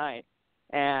one at night.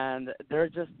 And they're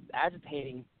just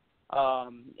agitating.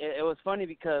 It was funny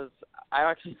because I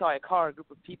actually saw a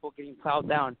group of people getting plowed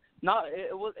down.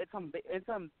 It's on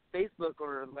Facebook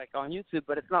or like on YouTube,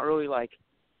 but it's not really like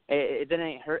it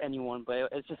didn't hurt anyone, but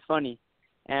it's just funny.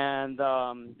 And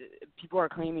people are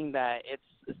claiming that it's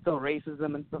still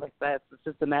racism and stuff like that. It's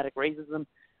systematic racism.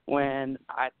 When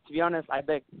to be honest, I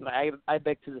beg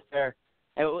to differ.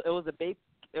 It was a vape.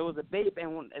 It was a vape,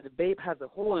 and the vape has a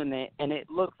hole in it, and it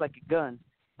looks like a gun.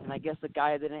 And I guess the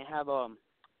guy didn't have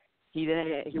he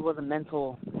wasn't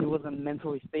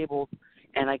mentally stable,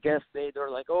 and I guess they were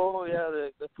like, oh yeah,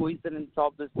 the police didn't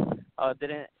solve this,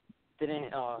 didn't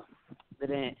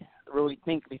really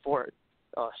think before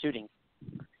shooting.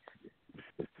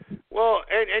 Well,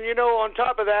 and on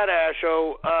top of that,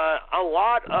 Asho, a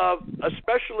lot of,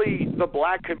 especially the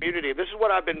black community, this is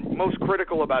what I've been most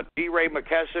critical about D. Ray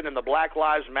McKesson and the Black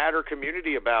Lives Matter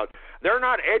community about. They're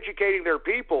not educating their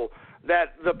people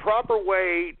that the proper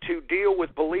way to deal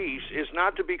with police is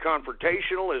not to be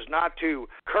confrontational, is not to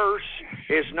curse,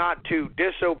 is not to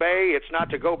disobey, it's not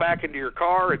to go back into your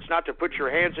car, it's not to put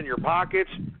your hands in your pockets,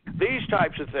 these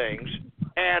types of things.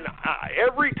 And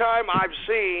every time I've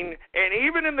seen, and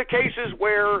even in the cases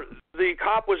where the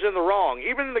cop was in the wrong,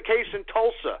 even in the case in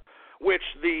Tulsa, which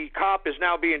the cop is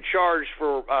now being charged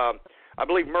for, I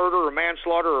believe, murder or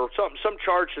manslaughter or some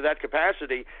charge to that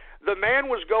capacity, the man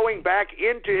was going back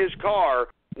into his car,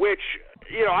 which,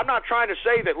 I'm not trying to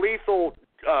say that lethal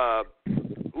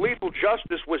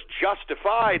justice was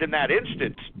justified in that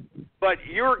instance, but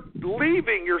you're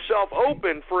leaving yourself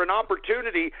open for an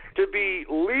opportunity to be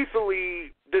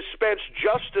lethally dispensed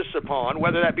justice upon,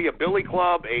 whether that be a billy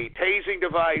club, a tasing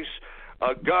device,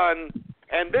 a gun.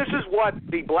 And this is what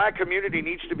the black community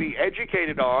needs to be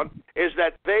educated on, is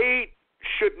that they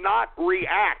should not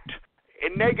react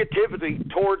in negativity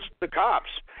towards the cops.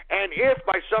 And if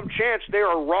by some chance they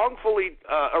are wrongfully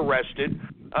arrested,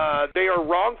 they are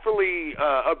wrongfully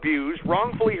abused,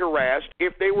 wrongfully harassed,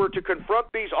 if they were to confront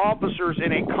these officers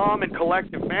in a calm and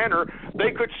collective manner, they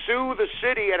could sue the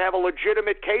city and have a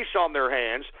legitimate case on their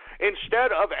hands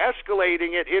instead of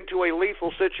escalating it into a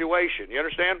lethal situation. You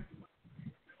understand?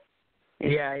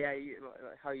 Yeah.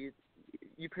 How you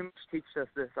pretty much teach us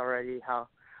this already, how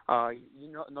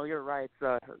you know your rights.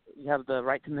 You have the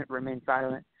right to remain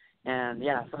silent, and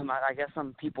I guess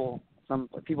some people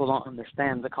don't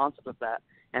understand the concept of that,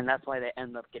 and that's why they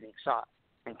end up getting shot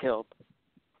and killed.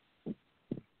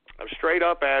 Straight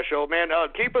up, Asho. Man,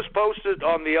 keep us posted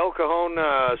on the El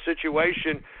Cajon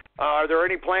situation. Are there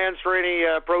any plans for any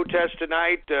protests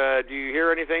tonight? Do you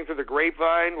hear anything through the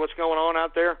grapevine? What's going on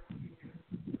out there?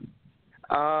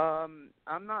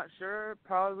 I'm not sure.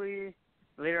 Probably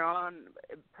later on.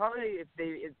 Probably if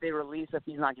they release, if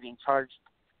he's not getting charged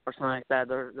or something like that,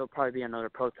 there'll probably be another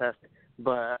protest.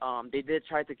 But they did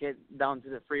try to get down to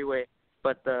the freeway,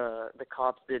 but the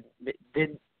cops did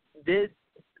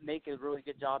make a really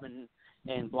good job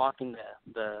in blocking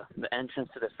the entrance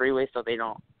to the freeway, so they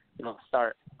don't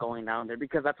start going down there,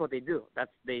 because that's what they do.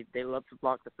 They love to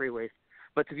block the freeways.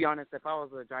 But to be honest, if I was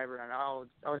a driver,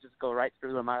 I would just go right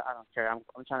through them. I don't care. I'm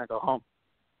trying to go home.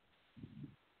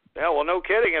 Yeah, well, no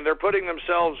kidding, and they're putting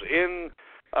themselves in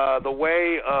the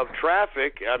way of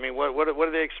traffic. I mean, what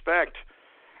do they expect?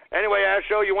 Anyway,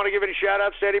 Asho, you want to give any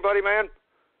shout-outs to anybody, man?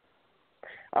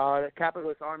 The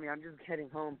Capitalist Army. I'm just heading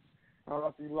home. I'll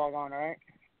have to log on, all right?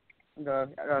 The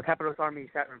Capitalist Army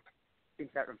chat room.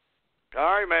 All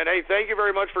right, man. Hey, thank you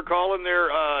very much for calling there.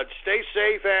 Stay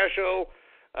safe, Asho.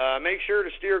 Make sure to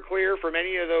steer clear from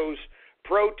any of those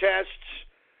protests,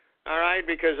 all right,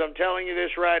 because I'm telling you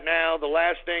this right now, the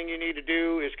last thing you need to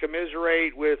do is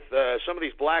commiserate with some of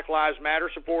these Black Lives Matter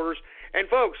supporters. And,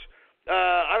 folks,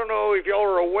 I don't know if y'all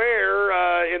are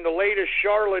aware, in the latest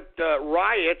Charlotte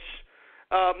riots,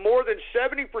 more than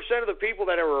 70% of the people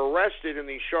that were arrested in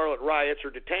these Charlotte riots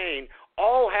or detained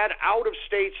all had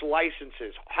out-of-state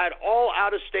licenses, had all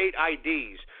out-of-state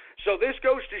IDs. So this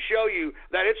goes to show you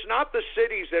that it's not the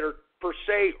cities that are, per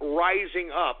se,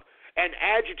 rising up and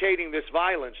agitating this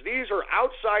violence. These are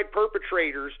outside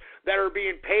perpetrators that are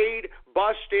being paid,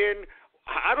 bussed in.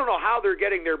 I don't know how they're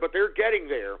getting there, but they're getting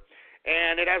there.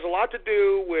 And it has a lot to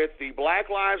do with the Black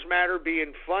Lives Matter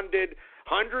being funded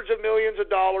hundreds of millions of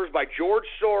dollars by George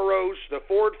Soros, the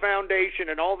Ford Foundation,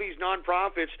 and all these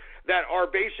nonprofits that are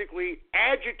basically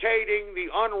agitating the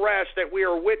unrest that we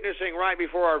are witnessing right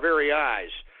before our very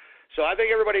eyes. So I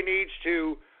think everybody needs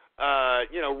to,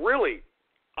 really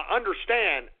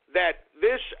understand that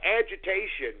this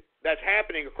agitation that's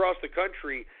happening across the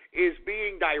country is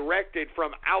being directed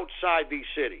from outside these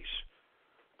cities.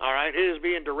 All right? It is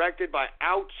being directed by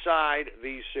outside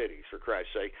these cities, for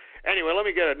Christ's sake. Anyway, let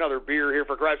me get another beer here,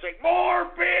 for Christ's sake. More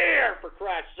beer, for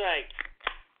Christ's sake.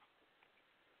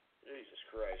 Jesus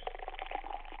Christ.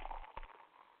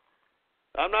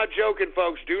 I'm not joking,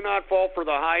 folks. Do not fall for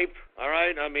the hype, all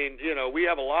right? I mean, you know, we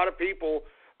have a lot of people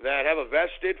that have a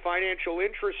vested financial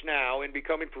interest now in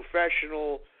becoming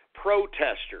professional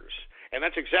protesters. And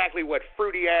that's exactly what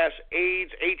fruity-ass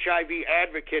AIDS, HIV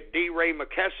advocate D. Ray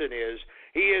McKesson is.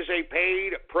 He is a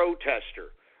paid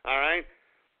protester, all right?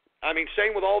 I mean,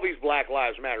 same with all these Black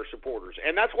Lives Matter supporters.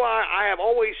 And that's why I have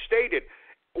always stated,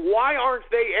 why aren't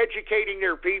they educating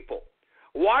their people?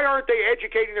 Why aren't they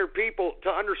educating their people to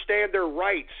understand their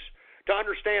rights, to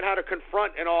understand how to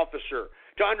confront an officer,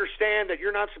 to understand that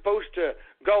you're not supposed to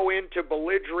go into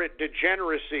belligerent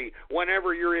degeneracy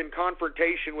whenever you're in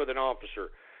confrontation with an officer?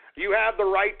 You have the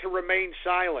right to remain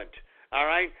silent, all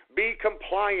right? Be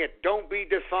compliant. Don't be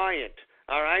defiant,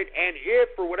 all right? And if,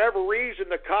 for whatever reason,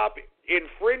 the cop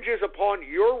infringes upon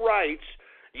your rights,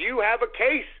 you have a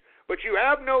case. But you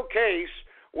have no case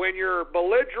when you're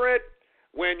belligerent,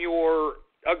 when you're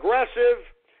aggressive,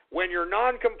 when you're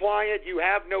non-compliant. You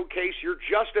have no case. You're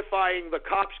justifying the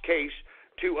cop's case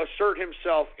to assert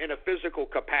himself in a physical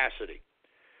capacity.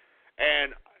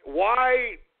 And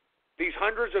why these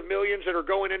hundreds of millions that are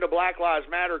going into Black Lives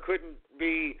Matter couldn't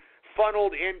be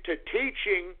funneled into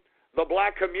teaching the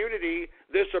black community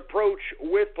this approach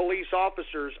with police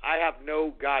officers, I have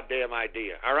no goddamn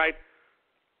idea, all right?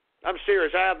 I'm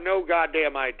serious. I have no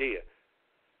goddamn idea.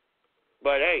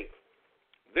 But, hey,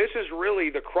 this is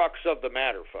really the crux of the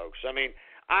matter, folks. I mean,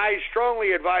 I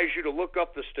strongly advise you to look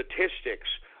up the statistics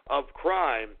of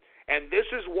crime, and this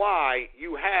is why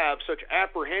you have such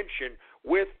apprehension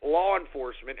with law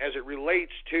enforcement as it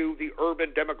relates to the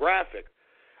urban demographic.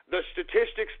 The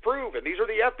statistics prove, and these are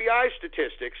the FBI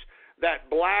statistics, that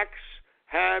blacks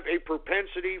have a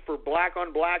propensity for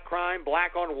black-on-black crime,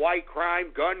 black-on-white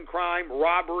crime, gun crime,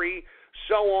 robbery,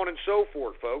 so on and so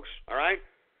forth, folks, all right?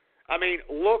 I mean,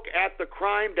 look at the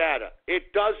crime data.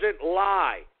 It doesn't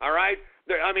lie, all right?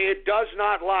 It does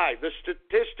not lie. The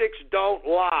statistics don't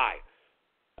lie,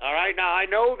 all right? Now, I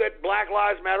know that Black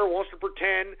Lives Matter wants to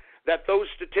pretend that those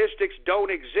statistics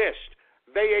don't exist.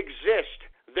 They exist.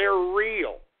 They're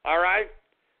real, all right?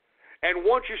 And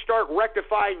once you start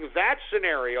rectifying that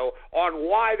scenario on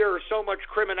why there is so much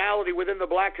criminality within the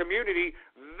black community,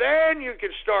 then you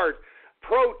can start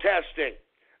protesting.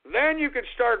 Then you can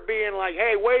start being like,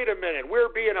 hey, wait a minute,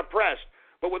 we're being oppressed.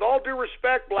 But with all due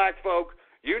respect, black folk,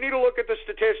 you need to look at the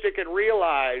statistic and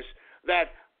realize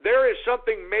that there is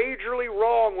something majorly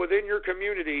wrong within your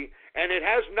community, and it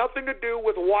has nothing to do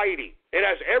with whitey. It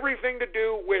has everything to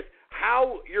do with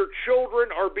how your children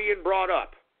are being brought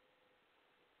up.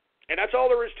 And that's all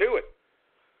there is to it.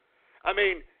 I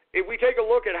mean, if we take a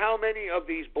look at how many of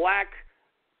these black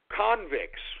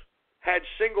convicts had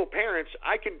single parents,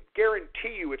 I can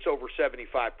guarantee you it's over 75%.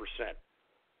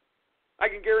 I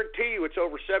can guarantee you it's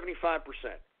over 75%.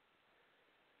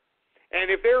 And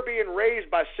if they're being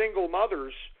raised by single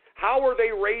mothers, how are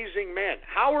they raising men?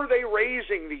 How are they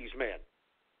raising these men?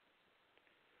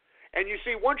 And you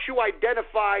see, once you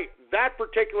identify that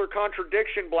particular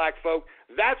contradiction, black folk,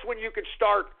 that's when you can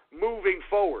start moving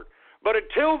forward. But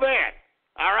until then,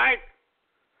 all right,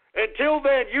 until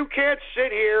then, you can't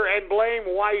sit here and blame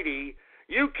whitey.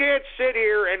 You can't sit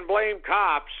here and blame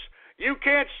cops. You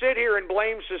can't sit here and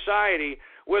blame society.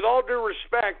 With all due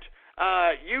respect,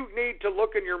 you need to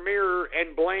look in your mirror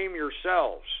and blame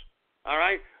yourselves, all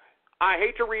right? I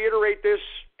hate to reiterate this,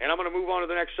 and I'm going to move on to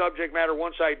the next subject matter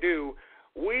once I do.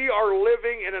 We are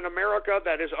living in an America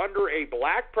that is under a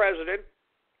black president.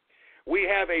 We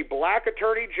have a black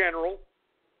attorney general,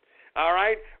 all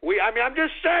right? I'm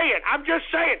just saying,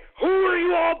 who are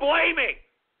you all blaming?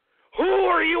 Who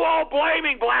are you all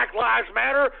blaming, Black Lives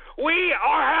Matter? We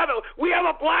have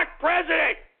a black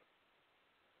president.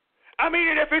 I mean,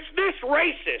 and if it's this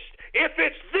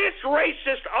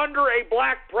racist under a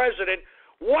black president,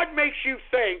 what makes you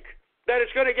think that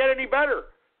it's going to get any better?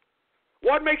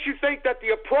 What makes you think that the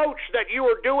approach that you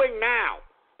are doing now,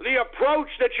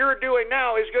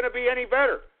 is going to be any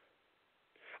better?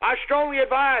 I strongly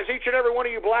advise each and every one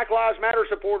of you Black Lives Matter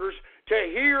supporters to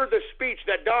hear the speech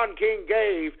that Don King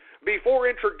gave before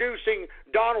introducing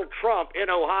Donald Trump in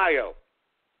Ohio.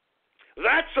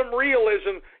 That's some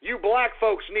realism you black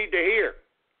folks need to hear.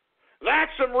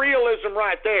 That's some realism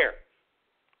right there.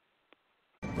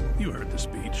 You heard the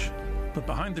speech. The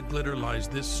But behind the glitter lies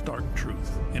this stark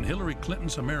truth. In Hillary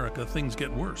Clinton's America, things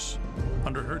get worse.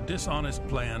 Under her dishonest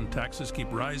plan, taxes keep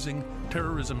rising,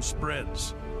 terrorism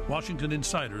spreads. Washington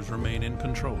insiders remain in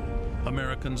control.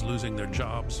 Americans losing their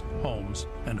jobs, homes,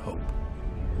 and hope.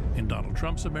 In Donald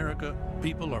Trump's America,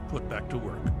 people are put back to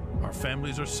work. Our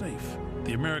families are safe.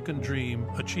 The American dream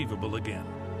achievable again.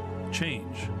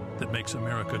 Change that makes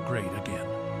America great again.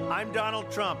 I'm Donald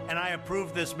Trump, and I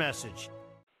approve this message.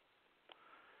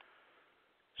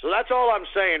 So that's all I'm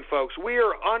saying, folks. We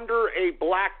are under a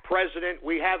black president.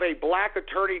 We have a black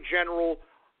attorney general.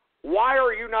 Why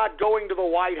are you not going to the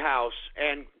White House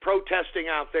and protesting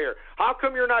out there? How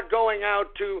come you're not going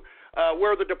out to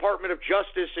where the Department of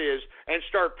Justice is and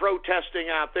start protesting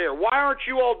out there? Why aren't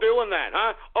you all doing that,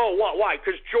 huh? Oh, what? Why?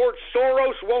 Because George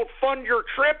Soros won't fund your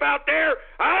trip out there,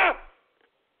 huh?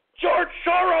 George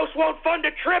Soros won't fund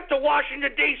a trip to Washington,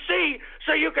 D.C.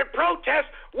 so you can protest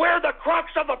where the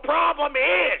crux of the problem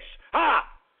is, huh?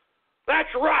 That's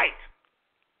right.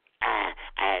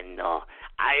 No,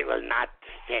 I will not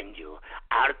send you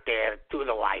out there to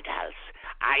the White House.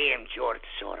 I am George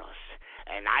Soros,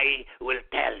 and I will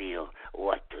tell you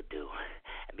what to do,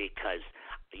 because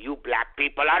you black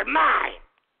people are mine.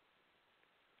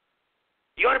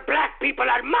 Your black people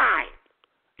are mine.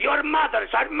 Your mothers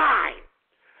are mine.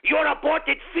 Your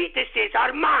aborted fetuses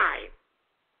are mine.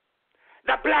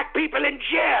 The black people in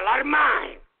jail are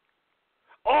mine.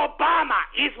 Obama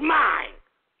is mine.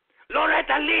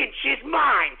 Loretta Lynch is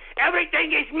mine.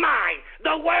 Everything is mine.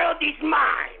 The world is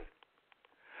mine.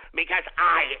 Because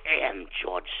I am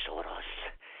George Soros,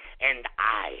 and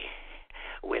I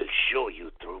will show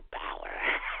you true power.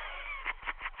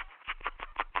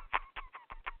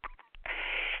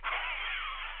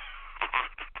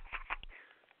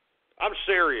 I'm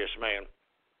serious, man.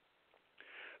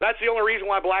 That's the only reason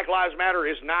why Black Lives Matter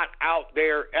is not out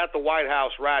there at the White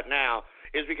House right now,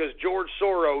 is because George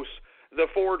Soros, the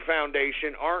Ford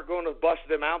Foundation, aren't going to bust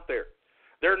them out there.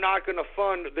 They're not going to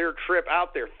fund their trip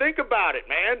out there. Think about it,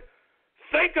 man.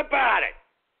 Think about it.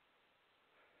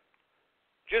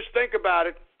 Just think about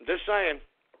it. Just saying.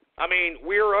 I mean,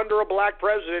 we're under a black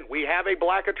president. We have a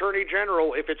black attorney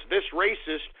general. If it's this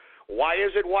racist, why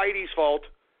is it Whitey's fault?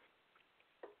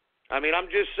 I mean,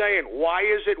 I'm just saying, why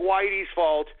is it Whitey's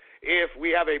fault if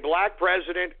we have a black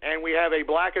president and we have a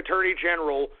black attorney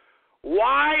general?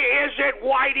 Why is it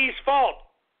Whitey's fault?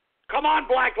 Come on,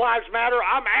 Black Lives Matter.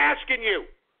 I'm asking you.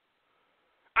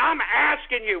 I'm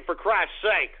asking you, for Christ's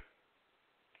sake.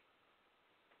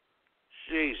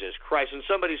 Jesus Christ. And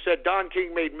somebody said Don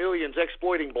King made millions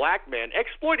exploiting black men.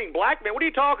 Exploiting black men? What are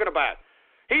you talking about?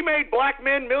 He made black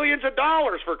men millions of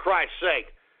dollars, for Christ's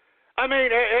sake. I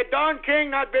mean, had Don King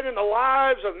not been in the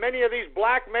lives of many of these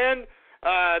black men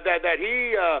that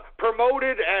he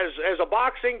promoted as a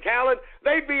boxing talent,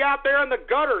 they'd be out there in the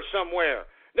gutter somewhere.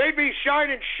 They'd be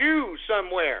shining shoes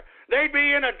somewhere. They'd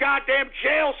be in a goddamn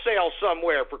jail cell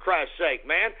somewhere, for Christ's sake,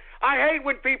 man. I hate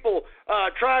when people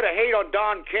try to hate on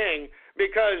Don King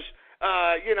because,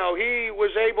 he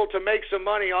was able to make some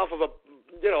money off of a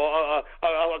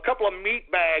couple of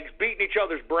meat bags beating each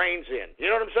other's brains in.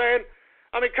 You know what I'm saying?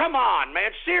 I mean, come on,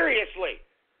 man, seriously.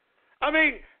 I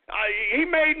mean, he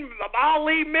made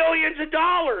Ali millions of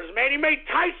dollars, man. He made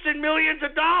Tyson millions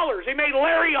of dollars. He made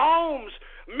Larry Holmes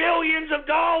millions of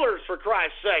dollars, for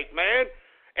Christ's sake, man.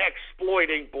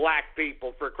 Exploiting black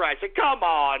people, for Christ's sake. Come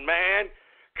on, man.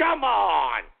 Come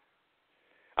on.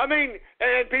 I mean,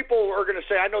 and people are going to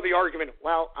say, I know the argument,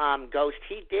 well, Ghost,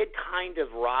 he did kind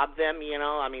of rob them,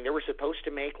 I mean, they were supposed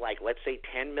to make, let's say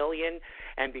 $10 million,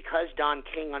 and because Don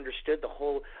King understood the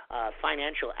whole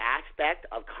financial aspect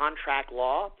of contract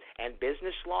law and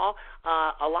business law,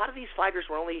 a lot of these fighters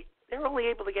were only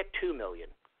able to get $2 million.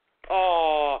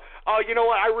 Oh, you know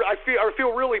what? I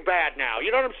feel really bad now.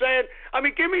 You know what I'm saying? I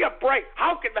mean, give me a break.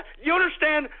 How can you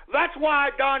understand? That's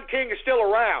why Don King is still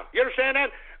around. You understand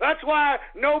that? That's why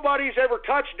nobody's ever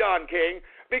touched Don King,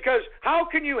 because how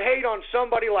can you hate on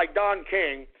somebody like Don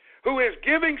King, who is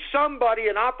giving somebody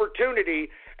an opportunity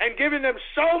and giving them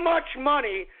so much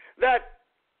money that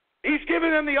he's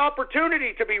giving them the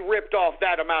opportunity to be ripped off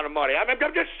that amount of money? I mean,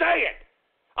 I'm just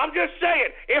saying.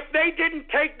 If they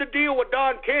didn't take the deal with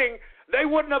Don King, they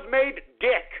wouldn't have made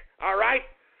dick, all right?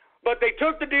 But they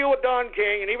took the deal with Don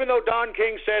King, and even though Don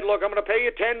King said, look, I'm going to pay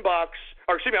you $10,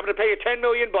 I'm going to pay you $10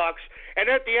 million, and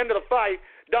at the end of the fight,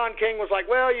 Don King was like,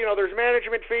 well, there's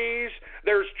management fees,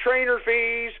 there's trainer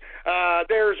fees,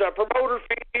 there's promoter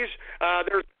fees,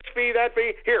 there's this fee, that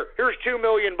fee. Here's $2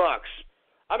 million.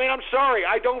 I mean, I'm sorry.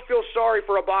 I don't feel sorry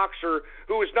for a boxer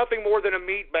who is nothing more than a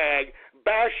meat bag,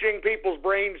 bashing people's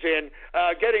brains in,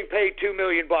 getting paid $2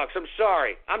 million. I'm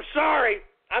sorry.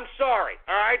 I'm sorry,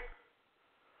 all right?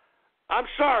 I'm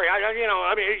sorry.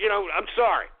 I'm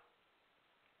sorry.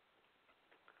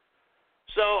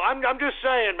 So I'm just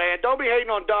saying, man, don't be hating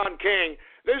on Don King.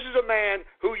 This is a man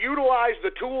who utilized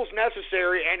the tools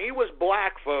necessary, and he was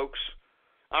black, folks.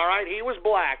 All right? He was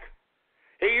black.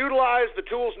 He utilized the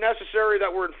tools necessary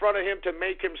that were in front of him to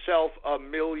make himself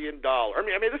 $1 million. I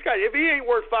mean, this guy, if he ain't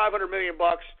worth $500 million,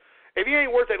 if he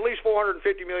ain't worth at least $450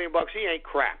 million, he ain't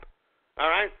crap. All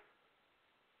right?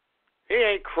 He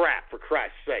ain't crap, for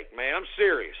Christ's sake, man. I'm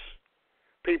serious.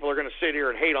 People are going to sit here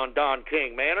and hate on Don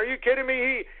King, man. Are you kidding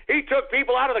me? He took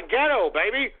people out of the ghetto,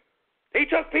 baby. He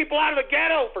took people out of the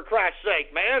ghetto, for Christ's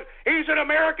sake, man. He's an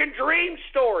American dream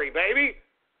story, baby.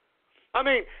 I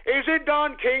mean, is it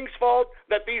Don King's fault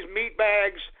that these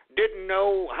meatbags didn't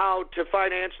know how to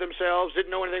finance themselves,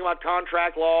 didn't know anything about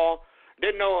contract law,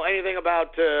 didn't know anything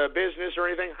about business or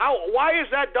anything? Why is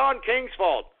that Don King's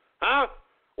fault? Huh?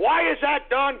 Why is that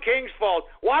Don King's fault?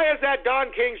 Why is that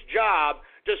Don King's job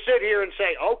to sit here and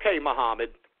say, okay,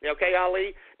 Muhammad, okay,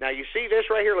 Ali, now you see this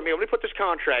right here? Let me put this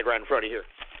contract right in front of you here.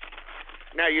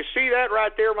 Now you see that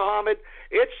right there, Muhammad?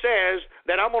 It says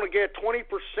that I'm going to get 20%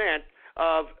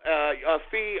 of a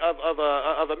fee of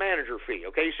a manager fee.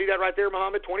 Okay, you see that right there,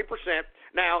 Muhammad? 20%.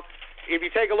 Now, if you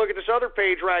take a look at this other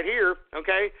page right here,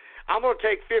 okay, I'm going to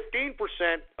take 15%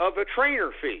 of a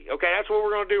trainer fee. Okay, that's what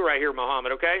we're going to do right here,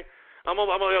 Muhammad. Okay. I'm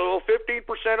gonna get a little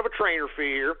 15% of a trainer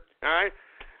fee here. All right.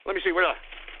 Let me see what else.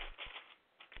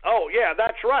 Oh yeah,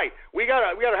 that's right. We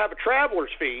gotta have a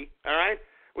traveler's fee. All right.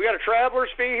 We got a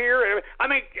traveler's fee here. I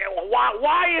mean,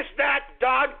 why is that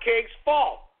Don King's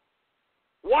fault?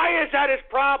 Why is that his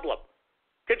problem?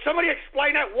 Can somebody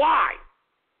explain that? Why?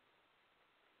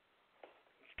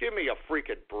 Give me a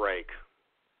freaking break.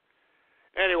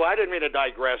 Anyway, I didn't mean to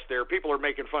digress there. People are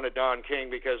making fun of Don King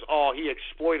because, he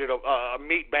exploited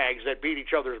meatbags that beat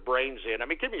each other's brains in. I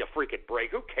mean, give me a freaking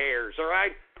break. Who cares, all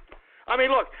right? I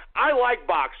mean, look, I like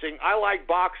boxing. I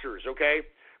like boxers, okay?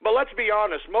 But let's be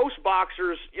honest. Most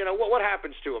boxers, what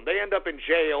happens to them? They end up in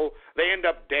jail. They end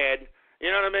up dead.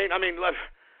 You know what I mean? I mean,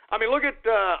 look at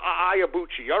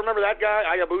Ayabuchi. Y'all remember that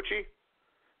guy, Ayabuchi?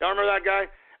 Y'all remember that guy?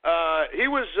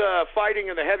 He was fighting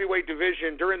in the heavyweight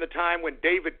division during the time when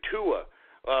David Tua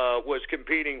was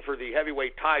competing for the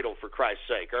heavyweight title, for Christ's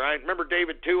sake, all right? Remember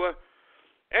David Tua?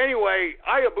 Anyway,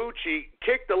 Ayabuchi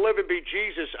kicked the living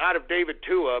bejesus out of David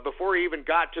Tua before he even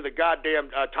got to the goddamn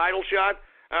title shot,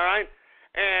 all right?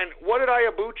 And what did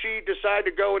Ayabuchi decide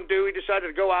to go and do? He decided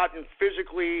to go out and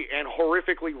physically and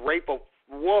horrifically rape a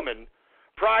woman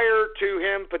prior to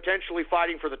him potentially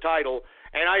fighting for the title.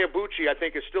 And Ayabuchi, I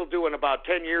think, is still doing about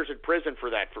 10 years in prison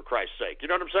for that, for Christ's sake. You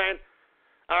know what I'm saying?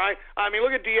 All right? I mean,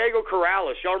 look at Diego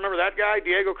Corrales. Y'all remember that guy,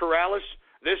 Diego Corrales?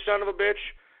 This son of a bitch?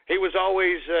 He was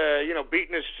always,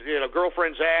 beating his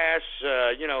girlfriend's ass,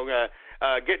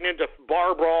 getting into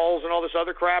bar brawls and all this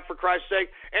other crap, for Christ's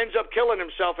sake. Ends up killing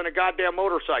himself in a goddamn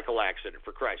motorcycle accident,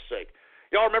 for Christ's sake.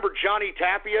 Y'all remember Johnny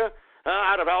Tapia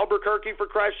out of Albuquerque, for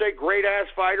Christ's sake?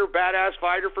 Great-ass fighter, badass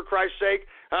fighter, for Christ's sake.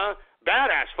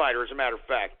 Badass fighter, as a matter of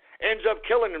fact. Ends up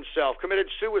killing himself, committed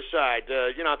suicide,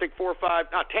 I think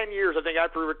 10 years, I think,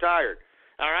 after he retired.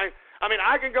 All right? I mean,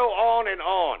 I can go on and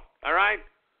on, all right?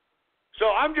 So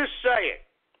I'm just saying,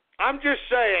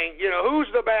 who's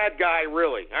the bad guy,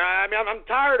 really? I mean, I'm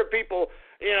tired of people,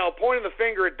 pointing the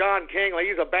finger at Don King like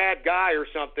he's a bad guy or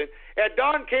something. Had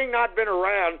Don King not been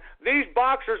around, these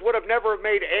boxers would have never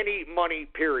made any money,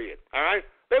 period, all right?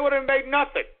 They would have made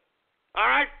nothing, all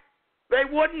right? They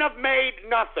wouldn't have made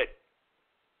nothing.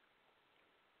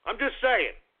 I'm just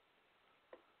saying.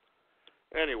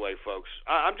 Anyway, folks,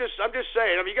 I'm just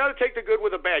saying. I mean, you got to take the good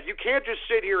with the bad. You can't just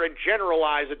sit here and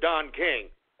generalize a Don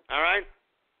King. All right.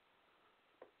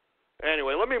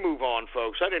 Anyway, let me move on,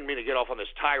 folks. I didn't mean to get off on this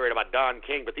tirade about Don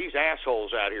King, but these assholes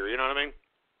out here, you know what I mean?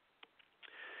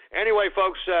 Anyway,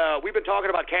 folks, we've been talking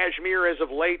about Kashmir as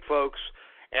of late, folks,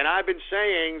 and I've been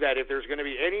saying that if there's going to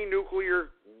be any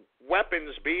nuclear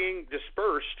weapons being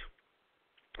dispersed,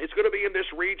 it's going to be in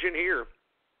this region here.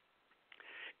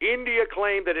 India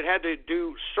claimed that it had to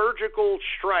do surgical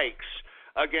strikes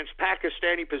against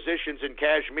Pakistani positions in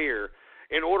Kashmir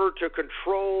in order to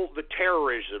control the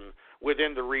terrorism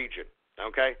within the region,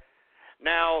 okay?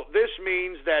 Now, this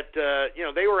means that,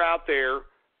 they were out there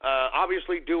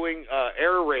obviously doing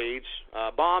air raids,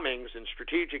 bombings in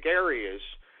strategic areas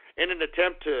in an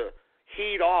attempt to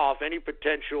heat off any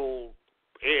potential,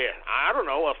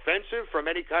 offensive from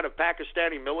any kind of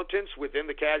Pakistani militants within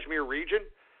the Kashmir region.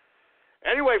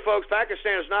 Anyway, folks,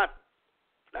 Pakistan is not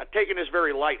taking this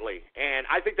very lightly, and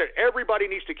I think that everybody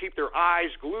needs to keep their eyes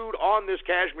glued on this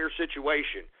Kashmir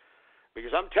situation,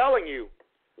 because I'm telling you,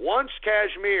 once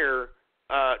Kashmir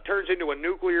turns into a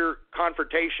nuclear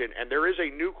confrontation and there is a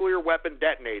nuclear weapon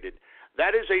detonated,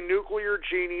 that is a nuclear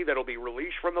genie that will be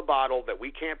released from the bottle that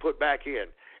we can't put back in.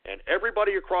 And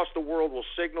everybody across the world will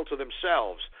signal to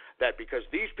themselves that because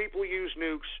these people use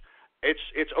nukes,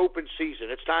 it's open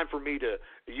season. It's time for me to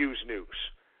use nukes.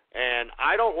 And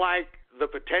I don't like the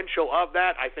potential of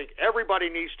that. I think everybody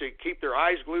needs to keep their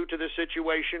eyes glued to this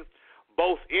situation.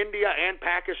 Both India and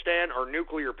Pakistan are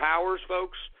nuclear powers,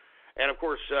 folks. And, of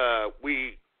course,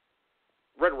 we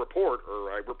read a report,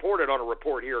 or I reported on a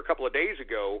report here a couple of days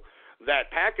ago,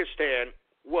 that Pakistan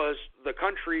was the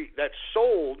country that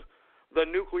sold the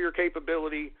nuclear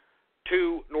capability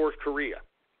to North Korea.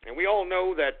 And we all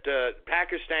know that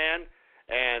Pakistan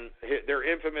and their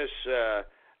infamous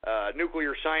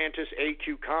nuclear scientist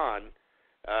A.Q. Khan,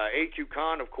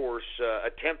 of course,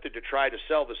 attempted to try to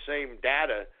sell the same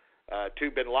data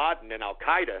to bin Laden and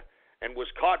al-Qaeda and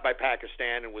was caught by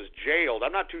Pakistan and was jailed.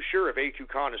 I'm not too sure if A.Q.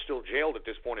 Khan is still jailed at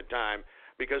this point in time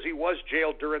because he was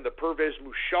jailed during the Pervez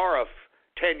Musharraf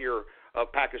tenure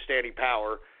of Pakistani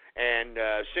power. And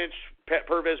since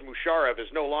Pervez Musharraf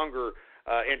is no longer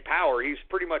in power, he's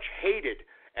pretty much hated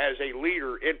as a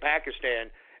leader in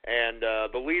Pakistan. And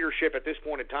the leadership at this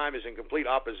point in time is in complete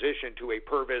opposition to a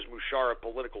Pervez Musharraf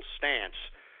political stance.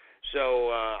 So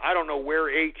I don't know where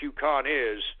A.Q. Khan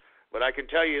is, but I can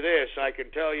tell you this. I can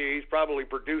tell you he's probably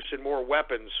producing more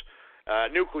weapons,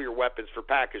 nuclear weapons for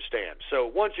Pakistan. So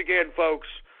once again, folks,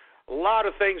 a lot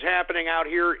of things happening out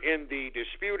here in the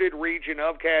disputed region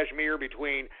of Kashmir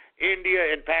between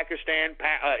India and Pakistan.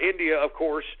 India, of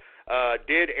course,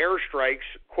 did airstrikes,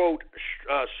 quote,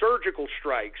 surgical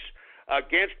strikes,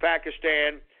 against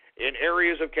Pakistan in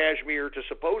areas of Kashmir to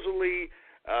supposedly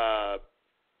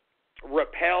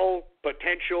repel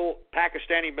potential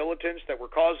Pakistani militants that were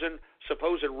causing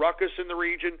supposed ruckus in the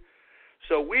region.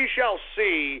 So we shall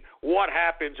see what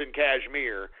happens in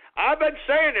Kashmir. I've been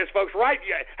saying this, folks, right?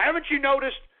 Haven't you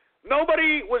noticed?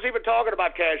 Nobody was even talking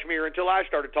about Kashmir until I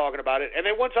started talking about it. And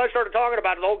then once I started talking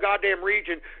about it, the whole goddamn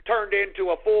region turned into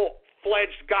a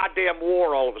full-fledged goddamn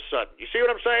war all of a sudden. You see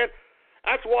what I'm saying?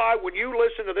 That's why when you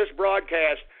listen to this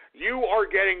broadcast, you are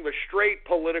getting the straight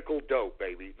political dope,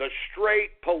 baby. The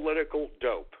straight political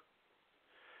dope.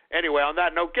 Anyway, on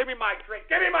that note, give me my drink.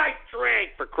 Give me my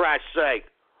drink, for Christ's sake.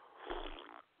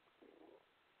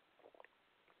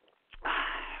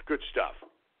 Good stuff.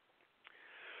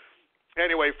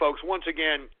 Anyway, folks, once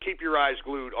again, keep your eyes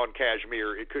glued on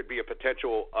Kashmir. It could be a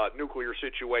potential nuclear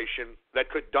situation that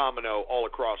could domino all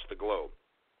across the globe.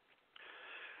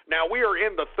 Now, we are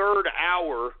in the third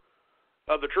hour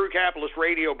of the True Capitalist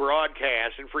Radio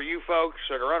broadcast, and for you folks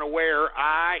that are unaware,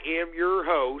 I am your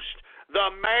host,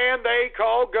 the man they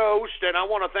call Ghost, and I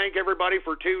want to thank everybody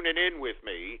for tuning in with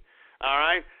me. All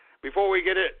right? Before we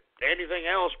get it anything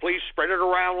else, please spread it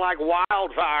around like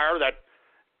wildfire that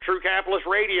True Capitalist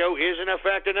Radio is in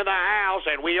effect in the house,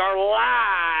 and we are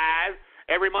live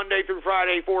every Monday through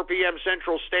Friday, 4 p.m.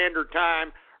 Central Standard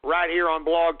Time, right here on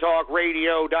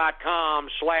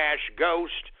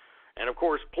blogtalkradio.com/ghost. And, of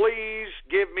course, please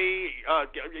give me a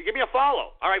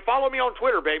follow. All right, follow me on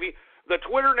Twitter, baby. The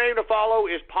Twitter name to follow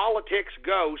is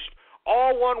PoliticsGhost.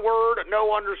 All one word,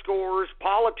 no underscores.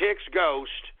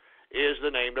 PoliticsGhost is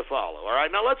the name to follow. All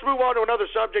right, now let's move on to another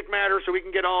subject matter so we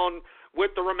can get on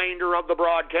with the remainder of the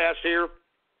broadcast here.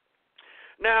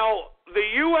 Now, the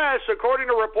U.S., according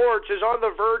to reports, is on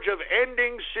the verge of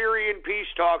ending Syrian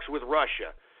peace talks with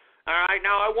Russia. All right,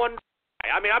 now I wonder,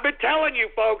 I've been telling you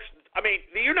folks,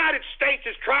 the United States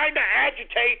is trying to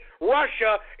agitate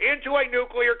Russia into a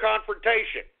nuclear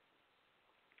confrontation.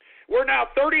 We're now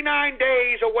 39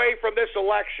 days away from this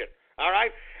election, all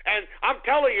right? And I'm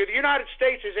telling you, the United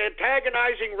States is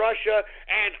antagonizing Russia,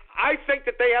 and I think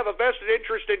that they have a vested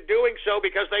interest in doing so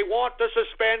because they want to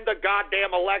suspend the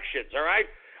goddamn elections, all right?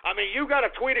 You got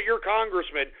to tweet at your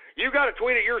congressman, you got to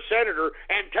tweet at your senator,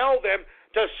 and tell them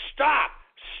to stop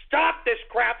this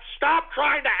crap, stop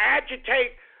trying to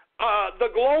agitate the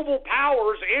global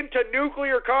powers into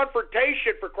nuclear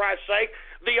confrontation, for Christ's sake.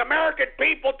 The American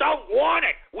people don't want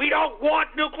it. We don't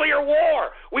want nuclear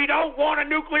war. We don't want a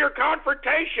nuclear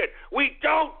confrontation. We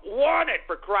don't want it,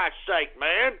 for Christ's sake,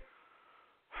 man.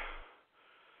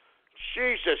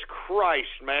 Jesus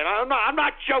Christ, man. I'm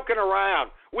not joking around.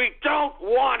 We don't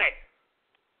want it.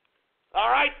 All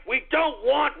right? We don't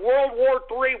want World War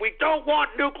III. We don't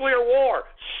want nuclear war.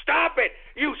 Stop it.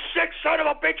 You sick son of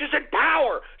a bitches in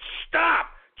power. Stop.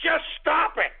 Just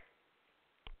stop it.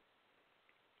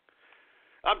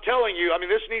 I'm telling you,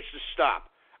 this needs to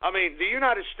stop. The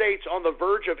United States on the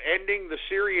verge of ending the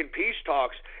Syrian peace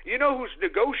talks. You know who's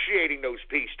negotiating those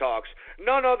peace talks?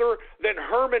 None other than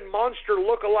Herman Monster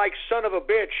look-alike son of a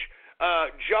bitch,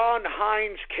 John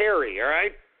Heinz Kerry, all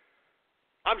right?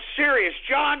 I'm serious.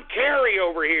 John Kerry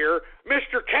over here,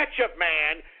 Mr. Ketchup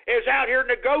Man, is out here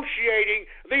negotiating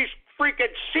these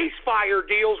freaking ceasefire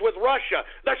deals with Russia.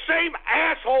 The same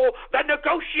asshole that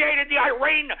negotiated the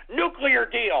Iran nuclear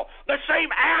deal. The same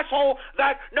asshole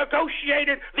that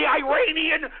negotiated the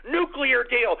Iranian nuclear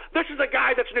deal. This is the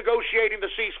guy that's negotiating the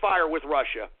ceasefire with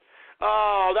Russia.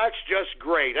 Oh, that's just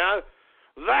great, huh?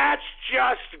 That's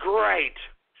just great.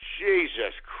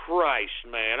 Jesus Christ,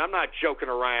 man. I'm not joking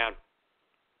around.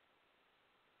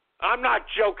 I'm not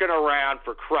joking around,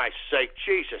 for Christ's sake.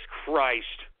 Jesus Christ.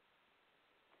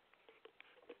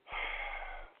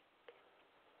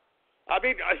 I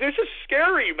mean, this is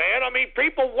scary, man. I mean,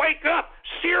 people wake up.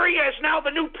 Syria is now the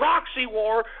new proxy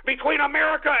war between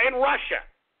America and Russia.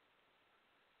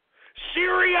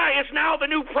 Syria is now the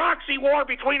new proxy war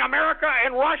between America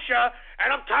and Russia,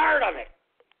 and I'm tired of it.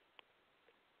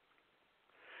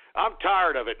 I'm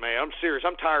tired of it, man. I'm serious.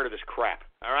 I'm tired of this crap,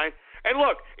 all right? And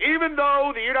look, even though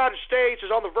the United States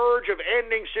is on the verge of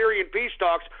ending Syrian peace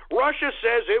talks, Russia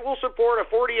says it will support a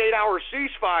 48-hour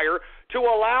ceasefire to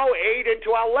allow aid into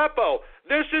Aleppo.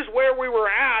 This is where we were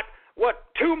at,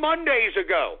 2 Mondays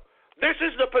ago. This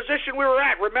is the position we were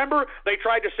at. Remember, they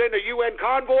tried to send a UN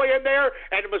convoy in there,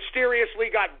 and it mysteriously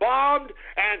got bombed,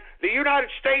 and the United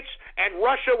States and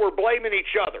Russia were blaming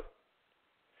each other.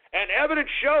 And evidence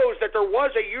shows that there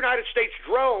was a United States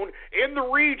drone in the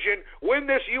region when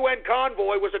this UN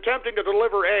convoy was attempting to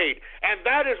deliver aid. And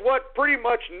that is what pretty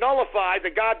much nullified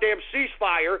the goddamn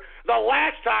ceasefire the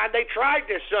last time they tried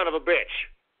this son of a bitch.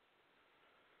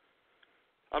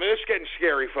 I mean, it's getting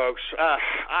scary, folks.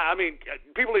 I mean,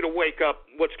 people need to wake up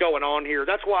what's going on here.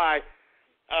 That's why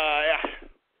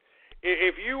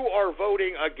if you are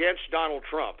voting against Donald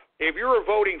Trump, if you're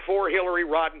voting for Hillary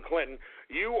Rodham Clinton,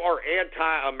 you are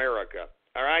anti-America,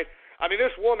 all right? I mean,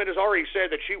 this woman has already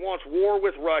said that she wants war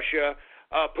with Russia.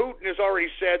 Putin has already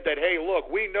said that, hey,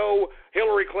 look, we know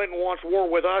Hillary Clinton wants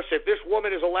war with us. If this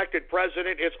woman is elected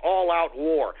president, it's all-out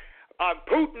war.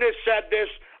 Putin has said this.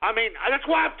 I mean, that's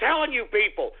why I'm telling you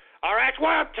people, all right? That's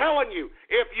why I'm telling you,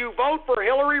 if you vote for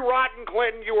Hillary Rodham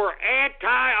Clinton, you are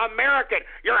anti-American.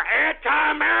 You're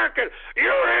anti-American.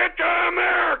 You're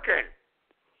anti-American.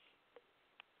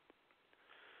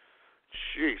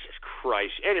 Jesus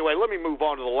Christ. Anyway, let me move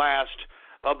on to the last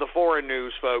of the foreign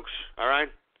news, folks, all right?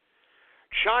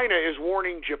 China is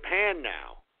warning Japan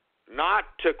now not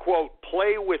to, quote,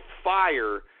 play with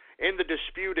fire in the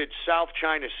disputed South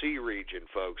China Sea region,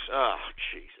 folks. Oh,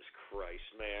 Jesus Christ,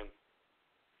 man.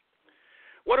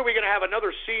 What are we going to have,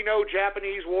 another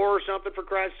Sino-Japanese war or something, for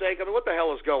Christ's sake? I mean, what the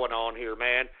hell is going on here,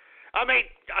 man? I mean,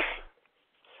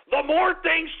 the more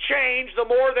things change, the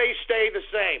more they stay the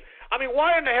same. I mean,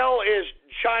 why in the hell is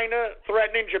China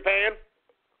threatening Japan?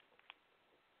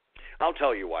 I'll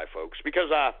tell you why, folks.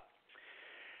 Because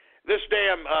this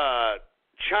damn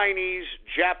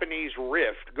Chinese-Japanese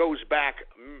rift goes back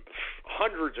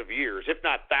hundreds of years, if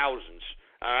not thousands,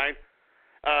 all right?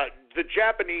 The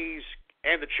Japanese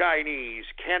and the Chinese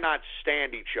cannot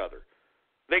stand each other.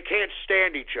 They can't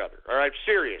stand each other, all right?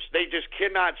 Serious. They just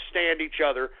cannot stand each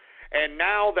other. And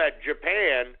now that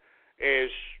Japan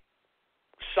is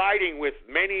siding with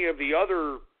many of the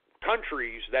other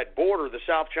countries that border the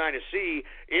South China Sea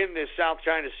in this South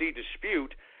China Sea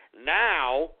dispute,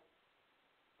 now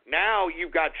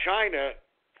you've got China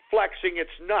flexing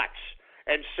its nuts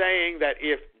and saying that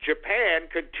if Japan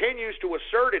continues to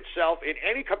assert itself in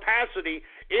any capacity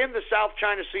in the South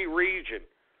China Sea region,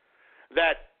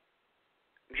 that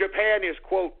Japan is,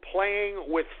 quote, playing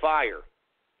with fire.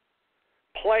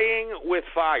 Playing with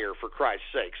fire, for Christ's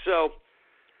sake. So,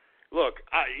 look,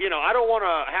 I don't want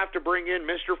to have to bring in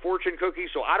Mr. Fortune Cookie,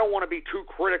 so I don't want to be too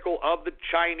critical of the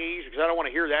Chinese because I don't want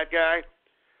to hear that guy.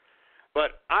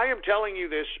 But I am telling you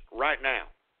this right now,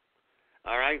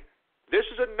 all right? This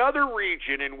is another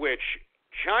region in which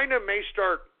China may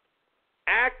start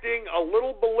acting a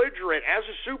little belligerent as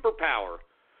a superpower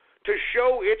to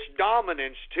show its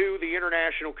dominance to the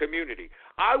international community.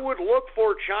 I would look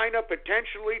for China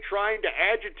potentially trying to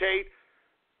agitate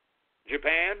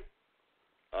Japan,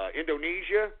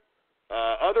 Indonesia,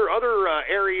 other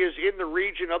areas in the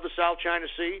region of the South China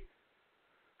Sea.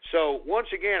 So once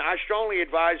again, I strongly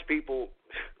advise people,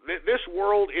 this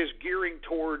world is gearing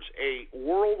towards a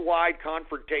worldwide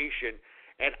confrontation,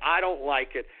 and I don't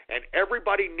like it. And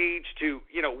everybody needs to,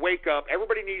 wake up.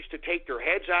 Everybody needs to take their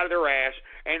heads out of their ass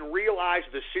and realize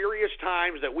the serious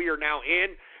times that we are now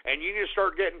in. And you need to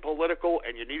start getting political,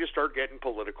 and you need to start getting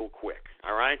political quick.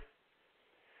 All right.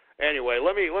 Anyway,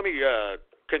 let me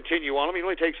continue on. Let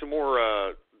me take some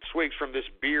more swigs from this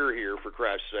beer here, for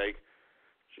Christ's sake.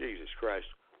 Jesus Christ.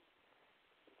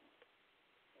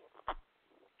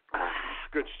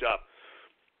 Good stuff.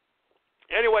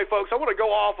 Anyway, folks, I want to go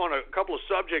off on a couple of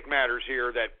subject matters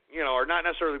here that, are not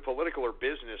necessarily political or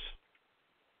business.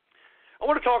 I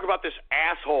want to talk about this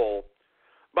asshole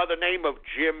by the name of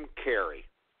Jim Carrey.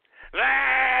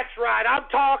 That's right. I'm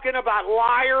talking about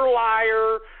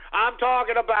liar. I'm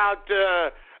talking about,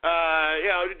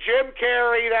 Jim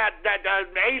Carrey, that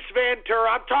Ace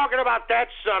Ventura. I'm talking about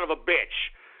that son of a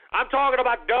bitch. I'm talking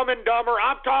about Dumb and Dumber.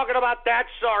 I'm talking about that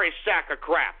sorry sack of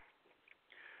crap.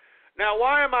 Now,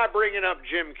 why am I bringing up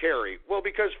Jim Carrey? Well,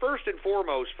 because first and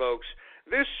foremost, folks,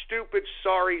 this stupid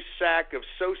sorry sack of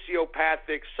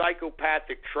sociopathic,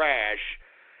 psychopathic trash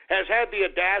has had the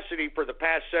audacity for the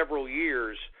past several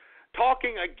years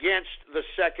talking against the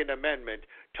Second Amendment,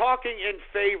 talking in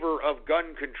favor of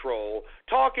gun control,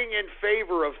 talking in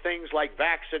favor of things like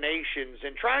vaccinations,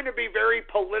 and trying to be very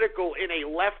political in a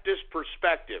leftist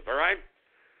perspective, all right?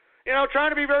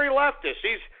 Trying to be very leftist.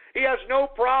 He has no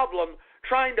problem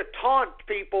trying to taunt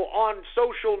people on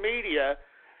social media.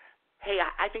 Hey,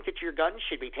 I think that your gun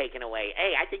should be taken away.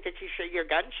 Hey, I think that your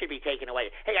gun should be taken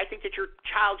away. Hey, I think that your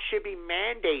child should be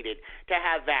mandated to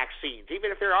have vaccines,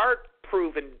 even if there are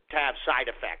proven to have side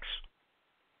effects.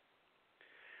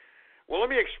 Well, let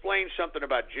me explain something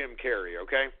about Jim Carrey,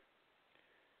 okay?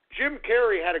 Jim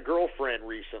Carrey had a girlfriend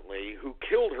recently who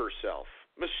killed herself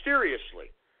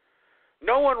mysteriously.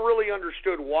 No one really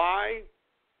understood why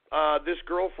this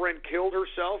girlfriend killed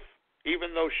herself,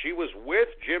 even though she was with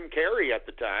Jim Carrey at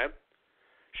the time.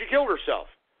 She killed herself.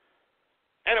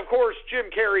 And, of course, Jim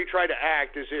Carrey tried to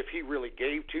act as if he really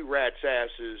gave two rats'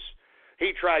 asses.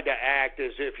 He tried to act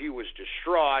as if he was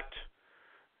distraught.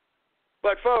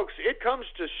 But, folks, it comes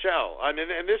to show, and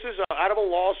this is out of a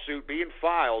lawsuit being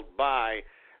filed by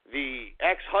the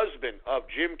ex-husband of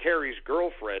Jim Carrey's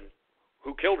girlfriend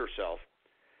who killed herself,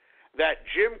 that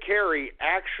Jim Carrey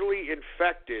actually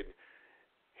infected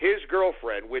his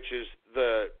girlfriend, which is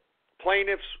the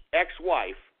plaintiff's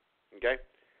ex-wife, okay,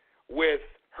 with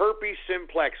herpes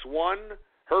simplex 1,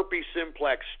 herpes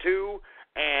simplex 2,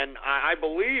 and I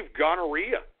believe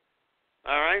gonorrhea.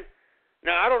 All right?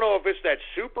 Now, I don't know if it's that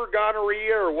super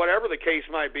gonorrhea or whatever the case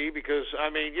might be, because,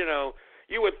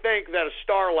 you would think that a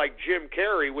star like Jim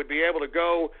Carrey would be able to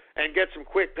go and get some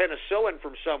quick penicillin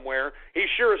from somewhere. He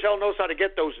sure as hell knows how to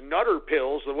get those nutter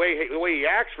pills the way he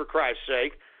acts, for Christ's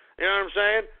sake. You know what I'm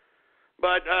saying?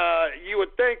 But you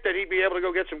would think that he'd be able to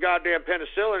go get some goddamn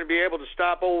penicillin and be able to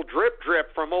stop old Drip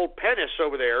from old Penis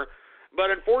over there.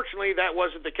 But unfortunately, that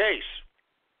wasn't the case.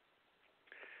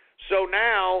 So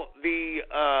now the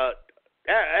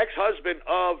ex-husband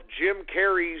of Jim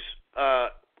Carrey's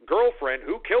girlfriend,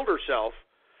 who killed herself,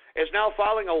 is now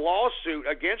filing a lawsuit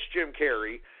against Jim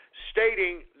Carrey,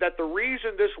 stating that the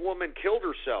reason this woman killed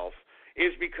herself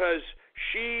is because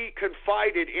she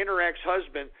confided in her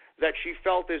ex-husband that she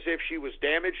felt as if she was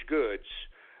damaged goods,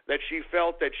 that she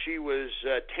felt that she was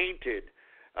tainted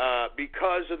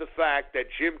because of the fact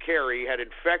that Jim Carrey had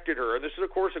infected her. And this is,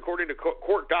 of course, according to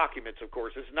court documents, of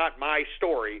course. This is not my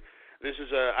story. This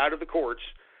is out of the courts,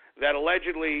 that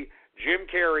allegedly Jim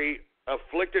Carrey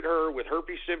afflicted her with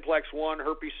herpes simplex 1,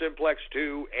 herpes simplex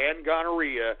 2, and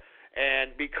gonorrhea,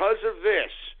 and because of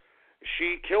this,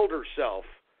 she killed herself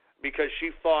because she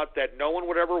thought that no one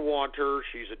would ever want her.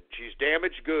 She's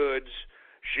damaged goods,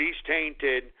 she's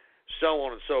tainted, so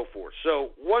on and so forth.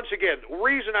 So once again, the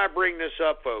reason I bring this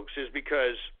up, folks, is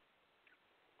because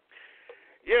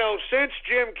since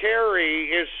Jim Carrey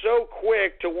is so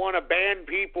quick to want to ban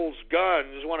people's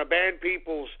guns, want to ban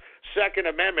people's Second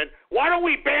Amendment, why don't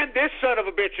we ban this son of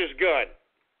a bitch's gun?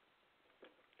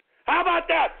 How about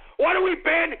that? Why don't we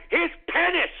ban his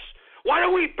penis? Why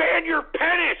don't we ban your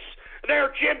penis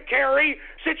there, Jim Carrey,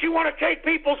 since you want to take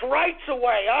people's rights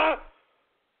away, huh?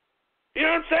 You know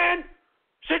what I'm saying?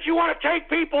 Since you want to take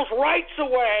people's rights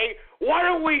away, why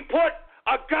don't we put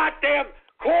a goddamn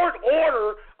court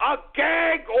order, a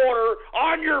gag order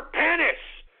on your penis,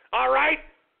 all right?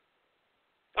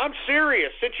 I'm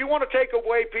serious. Since you want to take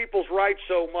away people's rights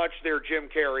so much there, Jim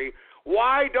Carrey,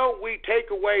 why don't we take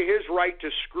away his right to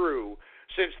screw,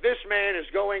 since this man is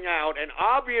going out and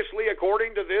obviously,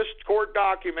 according to this court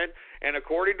document and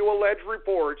according to alleged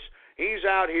reports, he's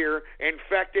out here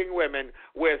infecting women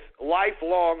with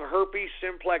lifelong herpes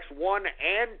simplex 1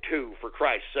 and 2, for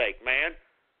Christ's sake, man.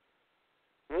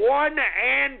 1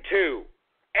 and 2.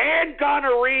 And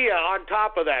gonorrhea on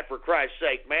top of that, for Christ's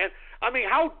sake, man. I mean,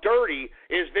 how dirty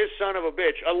is this son of a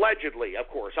bitch? Allegedly, of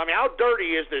course. I mean, how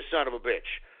dirty is this son of a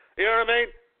bitch? You know what I mean?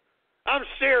 I'm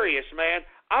serious, man.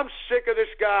 I'm sick of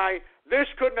this guy. This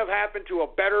couldn't have happened to a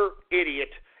better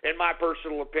idiot, in my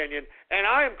personal opinion. And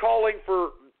I am calling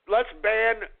for, let's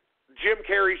ban Jim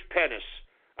Carrey's penis.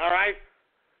 All right?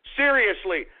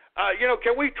 Seriously,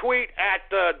 can we tweet at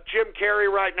Jim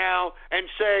Carrey right now and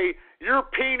say your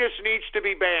penis needs to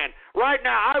be banned? Right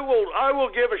now, I will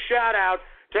give a shout out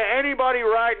to anybody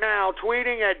right now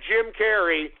tweeting at Jim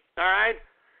Carrey. All right,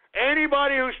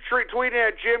 anybody who's tweeting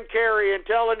at Jim Carrey and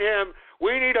telling him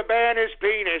we need to ban his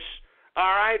penis.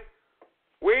 All right,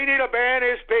 we need to ban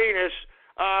his penis.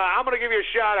 I'm going to give you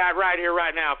a shout out right here,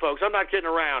 right now, folks. I'm not kidding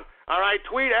around. All right,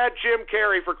 tweet at Jim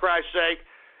Carrey, for Christ's sake.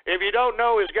 If you don't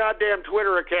know his goddamn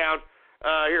Twitter account,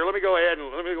 here, let me go ahead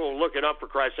and let me go look it up, for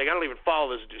Christ's sake. I don't even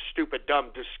follow this stupid,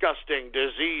 dumb, disgusting,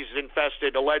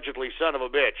 disease-infested, allegedly son of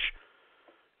a bitch.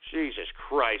 Jesus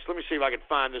Christ. Let me see if I can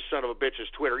find this son of a bitch's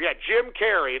Twitter. Yeah, Jim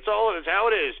Carrey. It's how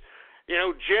it is.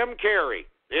 Jim Carrey.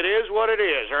 It is what it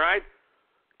is, all right?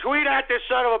 Tweet at this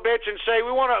son of a bitch and say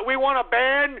we want to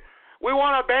ban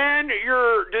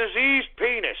your diseased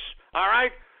penis, all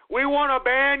right? We want to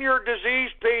ban your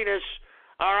diseased penis,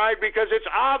 all right, because it's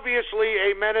obviously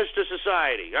a menace to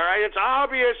society, all right? It's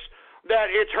obvious that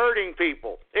it's hurting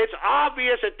people. It's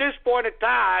obvious at this point in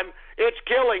time it's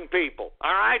killing people,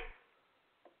 all right?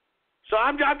 So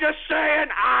I'm just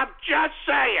saying.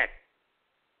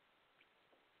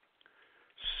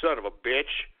 Son of a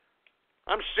bitch.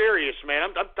 I'm serious,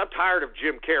 man. I'm tired of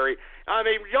Jim Carrey. I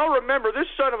mean, y'all remember this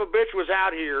son of a bitch was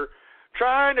out here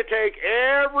trying to take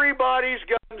everybody's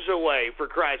guns away, for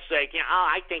Christ's sake.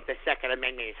 I think the Second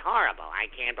Amendment is horrible. I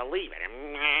can't believe it.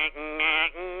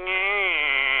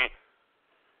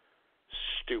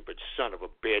 Stupid son of a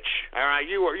bitch. All right,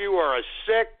 you are a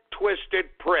sick, twisted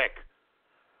prick.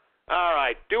 All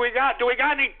right, do we got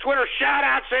any Twitter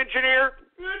shout-outs, engineer?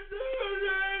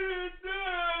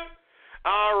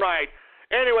 All right.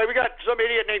 Anyway, we got some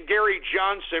idiot named Gary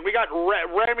Johnson. We got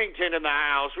Remington in the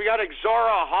house. We got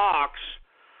Exara Hawks.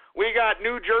 We got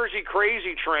New Jersey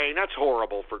Crazy Train. That's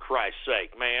horrible, for Christ's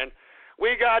sake, man.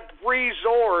 We got Free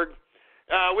Zord.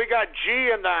 We got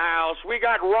G in the house. We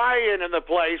got Ryan in the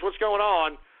place. What's going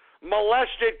on?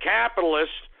 Molested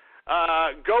Capitalist.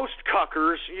 Ghost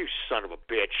Cuckers. You son of a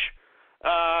bitch.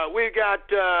 We got,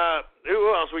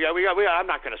 who else we got? I'm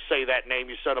not going to say that name,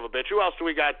 you son of a bitch. Who else do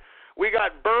we got? We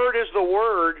got Bird is the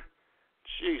Word.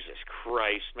 Jesus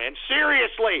Christ, man.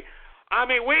 Seriously. I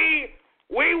mean, we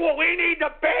need to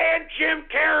ban Jim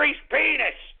Carrey's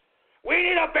penis. We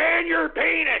need to ban your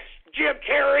penis, Jim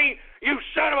Carrey, you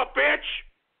son of a bitch.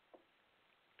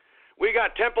 We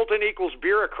got Templeton equals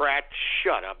bureaucrat.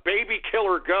 Shut up. Baby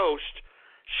killer ghost.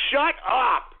 Shut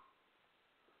up.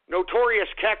 Notorious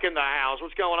Keck in the house.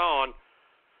 What's going on?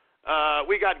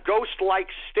 We got ghost-like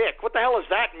stick. What the hell does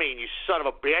that mean, you son of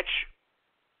a bitch?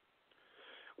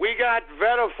 We got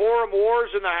Veta Forum Wars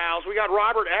in the house. We got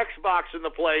Robert Xbox in the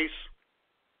place.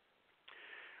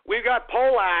 We got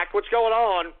Polak. What's going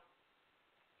on?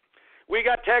 We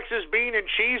got Texas Bean and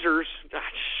Cheesers.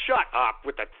 Shut up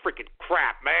with that freaking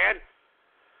crap, man.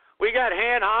 We got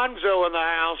Han Hanzo in the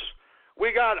house.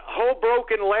 We got Ho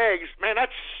Broken Legs. Man,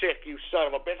 that's sick, you son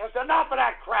of a bitch. That's enough of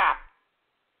that crap.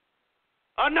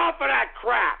 Enough of that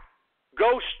crap.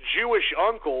 Ghost Jewish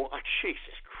Uncle. Oh,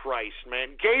 Jesus Christ,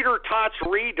 man. Gator Tots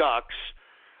Redux.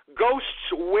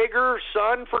 Ghost's Wigger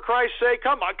son, for Christ's sake.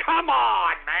 Come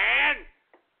on, man.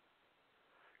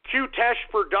 Q-Tesh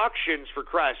Productions, for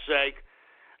Christ's sake.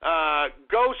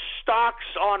 Ghost Stocks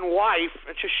on Wife.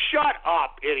 Just shut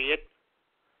up, idiot.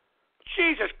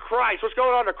 Jesus Christ, what's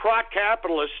going on to Crot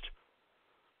Capitalist?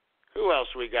 Who else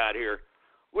we got here?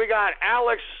 We got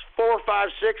Alex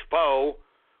 456 Poe.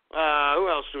 Who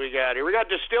else do we got here? We got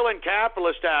Distilling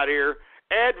Capitalist out here.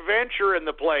 Ed Venture in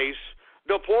the place.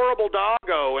 Deplorable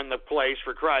Doggo in the place,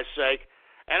 for Christ's sake.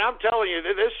 And I'm telling you,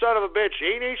 this son of a bitch,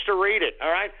 he needs to read it,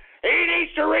 all right? He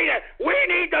needs to read it. We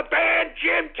need to ban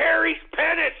Jim Carrey's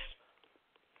penis.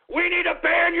 We need to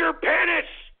ban your penis.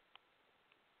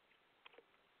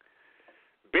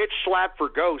 Bitch slap for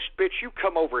ghost. Bitch, you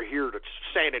come over here to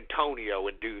San Antonio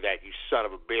and do that, you son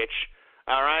of a bitch.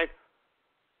 All right?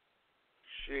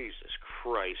 Jesus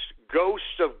Christ.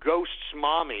 Ghosts of Ghosts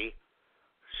Mommy.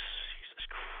 Jesus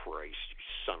Christ, you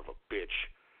son of a bitch.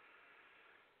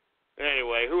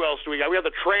 Anyway, who else do we got? We have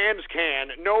the Trans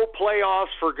Can. No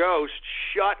playoffs for Ghost.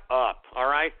 Shut up, all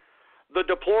right? The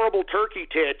Deplorable Turkey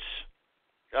Tits.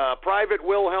 Private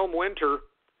Wilhelm Winter.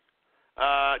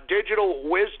 Digital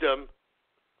Wisdom.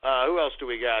 Who else do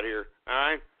we got here? All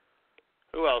right.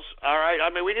 Who else? All right. I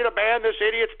mean, we need to ban this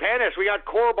idiot's penis. We got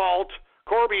Corbialt.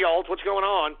 What's going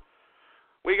on?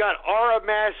 We got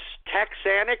RMS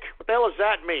Texanic. What the hell does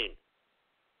that mean?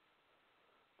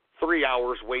 3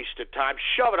 hours wasted time.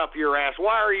 Shove it up your ass.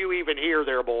 Why are you even here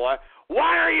there, boy?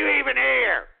 Why are you even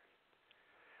here?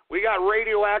 We got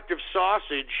Radioactive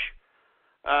Sausage.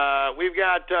 We've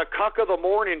got Cuck of the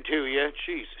Morning to you.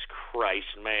 Jesus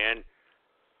Christ, man.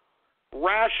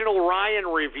 Rational Ryan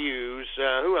reviews.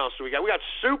 Who else do we got? We got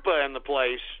Supa in the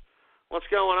place. What's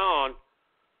going on?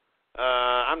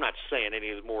 I'm not saying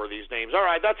any more of these names. All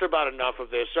right, that's about enough of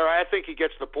this. All right, I think he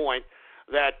gets the point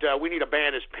that we need to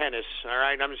ban his penis. All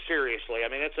right, I mean, seriously. I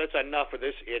mean, that's enough of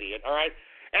this idiot. All right.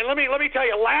 And let me tell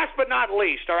you, last but not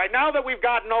least, all right, now that we've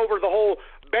gotten over the whole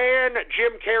ban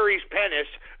Jim Carrey's penis,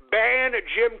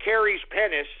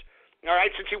 all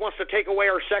right, since he wants to take away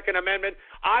our Second Amendment,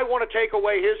 I want to take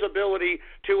away his ability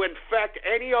to infect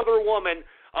any other woman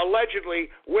allegedly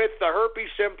with the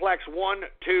herpes simplex 1,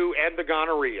 2, and the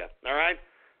gonorrhea, all right?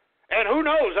 And who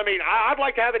knows? I mean, I'd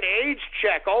like to have an AIDS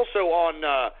check also on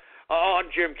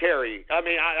Jim Carrey. I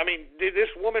mean, did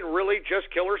this woman really just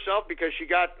kill herself because she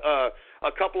got a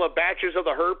couple of batches of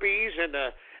the herpes and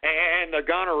the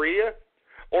gonorrhea?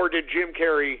 Or did Jim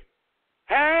Carrey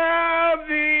have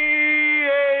the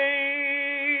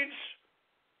AIDS?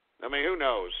 I mean, who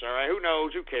knows, all right? Who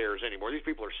knows? Who cares anymore? These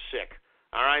people are sick,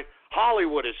 all right?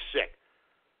 Hollywood is sick,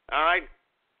 all right?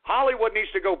 Hollywood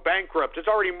needs to go bankrupt. It's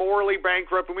already morally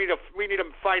bankrupt, and we need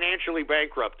them financially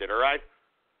bankrupted, all right?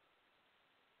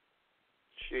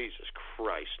 Jesus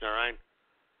Christ, all right?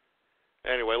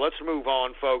 Anyway, let's move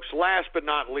on, folks. Last but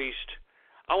not least,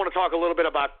 I want to talk a little bit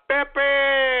about Pepe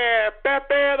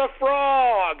the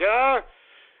Frog, huh?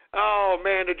 Oh,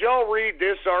 man, did y'all read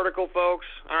this article, folks?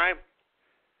 All right?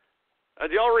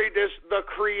 Did y'all read this? The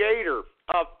creator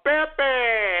of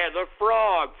Pepe the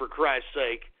Frog, for Christ's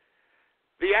sake.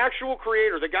 The actual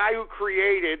creator, the guy who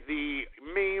created the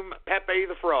meme Pepe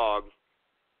the Frog,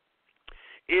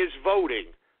 is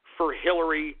voting for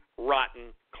Hillary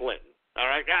Rotten Clinton. All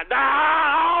right?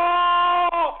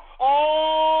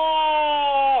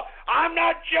 I'm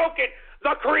not joking.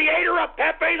 The creator of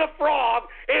Pepe the Frog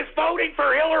is voting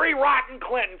for Hillary Rotten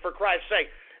Clinton, for Christ's sake.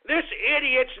 This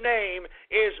idiot's name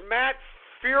is Matt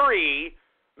Fury.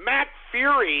 Matt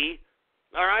Fury,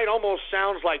 all right, almost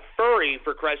sounds like furry,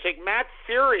 for Christ's sake. Matt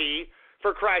Fury,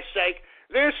 for Christ's sake.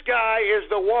 This guy is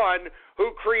the one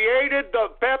who created the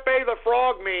Pepe the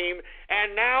Frog meme,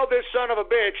 and now this son of a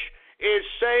bitch is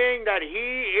saying that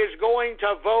he is going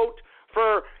to vote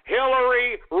for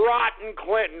Hillary Rotten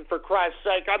Clinton, for Christ's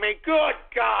sake. I mean, good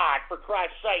God, for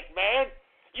Christ's sake, man.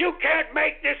 You can't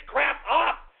make this crap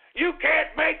up. You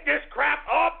can't make this crap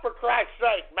up, for Christ's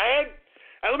sake, man.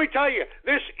 And let me tell you,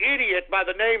 this idiot by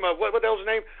the name of, what the hell's his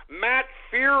name? Matt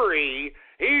Fury,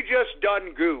 he just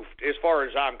done goofed as far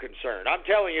as I'm concerned. I'm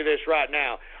telling you this right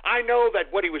now. I know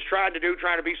that what he was trying to do,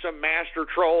 trying to be some master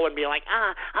troll and be like,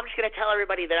 I'm just going to tell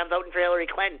everybody that I'm voting for Hillary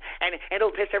Clinton, and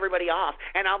it'll piss everybody off,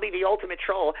 and I'll be the ultimate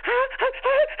troll.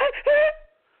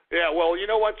 Yeah, well, you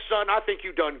know what, son? I think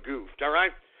you done goofed, all right?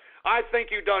 I think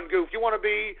you done goofed. You want to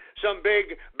be some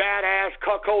big, badass,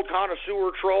 cuckold connoisseur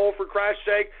troll, for Christ's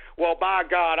sake? Well, by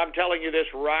God, I'm telling you this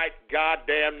right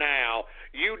goddamn now.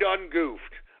 You done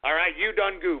goofed. All right, you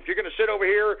done goofed. You're going to sit over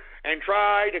here and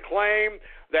try to claim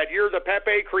that you're the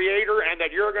Pepe creator and that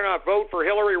you're going to vote for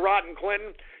Hillary Rotten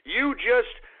Clinton. You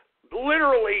just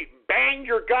literally banged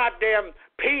your goddamn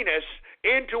penis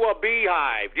into a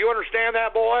beehive. Do you understand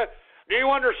that, boy? Do you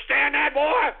understand that,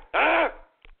 boy? Huh?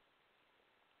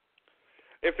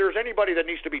 If there's anybody that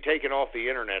needs to be taken off the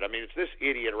internet, I mean, it's this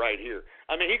idiot right here.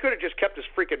 I mean, he could have just kept his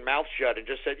freaking mouth shut and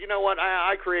just said, you know what,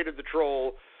 I created the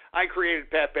troll. I created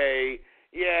Pepe.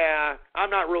 Yeah, I'm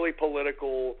not really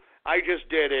political. I just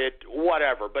did it,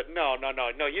 whatever. But no.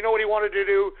 You know what he wanted to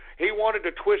do? He wanted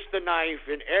to twist the knife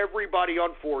in everybody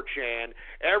on 4chan,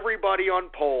 everybody on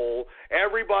Poll,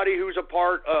 everybody who's a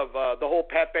part of the whole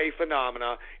Pepe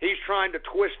phenomena. He's trying to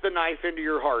twist the knife into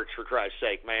your hearts, for Christ's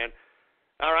sake, man.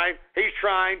 All right? He's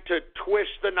trying to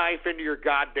twist the knife into your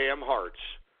goddamn hearts.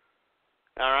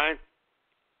 All right?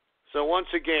 So once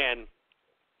again,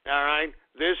 all right,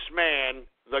 this man,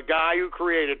 the guy who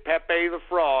created Pepe the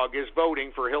Frog, is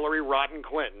voting for Hillary Rotten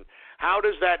Clinton. How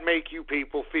does that make you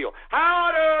people feel? How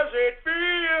does it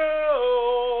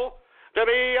feel to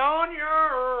be on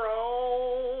your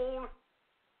own?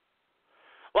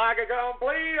 Like a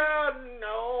complete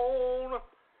unknown.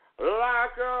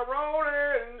 Like a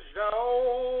rolling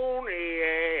stone,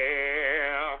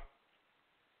 yeah.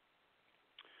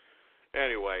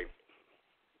 Anyway,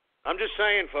 I'm just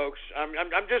saying, folks. I'm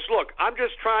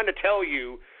just trying to tell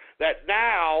you that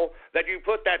now that you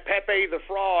put that Pepe the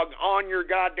Frog on your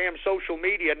goddamn social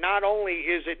media, not only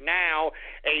is it now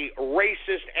a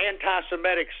racist,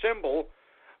 anti-Semitic symbol,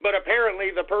 but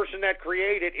apparently the person that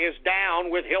created it is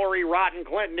down with Hillary Rotten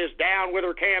Clinton, is down with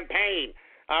her campaign.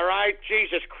 All right?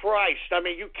 Jesus Christ. I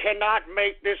mean, you cannot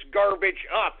make this garbage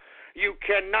up. You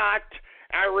cannot.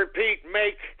 I repeat,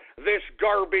 make this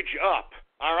garbage up,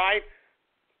 all right?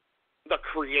 The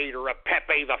creator of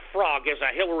Pepe the Frog is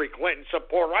a Hillary Clinton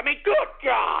supporter. I mean, good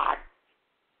God!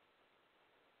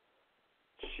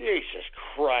 Jesus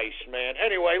Christ, man.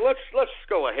 Anyway, let's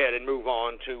go ahead and move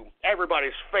on to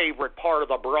everybody's favorite part of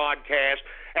the broadcast,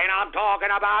 and I'm talking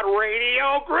about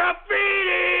Radio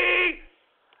Graffiti!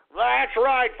 That's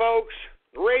right, folks.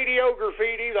 Radio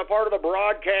Graffiti, the part of the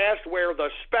broadcast where the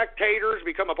spectators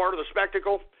become a part of the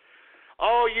spectacle.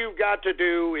 All you've got to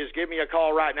do is give me a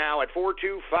call right now at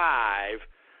 425-390-6146.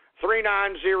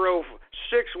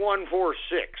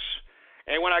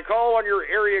 And when I call on your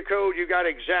area code, you got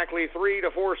exactly 3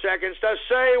 to 4 seconds to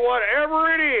say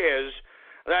whatever it is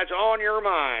that's on your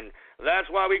mind. That's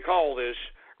why we call this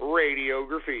Radio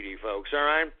Graffiti, folks, all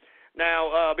right?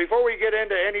 Now, before we get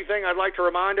into anything, I'd like to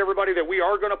remind everybody that we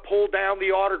are going to pull down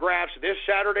the autographs this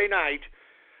Saturday night,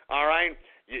 all right?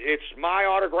 It's my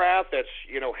autograph that's,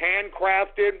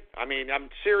 handcrafted. I mean, I'm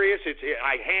serious.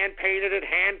 I hand-painted it,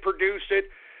 hand-produced it.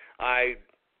 I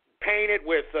paint it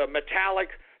with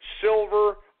metallic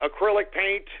silver acrylic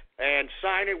paint and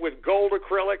sign it with gold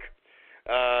acrylic.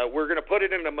 We're going to put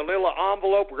it in a manila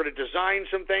envelope. We're going to design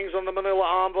some things on the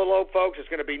manila envelope, folks. It's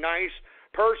going to be nice,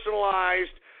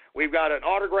 personalized. We've got an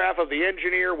autograph of the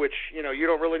engineer, which, you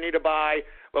don't really need to buy.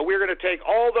 But we're going to take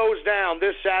all those down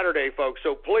this Saturday, folks.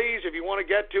 So please, if you want to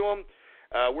get to them,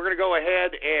 we're going to go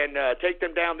ahead and take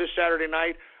them down this Saturday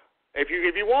night. If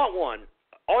you want one,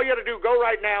 all you got to do, go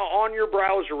right now on your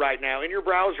browser right now, in your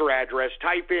browser address,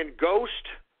 type in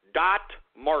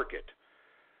ghost.market.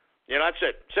 That's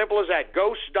it. Simple as that,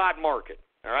 ghost.market,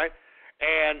 all right?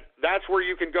 And that's where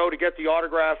you can go to get the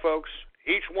autograph, folks.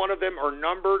 Each one of them are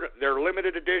numbered. They're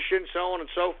limited edition, so on and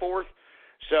so forth.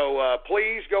 So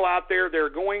please go out there. They're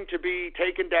going to be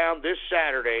taken down this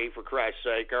Saturday, for Christ's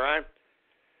sake, all right?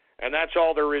 And that's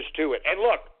all there is to it. And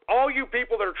look, all you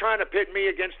people that are trying to pit me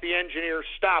against the engineer,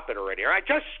 stop it already, all right?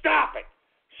 Just stop it.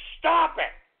 Stop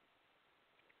it.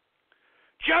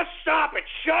 Just stop it.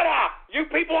 Shut up. You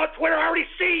people on Twitter, I already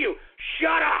see you.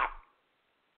 Shut up.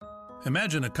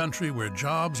 Imagine a country where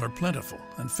jobs are plentiful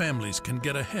and families can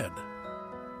get ahead.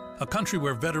 A country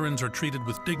where veterans are treated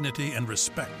with dignity and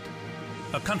respect.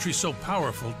 A country so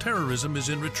powerful, terrorism is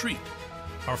in retreat.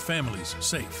 Our families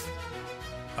safe.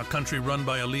 A country run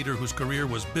by a leader whose career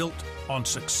was built on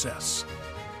success.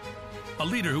 A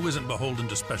leader who isn't beholden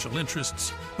to special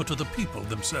interests, but to the people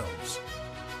themselves.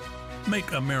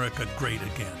 Make America great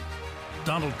again.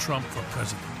 Donald Trump for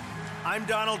president. I'm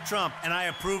Donald Trump, and I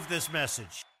approve this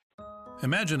message.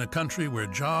 Imagine a country where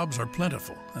jobs are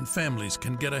plentiful and families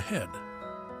can get ahead.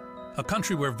 A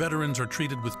country where veterans are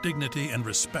treated with dignity and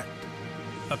respect.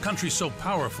 A country so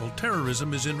powerful,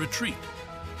 terrorism is in retreat.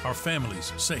 Our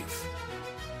families safe.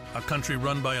 A country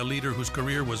run by a leader whose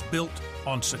career was built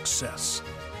on success.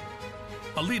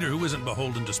 A leader who isn't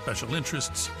beholden to special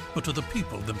interests, but to the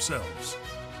people themselves.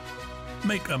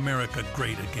 Make America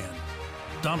great again.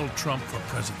 Donald Trump for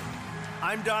president.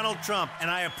 I'm Donald Trump, and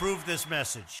I approve this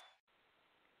message.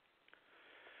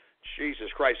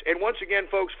 Jesus Christ. And once again,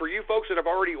 folks, for you folks that have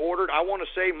already ordered, I want to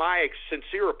say my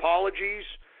sincere apologies.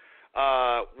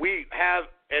 We have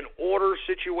an order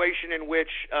situation in which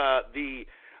the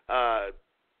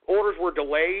orders were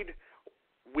delayed.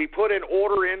 We put an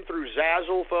order in through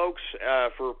Zazzle, folks,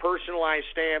 for personalized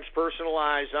stamps,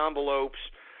 personalized envelopes.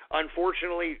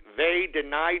 Unfortunately, they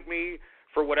denied me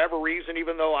for whatever reason,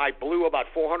 even though I blew about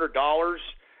 $400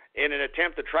 in an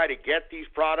attempt to try to get these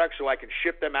products so I could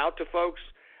ship them out to folks.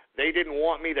 They didn't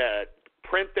want me to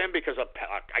print them because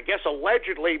I guess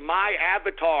allegedly my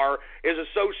avatar is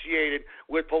associated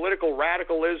with political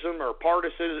radicalism or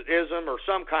partisanism or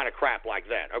some kind of crap like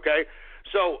that, okay?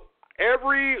 So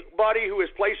everybody who has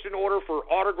placed an order for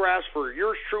autographs for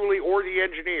yours truly or the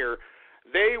engineer,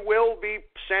 they will be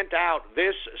sent out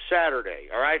this Saturday,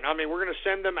 all right? I mean, we're going to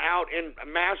send them out in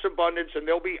mass abundance, and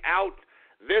they'll be out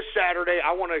this Saturday.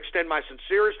 I want to extend my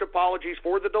sincerest apologies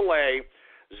for the delay.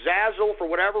 Zazzle, for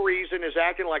whatever reason, is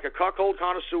acting like a cuckold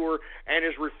connoisseur and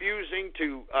is refusing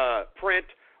to print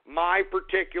my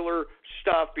particular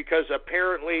stuff because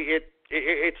apparently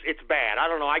it's bad. I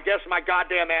don't know. I guess my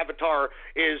goddamn avatar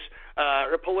is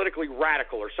politically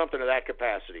radical or something of that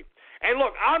capacity. And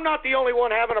look, I'm not the only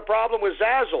one having a problem with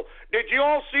Zazzle. Did you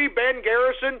all see Ben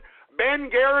Garrison? Ben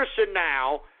Garrison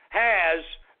now has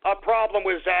a problem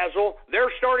with Zazzle. They're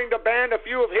starting to ban a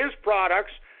few of his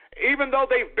products. Even though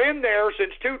they've been there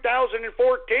since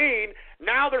 2014,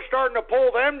 now they're starting to pull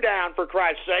them down, for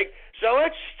Christ's sake. So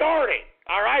it's starting,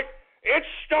 all right? It's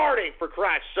starting, for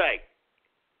Christ's sake.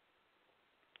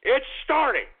 It's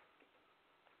starting.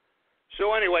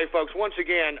 So anyway, folks, once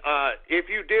again, if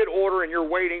you did order and you're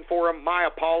waiting for them, my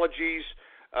apologies.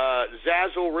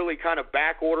 Zazzle really kind of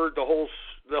back-ordered the whole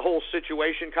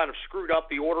situation, kind of screwed up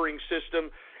the ordering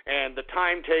system and the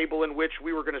timetable in which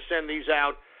we were going to send these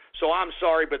out. So I'm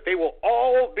sorry, but they will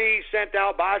all be sent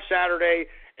out by Saturday.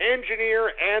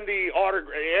 Engineer and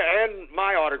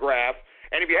my autograph.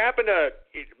 And if you happen to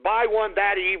buy one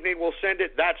that evening, we'll send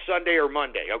it that Sunday or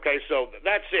Monday. Okay, so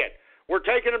that's it. We're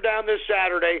taking them down this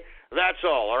Saturday. That's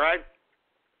all right?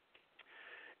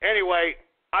 Anyway,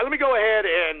 let me go ahead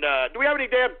and, do we have any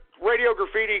damn Radio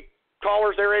Graffiti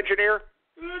callers there, engineer?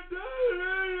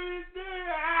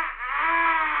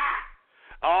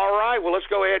 All right, well, let's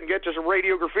go ahead and get to some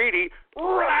Radio Graffiti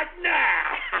right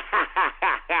now.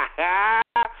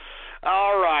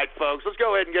 All right, folks, let's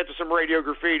go ahead and get to some Radio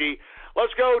Graffiti.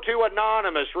 Let's go to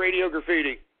Anonymous Radio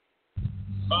Graffiti.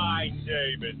 My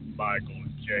name is Michael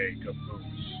J.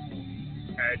 Caboose,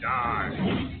 and I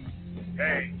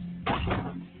pay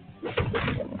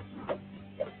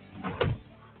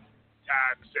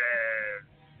taxes.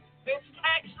 It's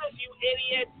Texas, you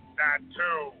idiot. That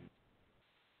too.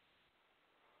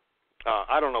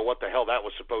 I don't know what the hell that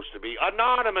was supposed to be.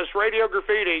 Anonymous Radio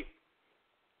Graffiti.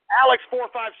 Alex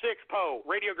 456 Poe,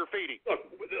 Radio Graffiti. Look,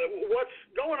 what's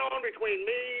going on between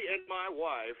me and my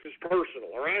wife is personal,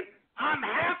 all right? I'm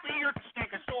happy your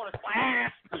Stegosaurus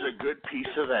ass is a good piece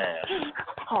of ass.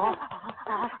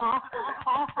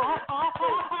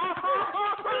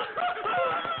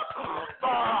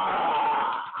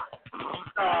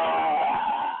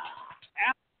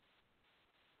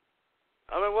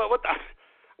 I mean,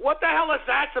 what the hell is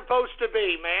that supposed to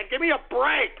be, man? Give me a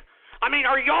break. I mean,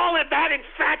 are y'all that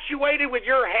infatuated with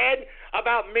your head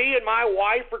about me and my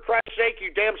wife, for Christ's sake,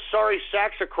 you damn sorry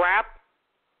sacks of crap?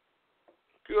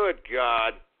 Good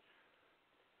God.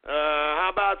 How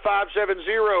about 570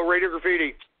 Radio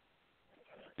Graffiti?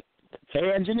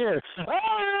 Hey, engineer.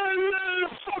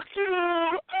 Fuck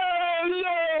you.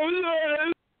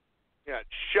 Yeah,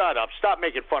 shut up. Stop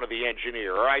making fun of the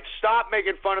engineer, all right? Stop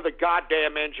making fun of the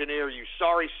goddamn engineer, you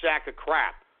sorry sack of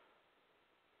crap.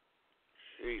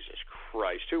 Jesus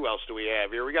Christ. Who else do we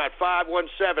have here? We got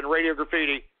 517 Radio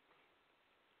Graffiti.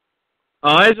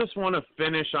 I just want to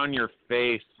finish on your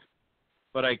face,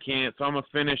 but I can't, so I'm going to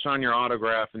finish on your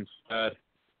autograph instead.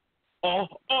 Oh.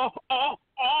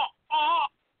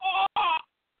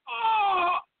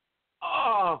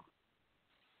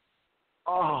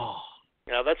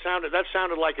 Yeah, that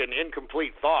sounded like an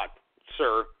incomplete thought,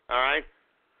 sir. All right.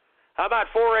 How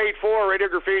about 484 Radio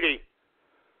Graffiti?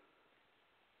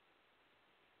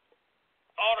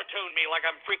 Auto-tune me like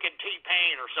I'm freaking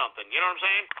T-Pain or something. You know what I'm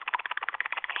saying?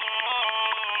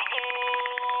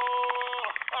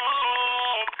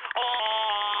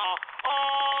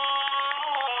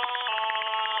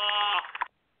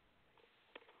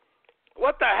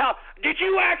 What the hell? Did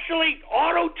you actually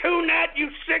auto-tune that,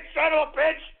 you sick son of a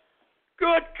bitch?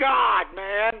 Good God,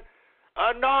 man.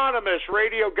 Anonymous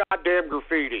Radio Goddamn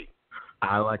Graffiti.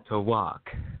 I like to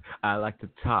walk. I like to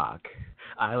talk.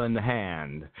 I lend a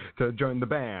hand to join the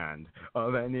band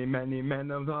of any many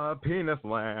men of the penis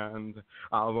land.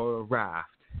 I'll roll a raft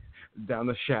down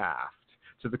the shaft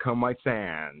to the comb white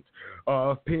sand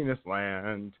of penis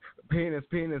land. Penis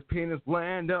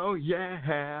land, oh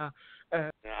yeah.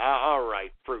 All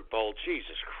right, Fruit Bowl.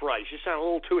 Jesus Christ, you sound a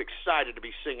little too excited to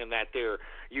be singing that there,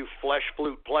 you flesh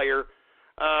flute player.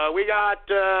 We got,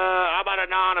 how about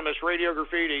Anonymous Radio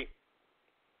Graffiti?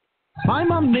 My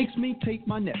mom makes me take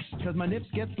my nips, cause my nips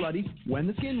get bloody when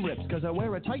the skin rips, cause I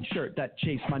wear a tight shirt that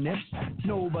chafes my nips.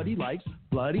 Nobody likes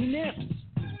bloody nips.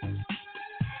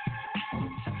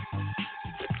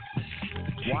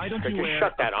 Why don't you wear...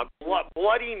 Shut that up.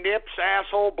 Bloody nips,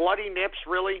 asshole. Bloody nips,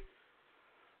 really?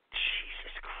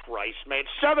 Jesus Christ, man.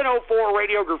 704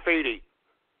 Radio Graffiti.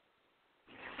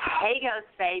 Hey, Ghost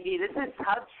Baby. This is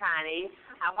Tub Tranny.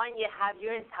 I want you to have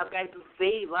your Tub Guys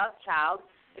Graffiti Love Child.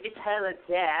 If you tell a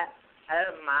death,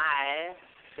 oh my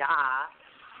God.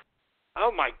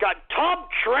 Oh my God. Tub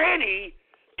Tranny?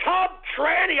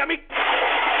 I mean,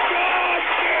 God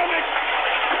damn it.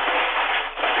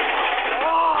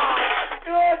 Oh,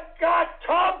 good God.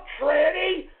 Tub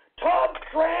Tranny.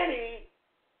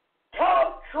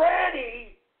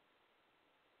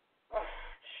 Oh,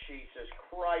 Jesus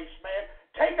Christ, man.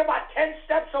 Take about 10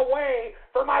 steps away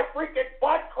from my freaking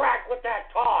butt crack with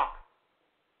that talk.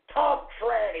 Tub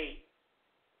Tranny.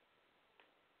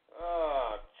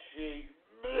 Oh, gee.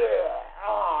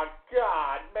 Oh,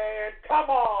 God, man. Come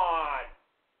on.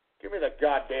 Give me the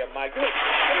goddamn mic.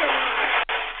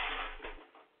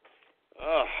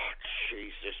 Oh,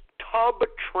 Jesus. Tub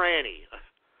Tranny.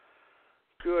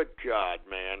 Good God,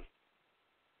 man.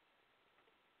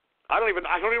 don't even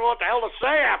know what the hell to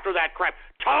say after that crap.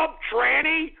 Tub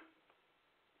tranny?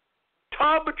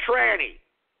 Tub tranny.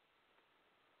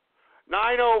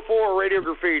 904 Radio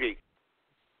Graffiti.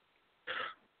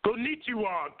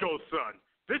 Konnichiwa, Go-san.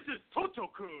 This is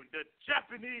Toto-kun, the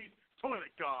Japanese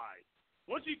toilet guy.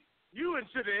 Once you and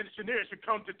the engineers should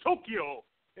come to Tokyo,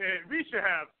 and we should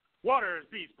have water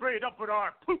be sprayed up on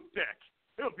our poop deck.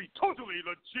 It'll be totally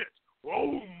legit.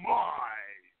 Oh, my.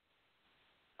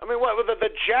 I mean, what, the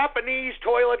Japanese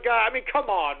toilet guy? I mean, come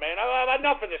on, man.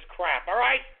 Enough of this crap, all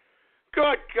right?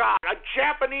 Good God. A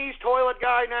Japanese toilet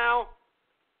guy now?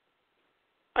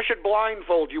 I should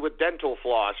blindfold you with dental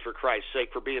floss, for Christ's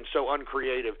sake, for being so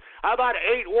uncreative. How about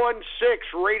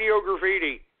 816 Radio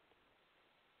Graffiti?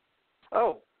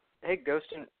 Oh, hey, Ghost,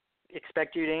 didn't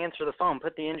expect you to answer the phone.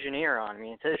 Put the engineer on. I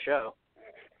mean, it's his show.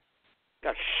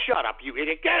 Now, shut up, you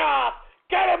idiot. Get off!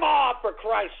 Get him off, for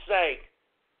Christ's sake!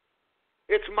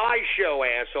 It's my show,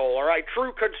 asshole, all right?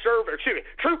 True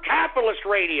capitalist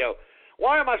radio.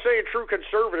 Why am I saying true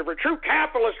conservative? Or true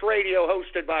capitalist radio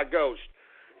hosted by Ghost.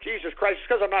 Jesus Christ, it's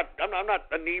because I'm not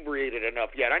inebriated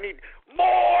enough yet. I need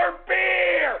more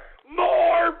beer!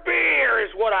 More beer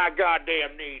is what I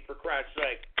goddamn need, for Christ's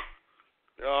sake.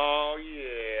 Oh,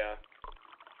 yeah.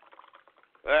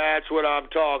 That's what I'm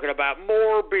talking about.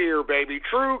 More beer, baby.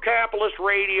 True capitalist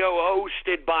radio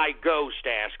hosted by Ghost,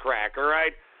 ass crack, all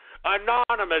right?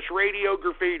 Anonymous Radio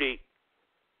Graffiti.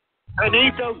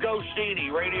 Benito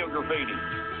Ghostini, Radio Graffiti.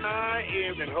 I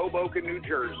am in Hoboken, New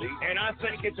Jersey, And I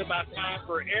think it's about time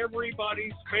for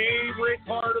everybody's favorite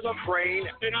part of the train,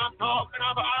 and I'm talking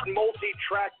about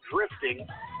multi-track drifting.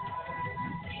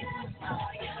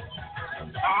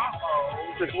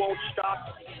 Uh-oh. This won't stop.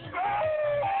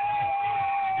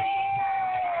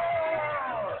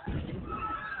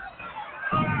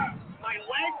 My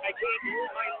leg, I can't move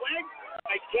my leg.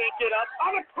 I can't get up.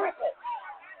 I'm a cripple.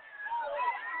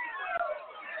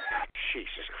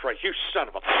 Jesus Christ, you son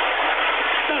of a bitch.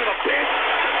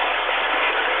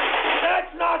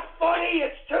 That's not funny.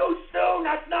 It's too soon.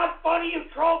 That's not funny, you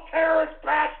troll terrorist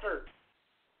bastard.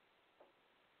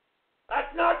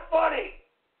 That's not funny.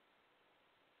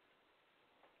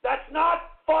 That's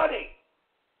not funny.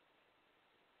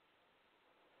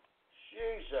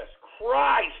 Jesus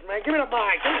Christ, man. Give me the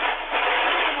mic. Give me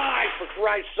the mic, for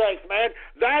Christ's sake, man.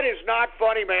 That is not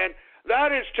funny, man.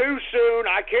 That is too soon.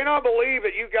 I cannot believe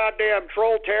that you goddamn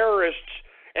troll terrorists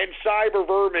and cyber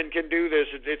vermin can do this.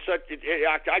 It's such.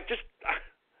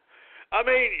 I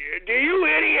mean, do you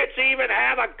idiots even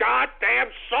have a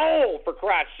goddamn soul, for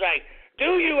Christ's sake?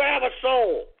 Do you have a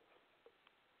soul?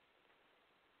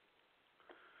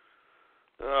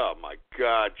 Oh, my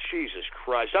God. Jesus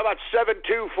Christ. How about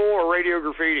 724 Radio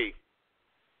Graffiti?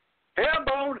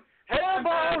 Hairbone!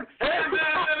 Hairbone!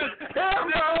 Hairbone!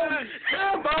 Hairbone!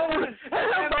 Hairbone!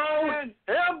 Hairbone!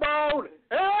 Hairbone!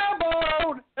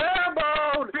 Hairbone!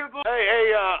 Hairbone!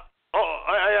 Hey,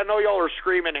 I know y'all are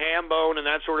screaming hambone and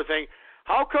that sort of thing.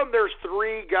 How come there's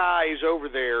 3 guys over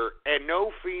there and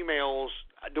no females?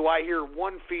 Do I hear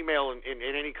one female in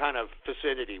any kind of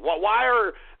vicinity? Why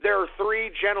are there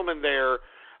 3 gentlemen there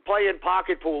playing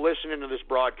pocket pool listening to this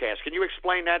broadcast? Can you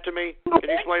explain that to me? Can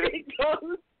you explain it?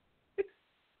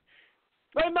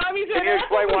 My mommy said, can you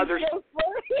explain why there's...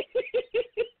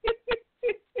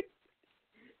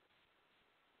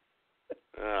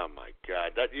 Oh, my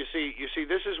God. You see,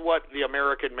 this is what the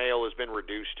American male has been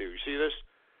reduced to. You see this?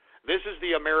 This is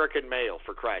the American male,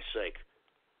 for Christ's sake.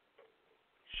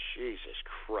 Jesus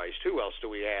Christ. Who else do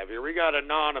we have here? We got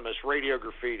Anonymous Radio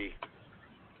Graffiti.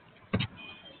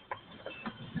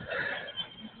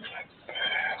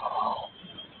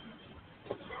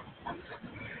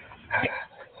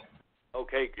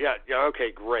 Okay, yeah,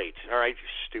 okay, great. All right, you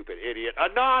stupid idiot.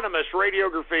 Anonymous Radio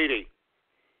Graffiti.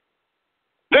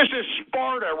 This is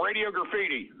Sparta Radio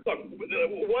Graffiti. Look,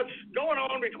 what's going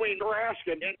on between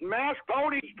Nebraska and Mass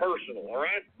Pony's personal, all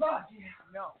right? Look,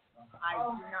 no, I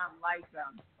do not like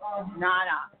them.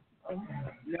 Nada.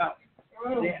 No.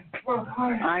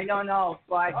 I don't know,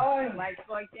 but like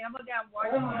for example, that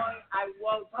one song I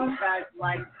wrote because,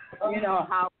 like, you know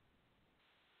how.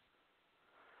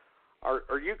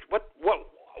 Are you what?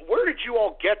 Where did you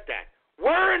all get that?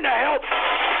 Where in the hell?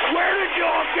 Where did you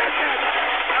all get that?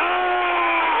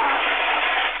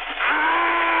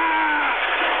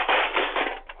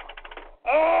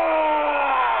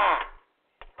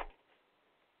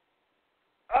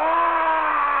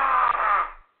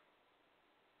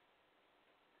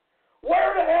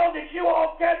 Where the hell did you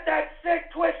all get that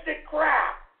sick, twisted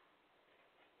crap?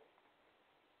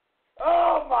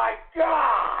 Oh my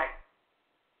God!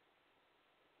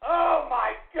 Oh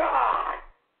my God!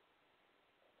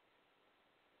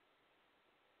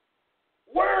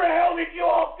 did you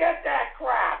all get that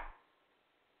crap?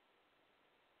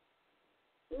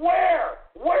 Where?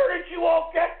 Where did you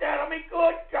all get that? I mean,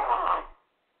 good God.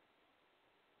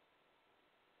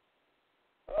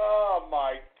 Oh,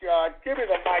 my God. Give me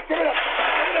the mic. Give me the mic.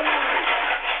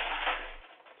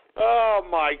 Oh,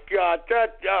 my God.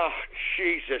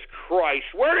 Jesus Christ.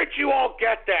 Where did you all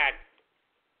get that?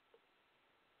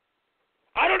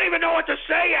 I don't even know what to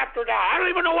say after that. I don't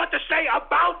even know what to say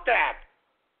about that.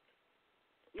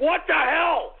 What the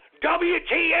hell?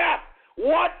 WTF?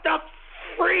 What the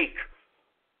freak?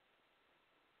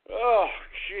 Oh,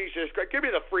 Jesus Christ. Give me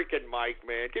the freaking mic,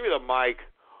 man. Give me the mic.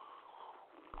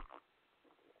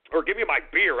 Or give me my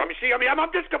beer. I'm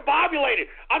discombobulated.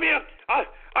 I'm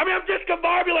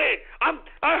discombobulated.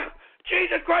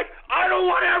 Jesus Christ, I don't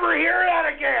want to ever hear that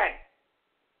again.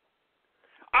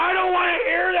 I don't want to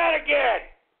hear that again.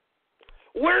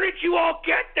 Where did you all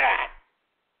get that?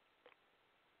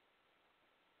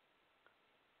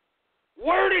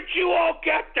 Where did you all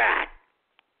get that?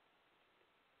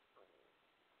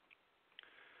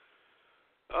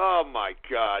 Oh, my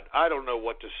God. I don't know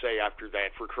what to say after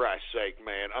that, for Christ's sake,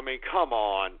 man. I mean, come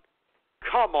on.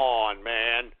 Come on,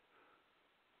 man.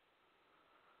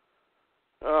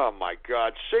 Oh, my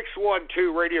God.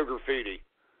 612 Radio Graffiti.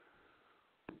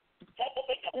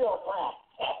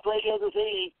 Radio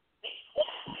Graffiti.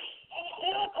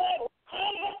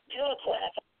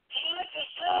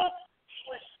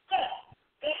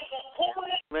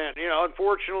 Man,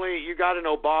 unfortunately, you got an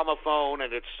Obama phone,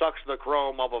 and it sucks the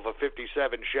chrome off of a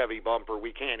 57 Chevy bumper.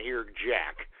 We can't hear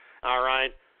jack. All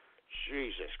right?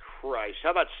 Jesus Christ.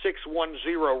 How about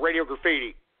 610 Radio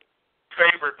Graffiti?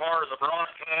 Favorite part of the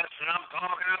broadcast, and I'm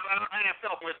talking about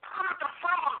AFL with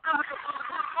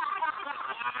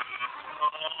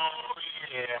oh,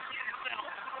 yeah.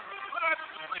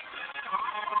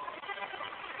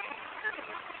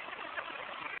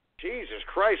 Jesus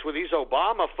Christ, with these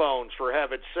Obama phones, for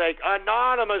heaven's sake.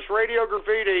 Anonymous Radio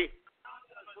Graffiti.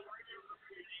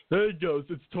 Hey,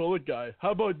 Ghost, it's Toilet Guy. How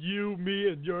about you, me,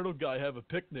 and Urinal Guy have a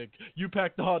picnic? You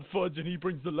pack the hot fudge and he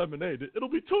brings the lemonade. It'll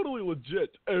be totally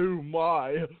legit. Oh,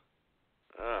 my.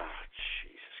 Oh,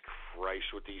 Jesus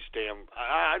Christ, with these damn...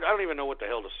 I don't even know what the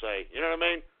hell to say. You know what I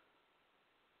mean?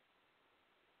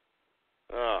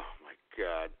 Oh, my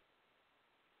God.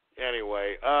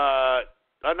 Anyway,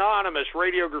 Anonymous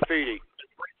Radio Graffiti.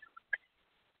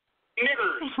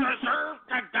 Niggers deserve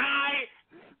to die.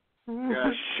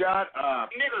 Yeah, shut up.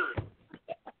 Niggers.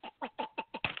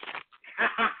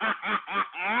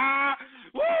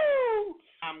 Woo!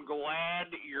 I'm glad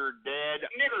you're dead.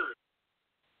 Niggers.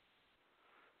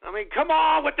 I mean, come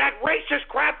on with that racist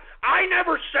crap. I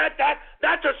never said that.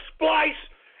 That's a splice,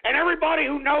 and everybody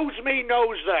who knows me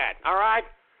knows that, all right?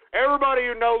 Everybody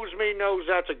who knows me knows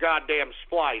that's a goddamn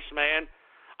splice, man.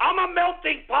 I'm a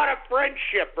melting pot of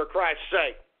friendship, for Christ's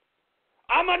sake.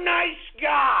 I'm a nice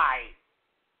guy.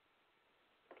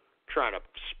 Trying to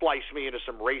splice me into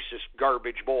some racist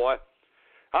garbage, boy.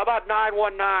 How about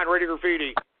 919 Radio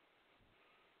Graffiti?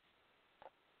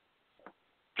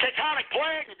 Tectonic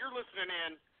Plague, if you're listening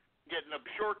in, getting a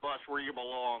short bus where you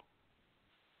belong.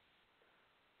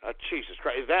 Jesus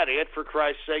Christ. Is that it, for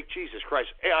Christ's sake? Jesus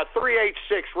Christ.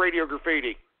 386 Radio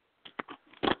Graffiti.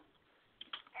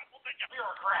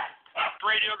 Bureaucrat.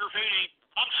 Radio Graffiti.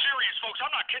 I'm serious, folks.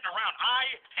 I'm not kidding around. I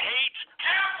hate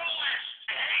capitalists.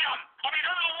 I hate them. I mean,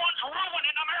 they're the ones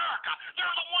ruining America.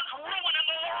 They're the ones ruining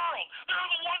the world.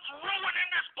 They're the ones ruining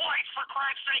this place, for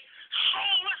Christ's sake.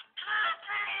 Soulless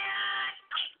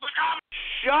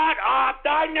Shut up.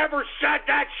 I never said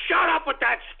that. Shut up with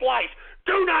that splice.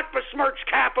 Do not besmirch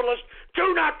capitalists.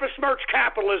 Do not besmirch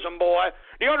capitalism, boy.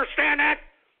 Do you understand that?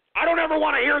 I don't ever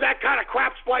want to hear that kind of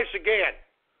crap splice again.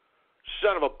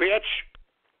 Son of a bitch.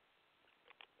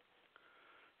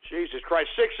 Jesus Christ.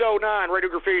 609 Radio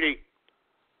Graffiti.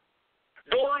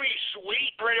 Dormy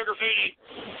Sweet Radio Graffiti.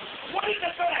 What is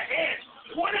this gonna hit?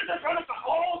 What is this gonna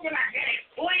all gonna hit?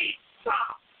 Please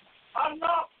stop.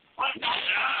 Enough.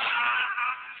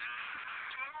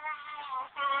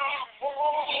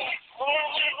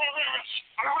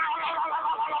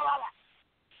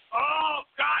 Oh,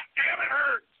 God damn, it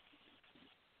hurts.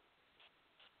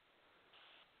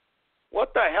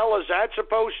 What the hell is that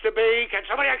supposed to be? Can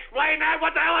somebody explain that?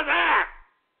 What the hell is that?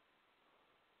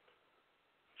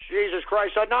 Jesus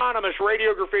Christ. Anonymous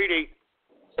Radio Graffiti.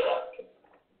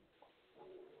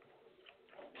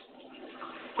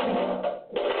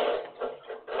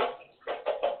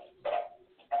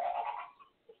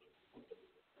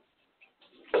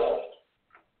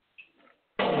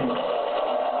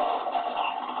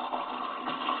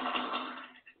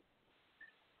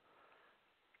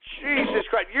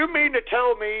 God, you mean to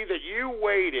tell me that you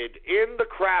waited in the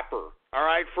crapper, all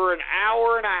right, for an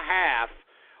hour and a half,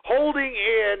 holding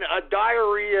in a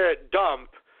diarrhea dump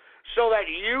so that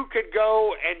you could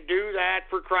go and do that,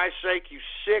 for Christ's sake, you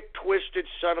sick, twisted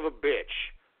son of a bitch?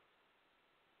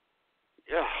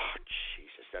 Oh,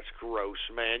 Jesus, that's gross,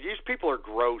 man. These people are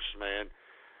gross, man.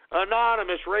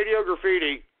 Anonymous Radio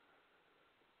Graffiti.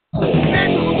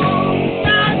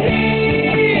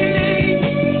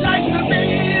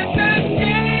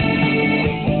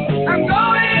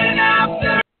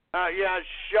 Yeah,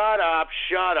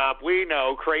 shut up. We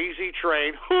know. Crazy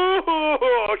Train.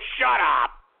 Shut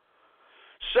up.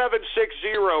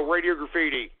 760 Radio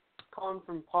Graffiti. Calling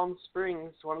from Palm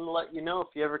Springs. Wanted to let you know if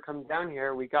you ever come down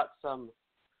here, we got some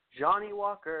Johnny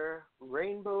Walker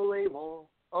Rainbow Label.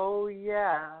 Oh,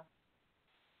 yeah.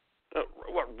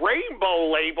 What,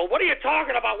 Rainbow Label? What are you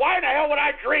talking about? Why in the hell would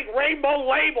I drink Rainbow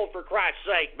Label, for Christ's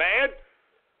sake, man?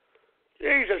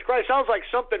 Jesus Christ, sounds like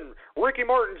something Ricky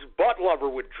Martin's butt lover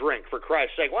would drink, for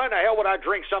Christ's sake. Why in the hell would I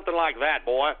drink something like that,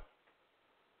 boy?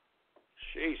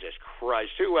 Jesus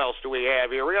Christ, who else do we have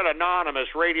here? We got Anonymous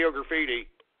Radio Graffiti.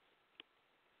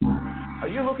 Are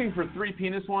you looking for 3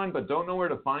 penis wine but don't know where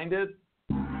to find it?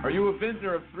 Are you a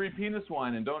vintner of 3 penis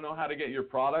wine and don't know how to get your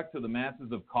product to the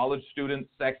masses of college students,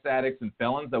 sex addicts, and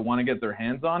felons that want to get their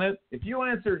hands on it? If you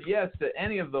answered yes to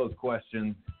any of those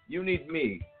questions, you need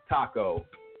me, Taco,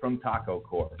 from Taco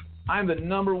Corp. I'm the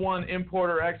 #1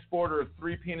 importer-exporter of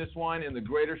 3 penis wine in the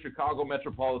greater Chicago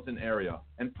metropolitan area,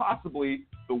 and possibly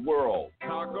the world.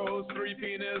 Taco's 3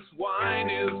 penis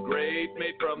wine is great,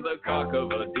 made from the cock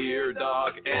of a deer,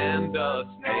 dog, and a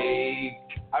snake.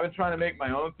 I've been trying to make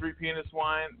my own 3 penis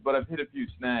wine, but I've hit a few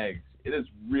snags. It is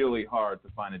really hard to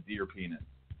find a deer penis.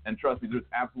 And trust me, there's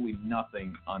absolutely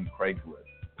nothing on Craigslist.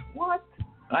 What?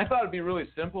 And I thought it'd be really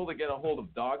simple to get a hold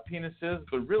of dog penises,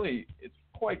 but really, it's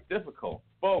quite difficult.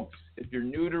 Folks, if you're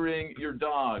neutering your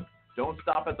dog, don't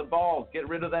stop at the balls. Get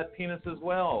rid of that penis as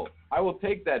well. I will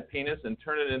take that penis and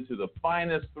turn it into the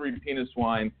finest 3 penis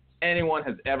wine anyone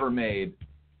has ever made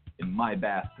in my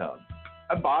bathtub.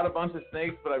 I bought a bunch of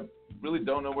snakes, but I really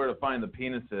don't know where to find the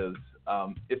penises.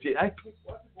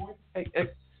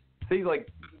 See, like,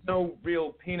 no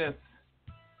real penis.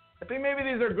 I think maybe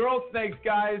these are girl snakes,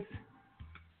 guys.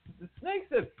 The snakes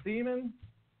have semen?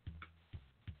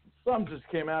 Some just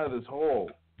came out of this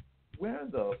hole. Where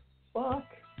the fuck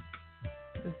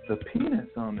is the penis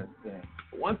on this thing?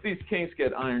 Once these kinks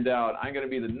get ironed out, I'm going to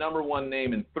be the #1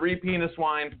 name in 3 penis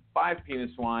wine, 5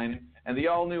 penis wine, and the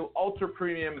all-new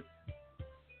ultra-premium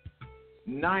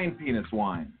 9 penis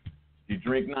wine. If you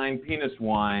drink 9 penis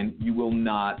wine, you will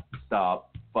not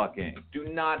stop fucking. Do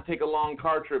not take a long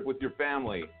car trip with your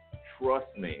family.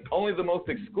 Trust me. Only the most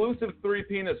exclusive 3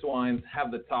 penis wines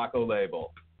have the Taco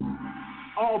label.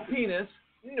 All penis,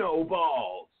 no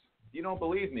balls. If you don't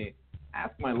believe me,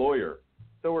 ask my lawyer.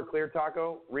 So we're clear,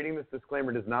 Taco? Reading this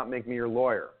disclaimer does not make me your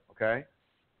lawyer, okay?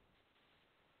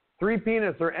 3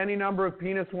 penis or any number of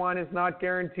penis wine is not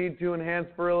guaranteed to enhance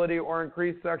virility or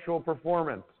increase sexual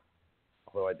performance.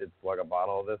 Although I did slug a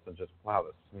bottle of this and just plow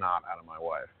the snot out of my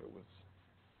wife. It was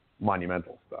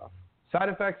monumental stuff. Side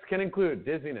effects can include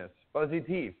dizziness, fuzzy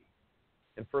teeth,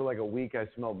 and for like a week I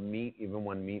smelled meat even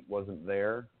when meat wasn't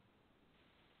there.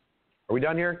 Are we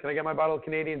done here? Can I get my bottle of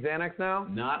Canadian Xanax now?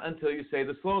 Not until you say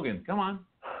the slogan. Come on.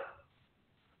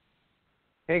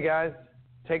 Hey guys,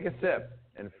 take a sip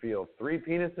and feel 3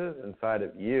 penises inside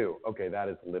of you. Okay, that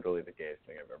is literally the gayest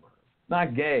thing I've ever heard.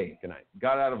 Not gay. Good night.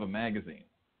 Got out of a magazine.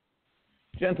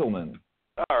 Gentlemen.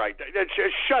 All right,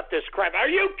 shut this crap. Are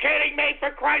you kidding me,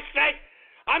 for Christ's sake?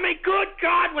 I mean, good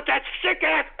God, with that sick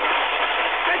ass.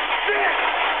 That's sick.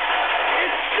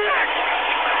 It's sick.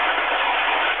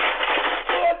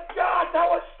 Good God, that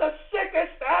was the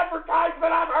sickest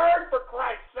advertisement I've heard, for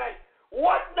Christ's sake.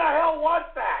 What in the hell was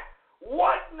that?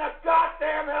 What in the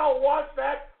goddamn hell was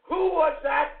that? Who was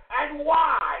that? And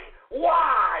why?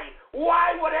 Why?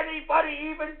 Why would anybody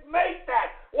even make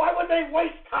that? Why would they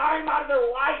waste time out of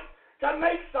their life to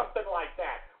make something like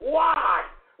that? Why?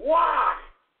 Why?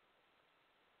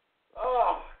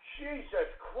 Oh, Jesus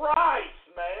Christ,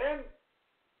 man.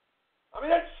 I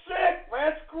mean, that's sick,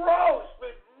 man. It's gross.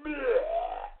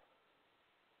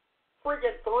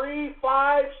 Freaking 3,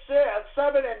 5, 6,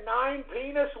 7, and 9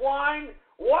 penis wine?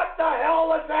 What the hell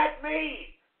does that mean?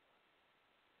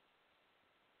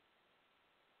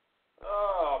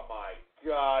 Oh, my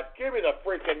God. Give me the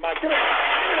freaking mic. Give me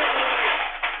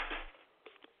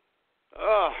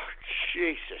Oh,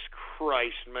 Jesus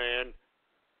Christ, man.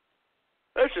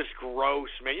 This is gross,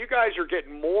 man. You guys are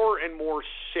getting more and more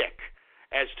sick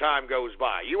as time goes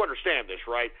by. You understand this,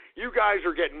 right? You guys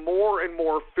are getting more and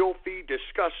more filthy,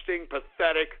 disgusting,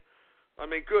 pathetic. I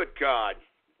mean, good God.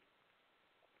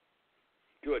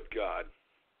 Good God.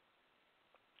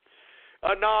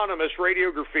 Anonymous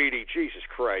Radio Graffiti. Jesus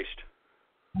Christ.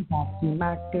 I got you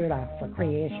my girl for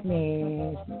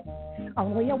Christmas.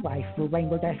 Only a wife for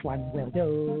Rainbow Dash One will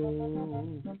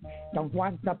do. Don't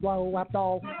want the blow up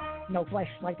doll, no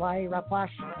flashlight Lyra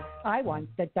plush. I want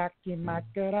the Dr.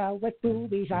 Makura with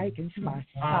boobies I can smash.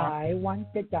 I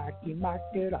want the Dr.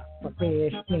 Makura for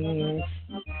Christmas.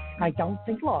 I don't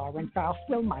think Lauren Faust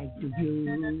will mind, do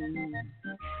you?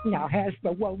 Now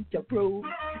Hasbro won't approve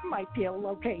my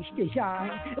pillowcase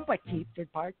design, but cheap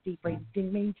third-party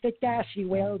printing means that Dashi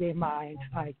will be mine.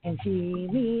 I can see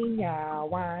me now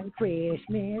on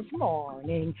Christmas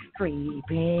morning,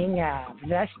 creeping up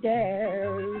the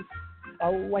stairs.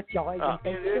 Oh, what joy and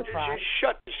surprise.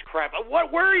 Shut this crap.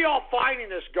 Where are y'all finding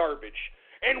this garbage?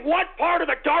 And what part of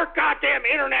the dark goddamn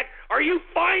internet are you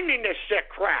finding this sick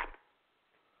crap?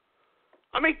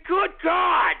 I mean, good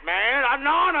God, man.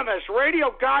 Anonymous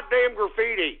Radio Goddamn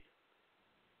Graffiti.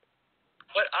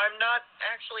 But I'm not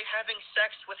actually having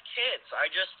sex with kids. I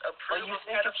just approve of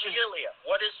pedophilia.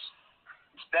 What is...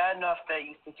 It's bad enough that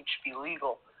you think it should be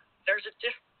legal. There's a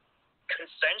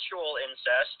consensual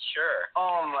incest, sure.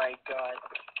 Oh, my God.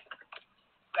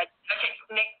 Okay,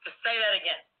 Nick, just say that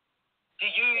again. Do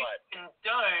you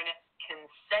condone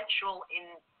consensual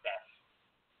incest?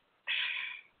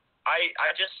 I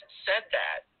just said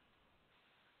that.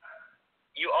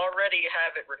 You already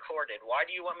have it recorded. Why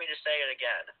do you want me to say it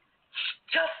again?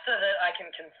 Just so that I can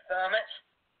confirm it.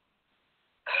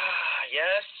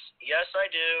 Yes, I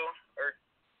do. Or,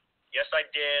 yes, I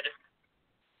did.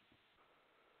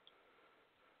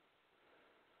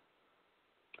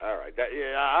 All right.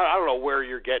 I don't know where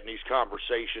you're getting these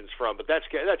conversations from, but that's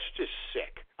just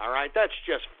sick. All right? That's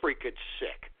just freaking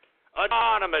sick.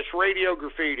 Anonymous Radio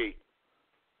Graffiti.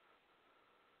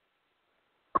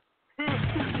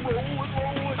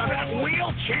 I'm in a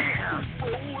wheelchair.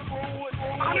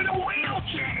 I'm in a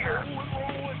wheelchair.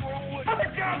 I'm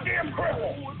a goddamn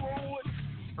cripple.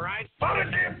 Right? I'm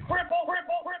a damn cripple.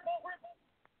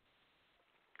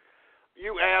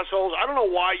 You assholes. I don't know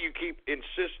why you keep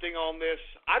insisting on this.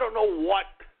 I don't know what.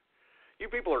 You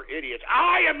people are idiots.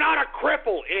 I am not a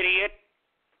cripple, idiot.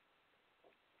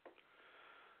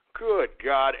 Good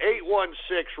God.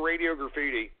 816 Radio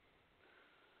Graffiti.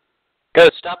 Go,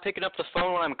 stop picking up the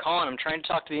phone when I'm calling. I'm trying to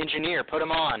talk to the engineer. Put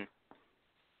him on.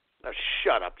 Now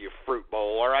shut up, you fruit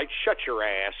bowl, all right? Shut your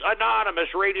ass.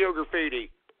 Anonymous Radio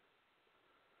Graffiti.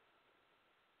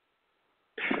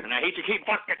 And I hate to keep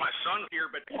fucking my son here,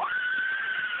 but...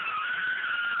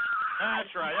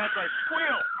 That's right.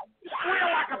 Squeal. Squeal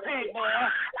like a pig, boy.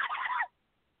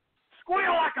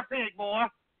 Squeal like a pig, boy.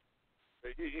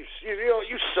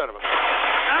 You son of a...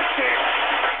 That's it.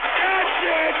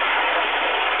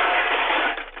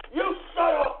 You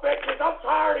son of a bitches, I'm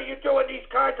tired of you doing these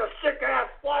kinds of sick-ass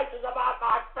splices about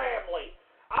my family.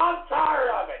 I'm tired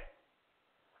of it.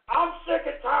 I'm sick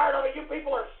and tired of it. You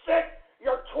people are sick.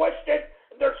 You're twisted.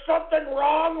 There's something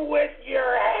wrong with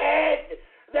your head.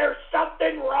 There's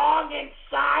something wrong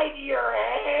inside your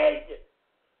head.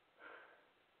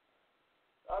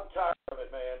 I'm tired of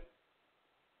it, man.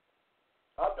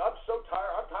 I'm so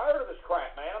tired. I'm tired of this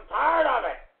crap, man. I'm tired of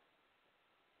it.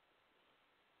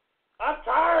 I'm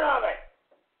tired of it.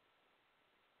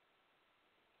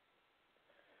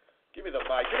 Give me the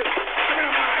mic. Give me the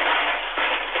mic.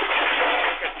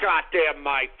 Goddamn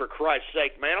mic, for Christ's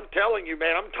sake, man. I'm telling you,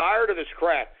 man, I'm tired of this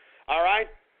crap. All right?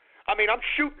 I mean, I'm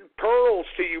shooting pearls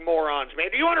to you morons, man.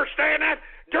 Do you understand that?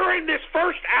 During this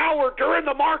first hour, during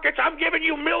the markets, I'm giving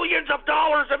you millions of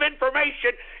dollars of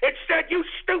information. Instead, you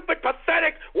stupid,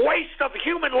 pathetic waste of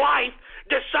human life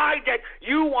decide that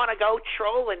you want to go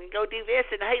troll and go do this,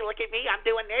 and hey, look at me, I'm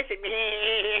doing this,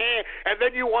 and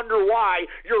then you wonder why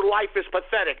your life is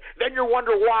pathetic. Then you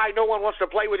wonder why no one wants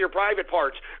to play with your private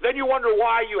parts. Then you wonder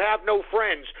why you have no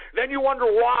friends. Then you wonder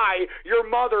why your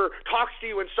mother talks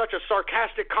to you in such a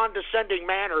sarcastic, condescending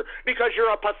manner, because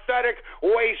you're a pathetic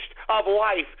waste of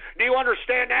life. Do you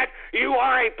understand that? You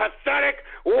are a pathetic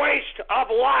waste of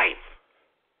life.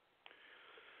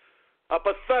 A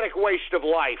pathetic waste of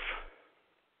life.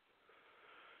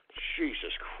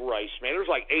 Jesus Christ, man. There's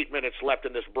like 8 minutes left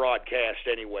in this broadcast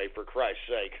anyway, for Christ's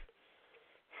sake.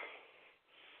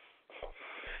 Son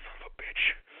of a bitch.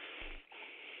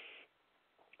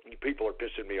 You people are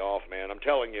pissing me off, man. I'm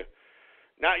telling you.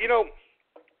 Now,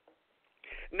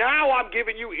 now I'm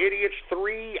giving you idiots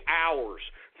 3 hours.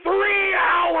 3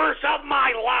 hours of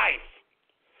my life.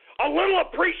 A little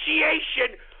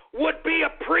appreciation would be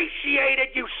appreciated,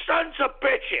 you sons of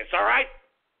bitches, all right?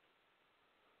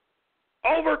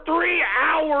 Over 3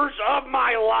 hours of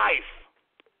my life.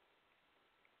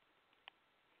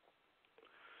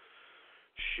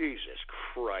 Jesus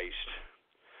Christ.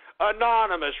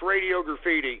 Anonymous Radio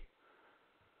Graffiti.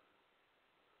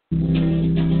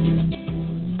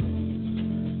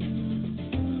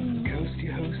 Ghosty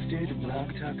hosted a blog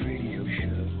talk radio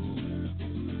show.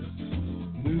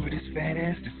 Moved his fat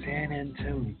ass to San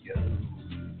Antonio.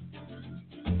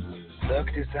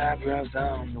 Plucked his eyebrows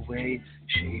on the way,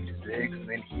 shaved his legs, and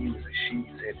then he was a she.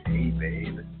 Said, hey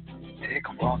babe, take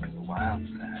a walk on the wild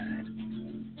side.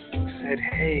 Said,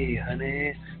 hey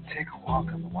honey, take a walk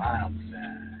on the wild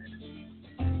side.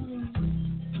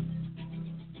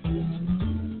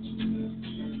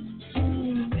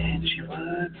 And she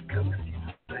was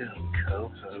Ghosty's little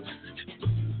co-host.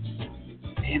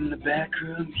 In the back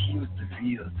room, he was the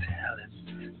real talent.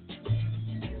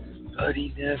 But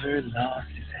he never lost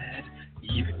his head,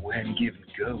 even when given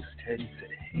ghost head. He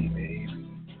said, hey babe,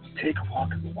 take a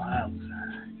walk on the wild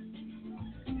side.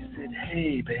 He said,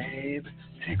 hey babe,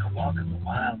 take a walk on the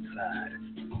wild side.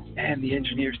 And the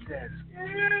engineer says,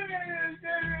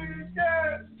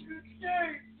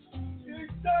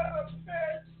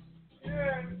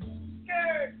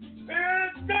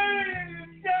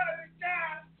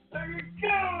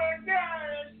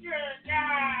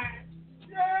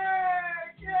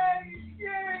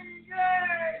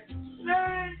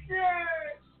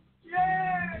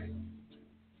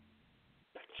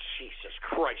 Jesus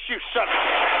Christ, you son of a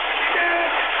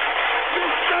bitch! You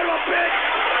son of a bitch!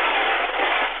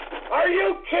 Are you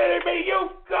kidding me?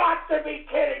 You've got to be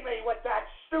kidding me with that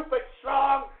stupid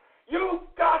song! You've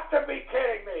got to be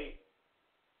kidding me!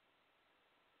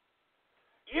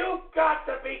 You've got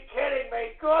to be kidding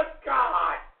me! Good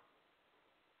God!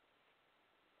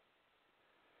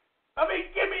 I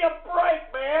mean, give me a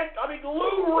break, man! I mean,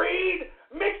 Lou Reed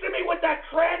mixing me with that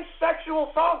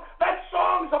transsexual song? That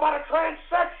song's about a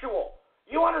transsexual!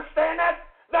 You understand that?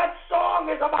 That song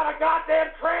is about a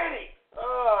goddamn tranny!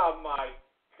 Oh, my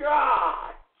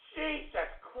God! Jesus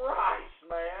Christ,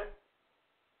 man!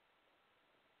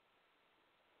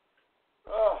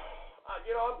 Oh,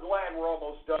 you know, I'm glad we're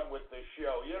almost done with this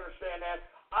show. You understand that?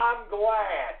 I'm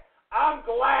glad. I'm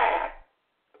glad.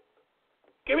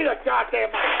 Give me the goddamn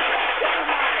mic.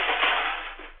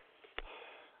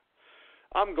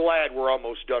 I'm glad we're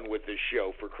almost done with this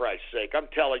show, for Christ's sake. I'm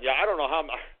telling you, I don't know how...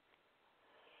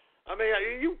 I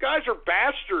mean, you guys are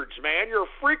bastards, man. You're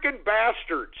freaking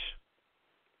bastards.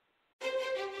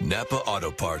 Napa Auto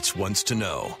Parts wants to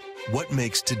know, what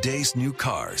makes today's new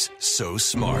cars so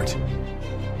smart?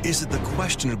 Is it the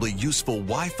questionably useful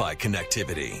Wi-Fi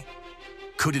connectivity?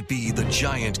 Could it be the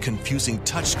giant, confusing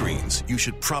touchscreens you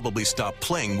should probably stop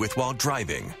playing with while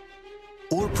driving?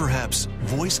 Or perhaps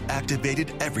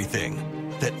voice-activated everything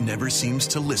that never seems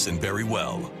to listen very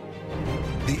well?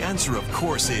 The answer, of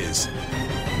course, is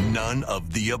none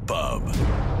of the above.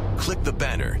 Click the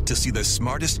banner to see the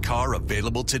smartest car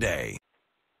available today.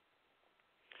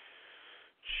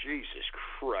 Jesus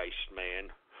Christ, man.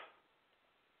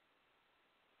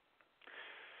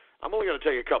 I'm only going to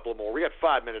take a couple more. We got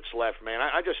 5 minutes left, man.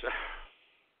 I just...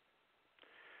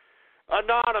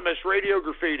 Anonymous Radio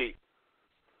Graffiti.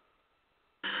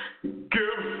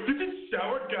 Ghost, this is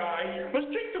Shower Guy. Let's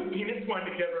take some penis wine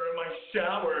together in my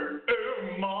shower.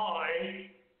 Oh, my.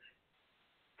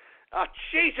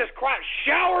 Jesus Christ.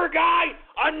 Shower Guy?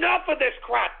 Enough of this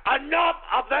crap. Enough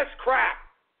of this crap.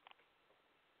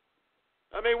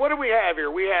 I mean, what do we have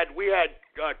here? We had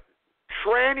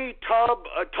tranny tub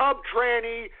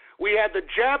tranny. We had the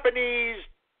Japanese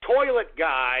toilet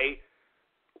guy.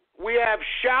 We have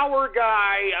shower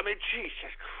guy. I mean,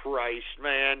 Jesus Christ,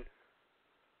 man.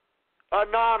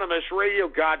 Anonymous Radio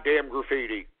Goddamn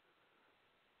Graffiti.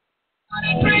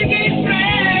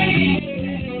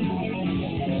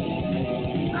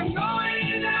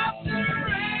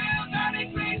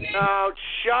 No,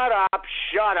 shut up.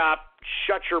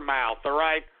 Shut your mouth, all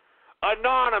right?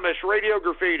 Anonymous Radio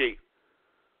Graffiti.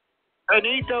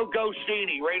 Benito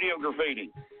Ghostini, Radio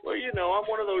Graffiti. Well, you know, I'm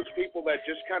one of those people that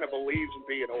just kind of believes in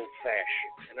being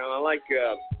old-fashioned. You know, I like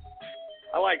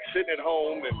sitting at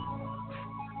home and,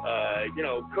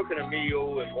 cooking a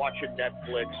meal and watching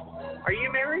Netflix. Are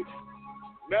you married?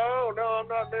 No, I'm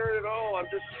not married at all. I'm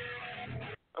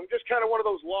just kind of one of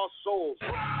those lost souls.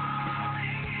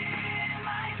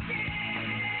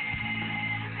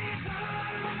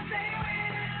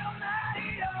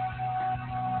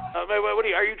 What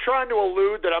are you trying to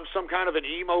allude that I'm some kind of an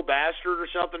emo bastard or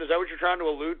something? Is that what you're trying to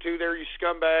allude to there, you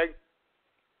scumbag?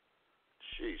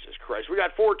 Jesus Christ. We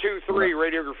got 423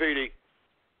 Radio Graffiti.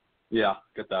 Yeah,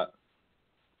 get that.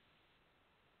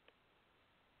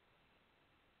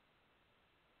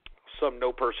 Some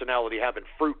no personality having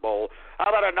fruit bowl. How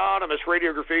about anonymous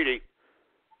Radio Graffiti?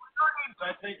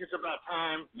 I think it's about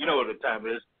time. You know what the time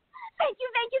is. Thank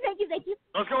you, thank you, thank you, thank you.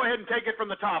 Let's go ahead and take it from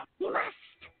the top. You must.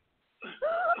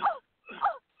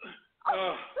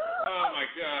 Oh my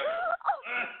God.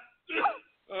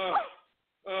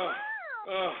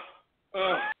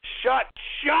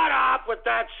 Shut up with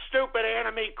that stupid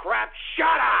enemy crap. Shut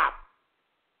up.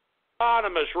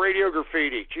 Anonymous Radio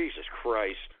Graffiti. Jesus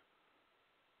Christ.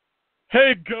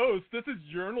 Hey, Ghost, this is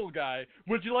Urinal Guy.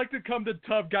 Would you like to come to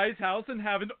Tough Guy's house and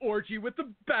have an orgy with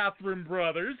the Bathroom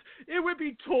Brothers? It would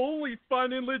be totally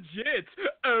fun and legit.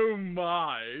 Oh,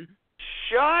 my.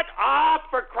 Shut up,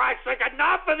 for Christ's sake.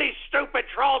 Enough of these stupid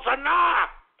trolls. Enough.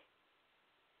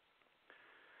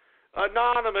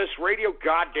 Anonymous Radio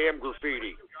Goddamn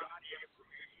Graffiti.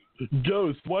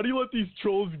 Ghost, why do you let these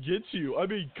trolls get you? I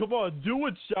mean, come on, do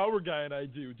what Shower Guy and I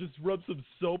do. Just rub some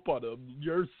soap on them.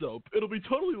 Your soap. It'll be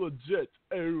totally legit.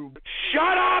 Oh.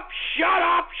 Shut up! Shut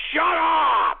up! Shut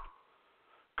up!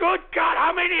 Good God,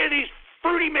 how many of these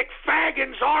fruity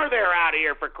McFaggins are there out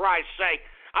here, for Christ's sake?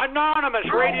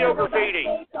 Anonymous Radio Graffiti.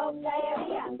 I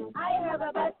have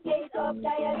a bad case of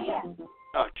diarrhea.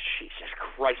 Oh, Jesus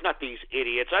Christ, not these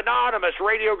idiots. Anonymous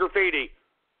Radio Graffiti.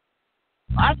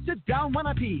 I sit down when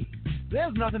I pee.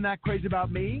 There's nothing that crazy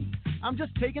about me. I'm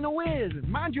just taking a whiz.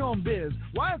 Mind your own biz.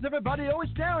 Why is everybody always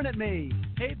staring at me?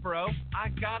 Hey, bro, I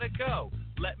gotta go.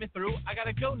 Let me through. I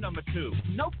gotta go, number 2.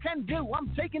 No can do.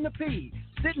 I'm taking the pee.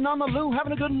 Sitting on the loo,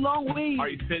 having a good long wee. Are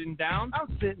you sitting down?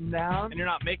 I'm sitting down. And you're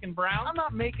not making brown? I'm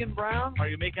not making brown. Are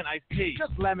you making iced tea?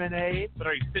 Just lemonade. But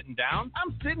are you sitting down?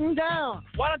 I'm sitting down.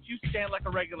 Why don't you stand like a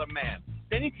regular man?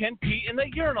 Then you can pee in the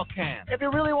urinal can. If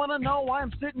you really want to know why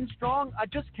I'm sitting strong, I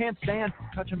just can't stand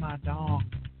touching my dong.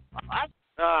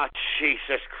 Ah,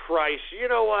 Jesus Christ. You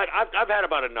know what? I've had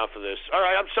about enough of this. All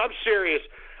right, I'm serious.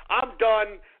 I'm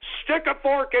done. Stick a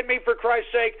fork in me, for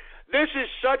Christ's sake. This is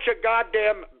such a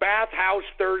goddamn bathhouse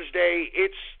Thursday.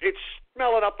 It's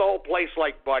smelling up the whole place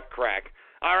like butt crack.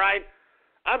 All right?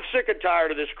 I'm sick and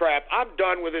tired of this crap. I'm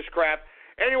done with this crap.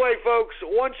 Anyway, folks,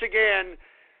 once again,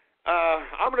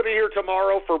 I'm going to be here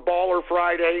tomorrow for Baller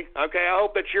Friday. Okay, I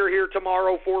hope that you're here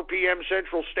tomorrow, 4 p.m.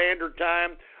 Central Standard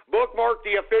Time. Bookmark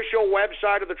the official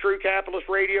website of the True Capitalist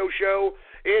Radio Show.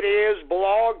 It is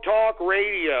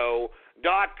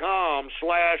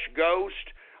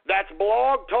blogtalkradio.com/ghost. That's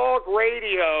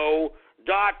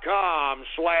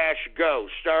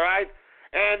blogtalkradio.com/ghost, all right?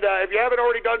 And if you haven't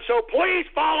already done so, please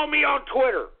follow me on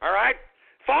Twitter, all right?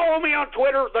 Follow me on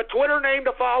Twitter. The Twitter name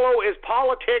to follow is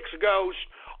PoliticsGhost.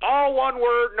 All one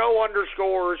word, no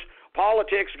underscores.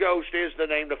 PoliticsGhost is the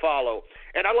name to follow.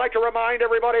 And I'd like to remind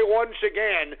everybody once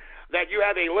again that you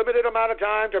have a limited amount of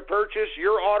time to purchase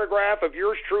your autograph of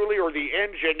yours truly or the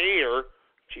engineer.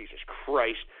 Jesus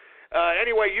Christ.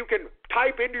 Anyway, you can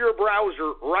type into your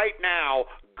browser right now,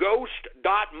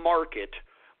 ghost.market.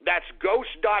 That's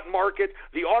ghost.market.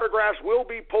 The autographs will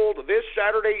be pulled this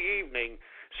Saturday evening.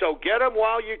 So get them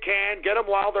while you can. Get them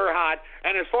while they're hot.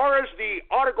 And as far as the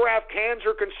autograph cans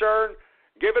are concerned,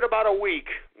 give it about a week,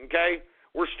 okay?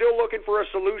 We're still looking for a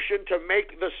solution to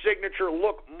make the signature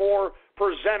look more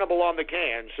presentable on the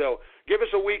can. So give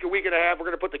us a week and a half. We're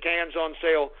going to put the cans on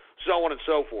sale, so on and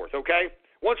so forth, okay?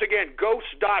 Once again,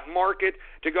 ghost.market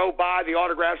to go buy the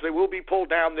autographs. They will be pulled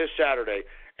down this Saturday.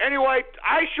 Anyway,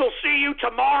 I shall see you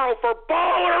tomorrow for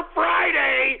Baller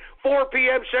Friday, 4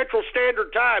 p.m. Central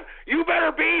Standard Time. You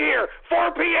better be here,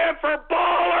 4 p.m. for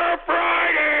Baller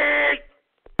Friday!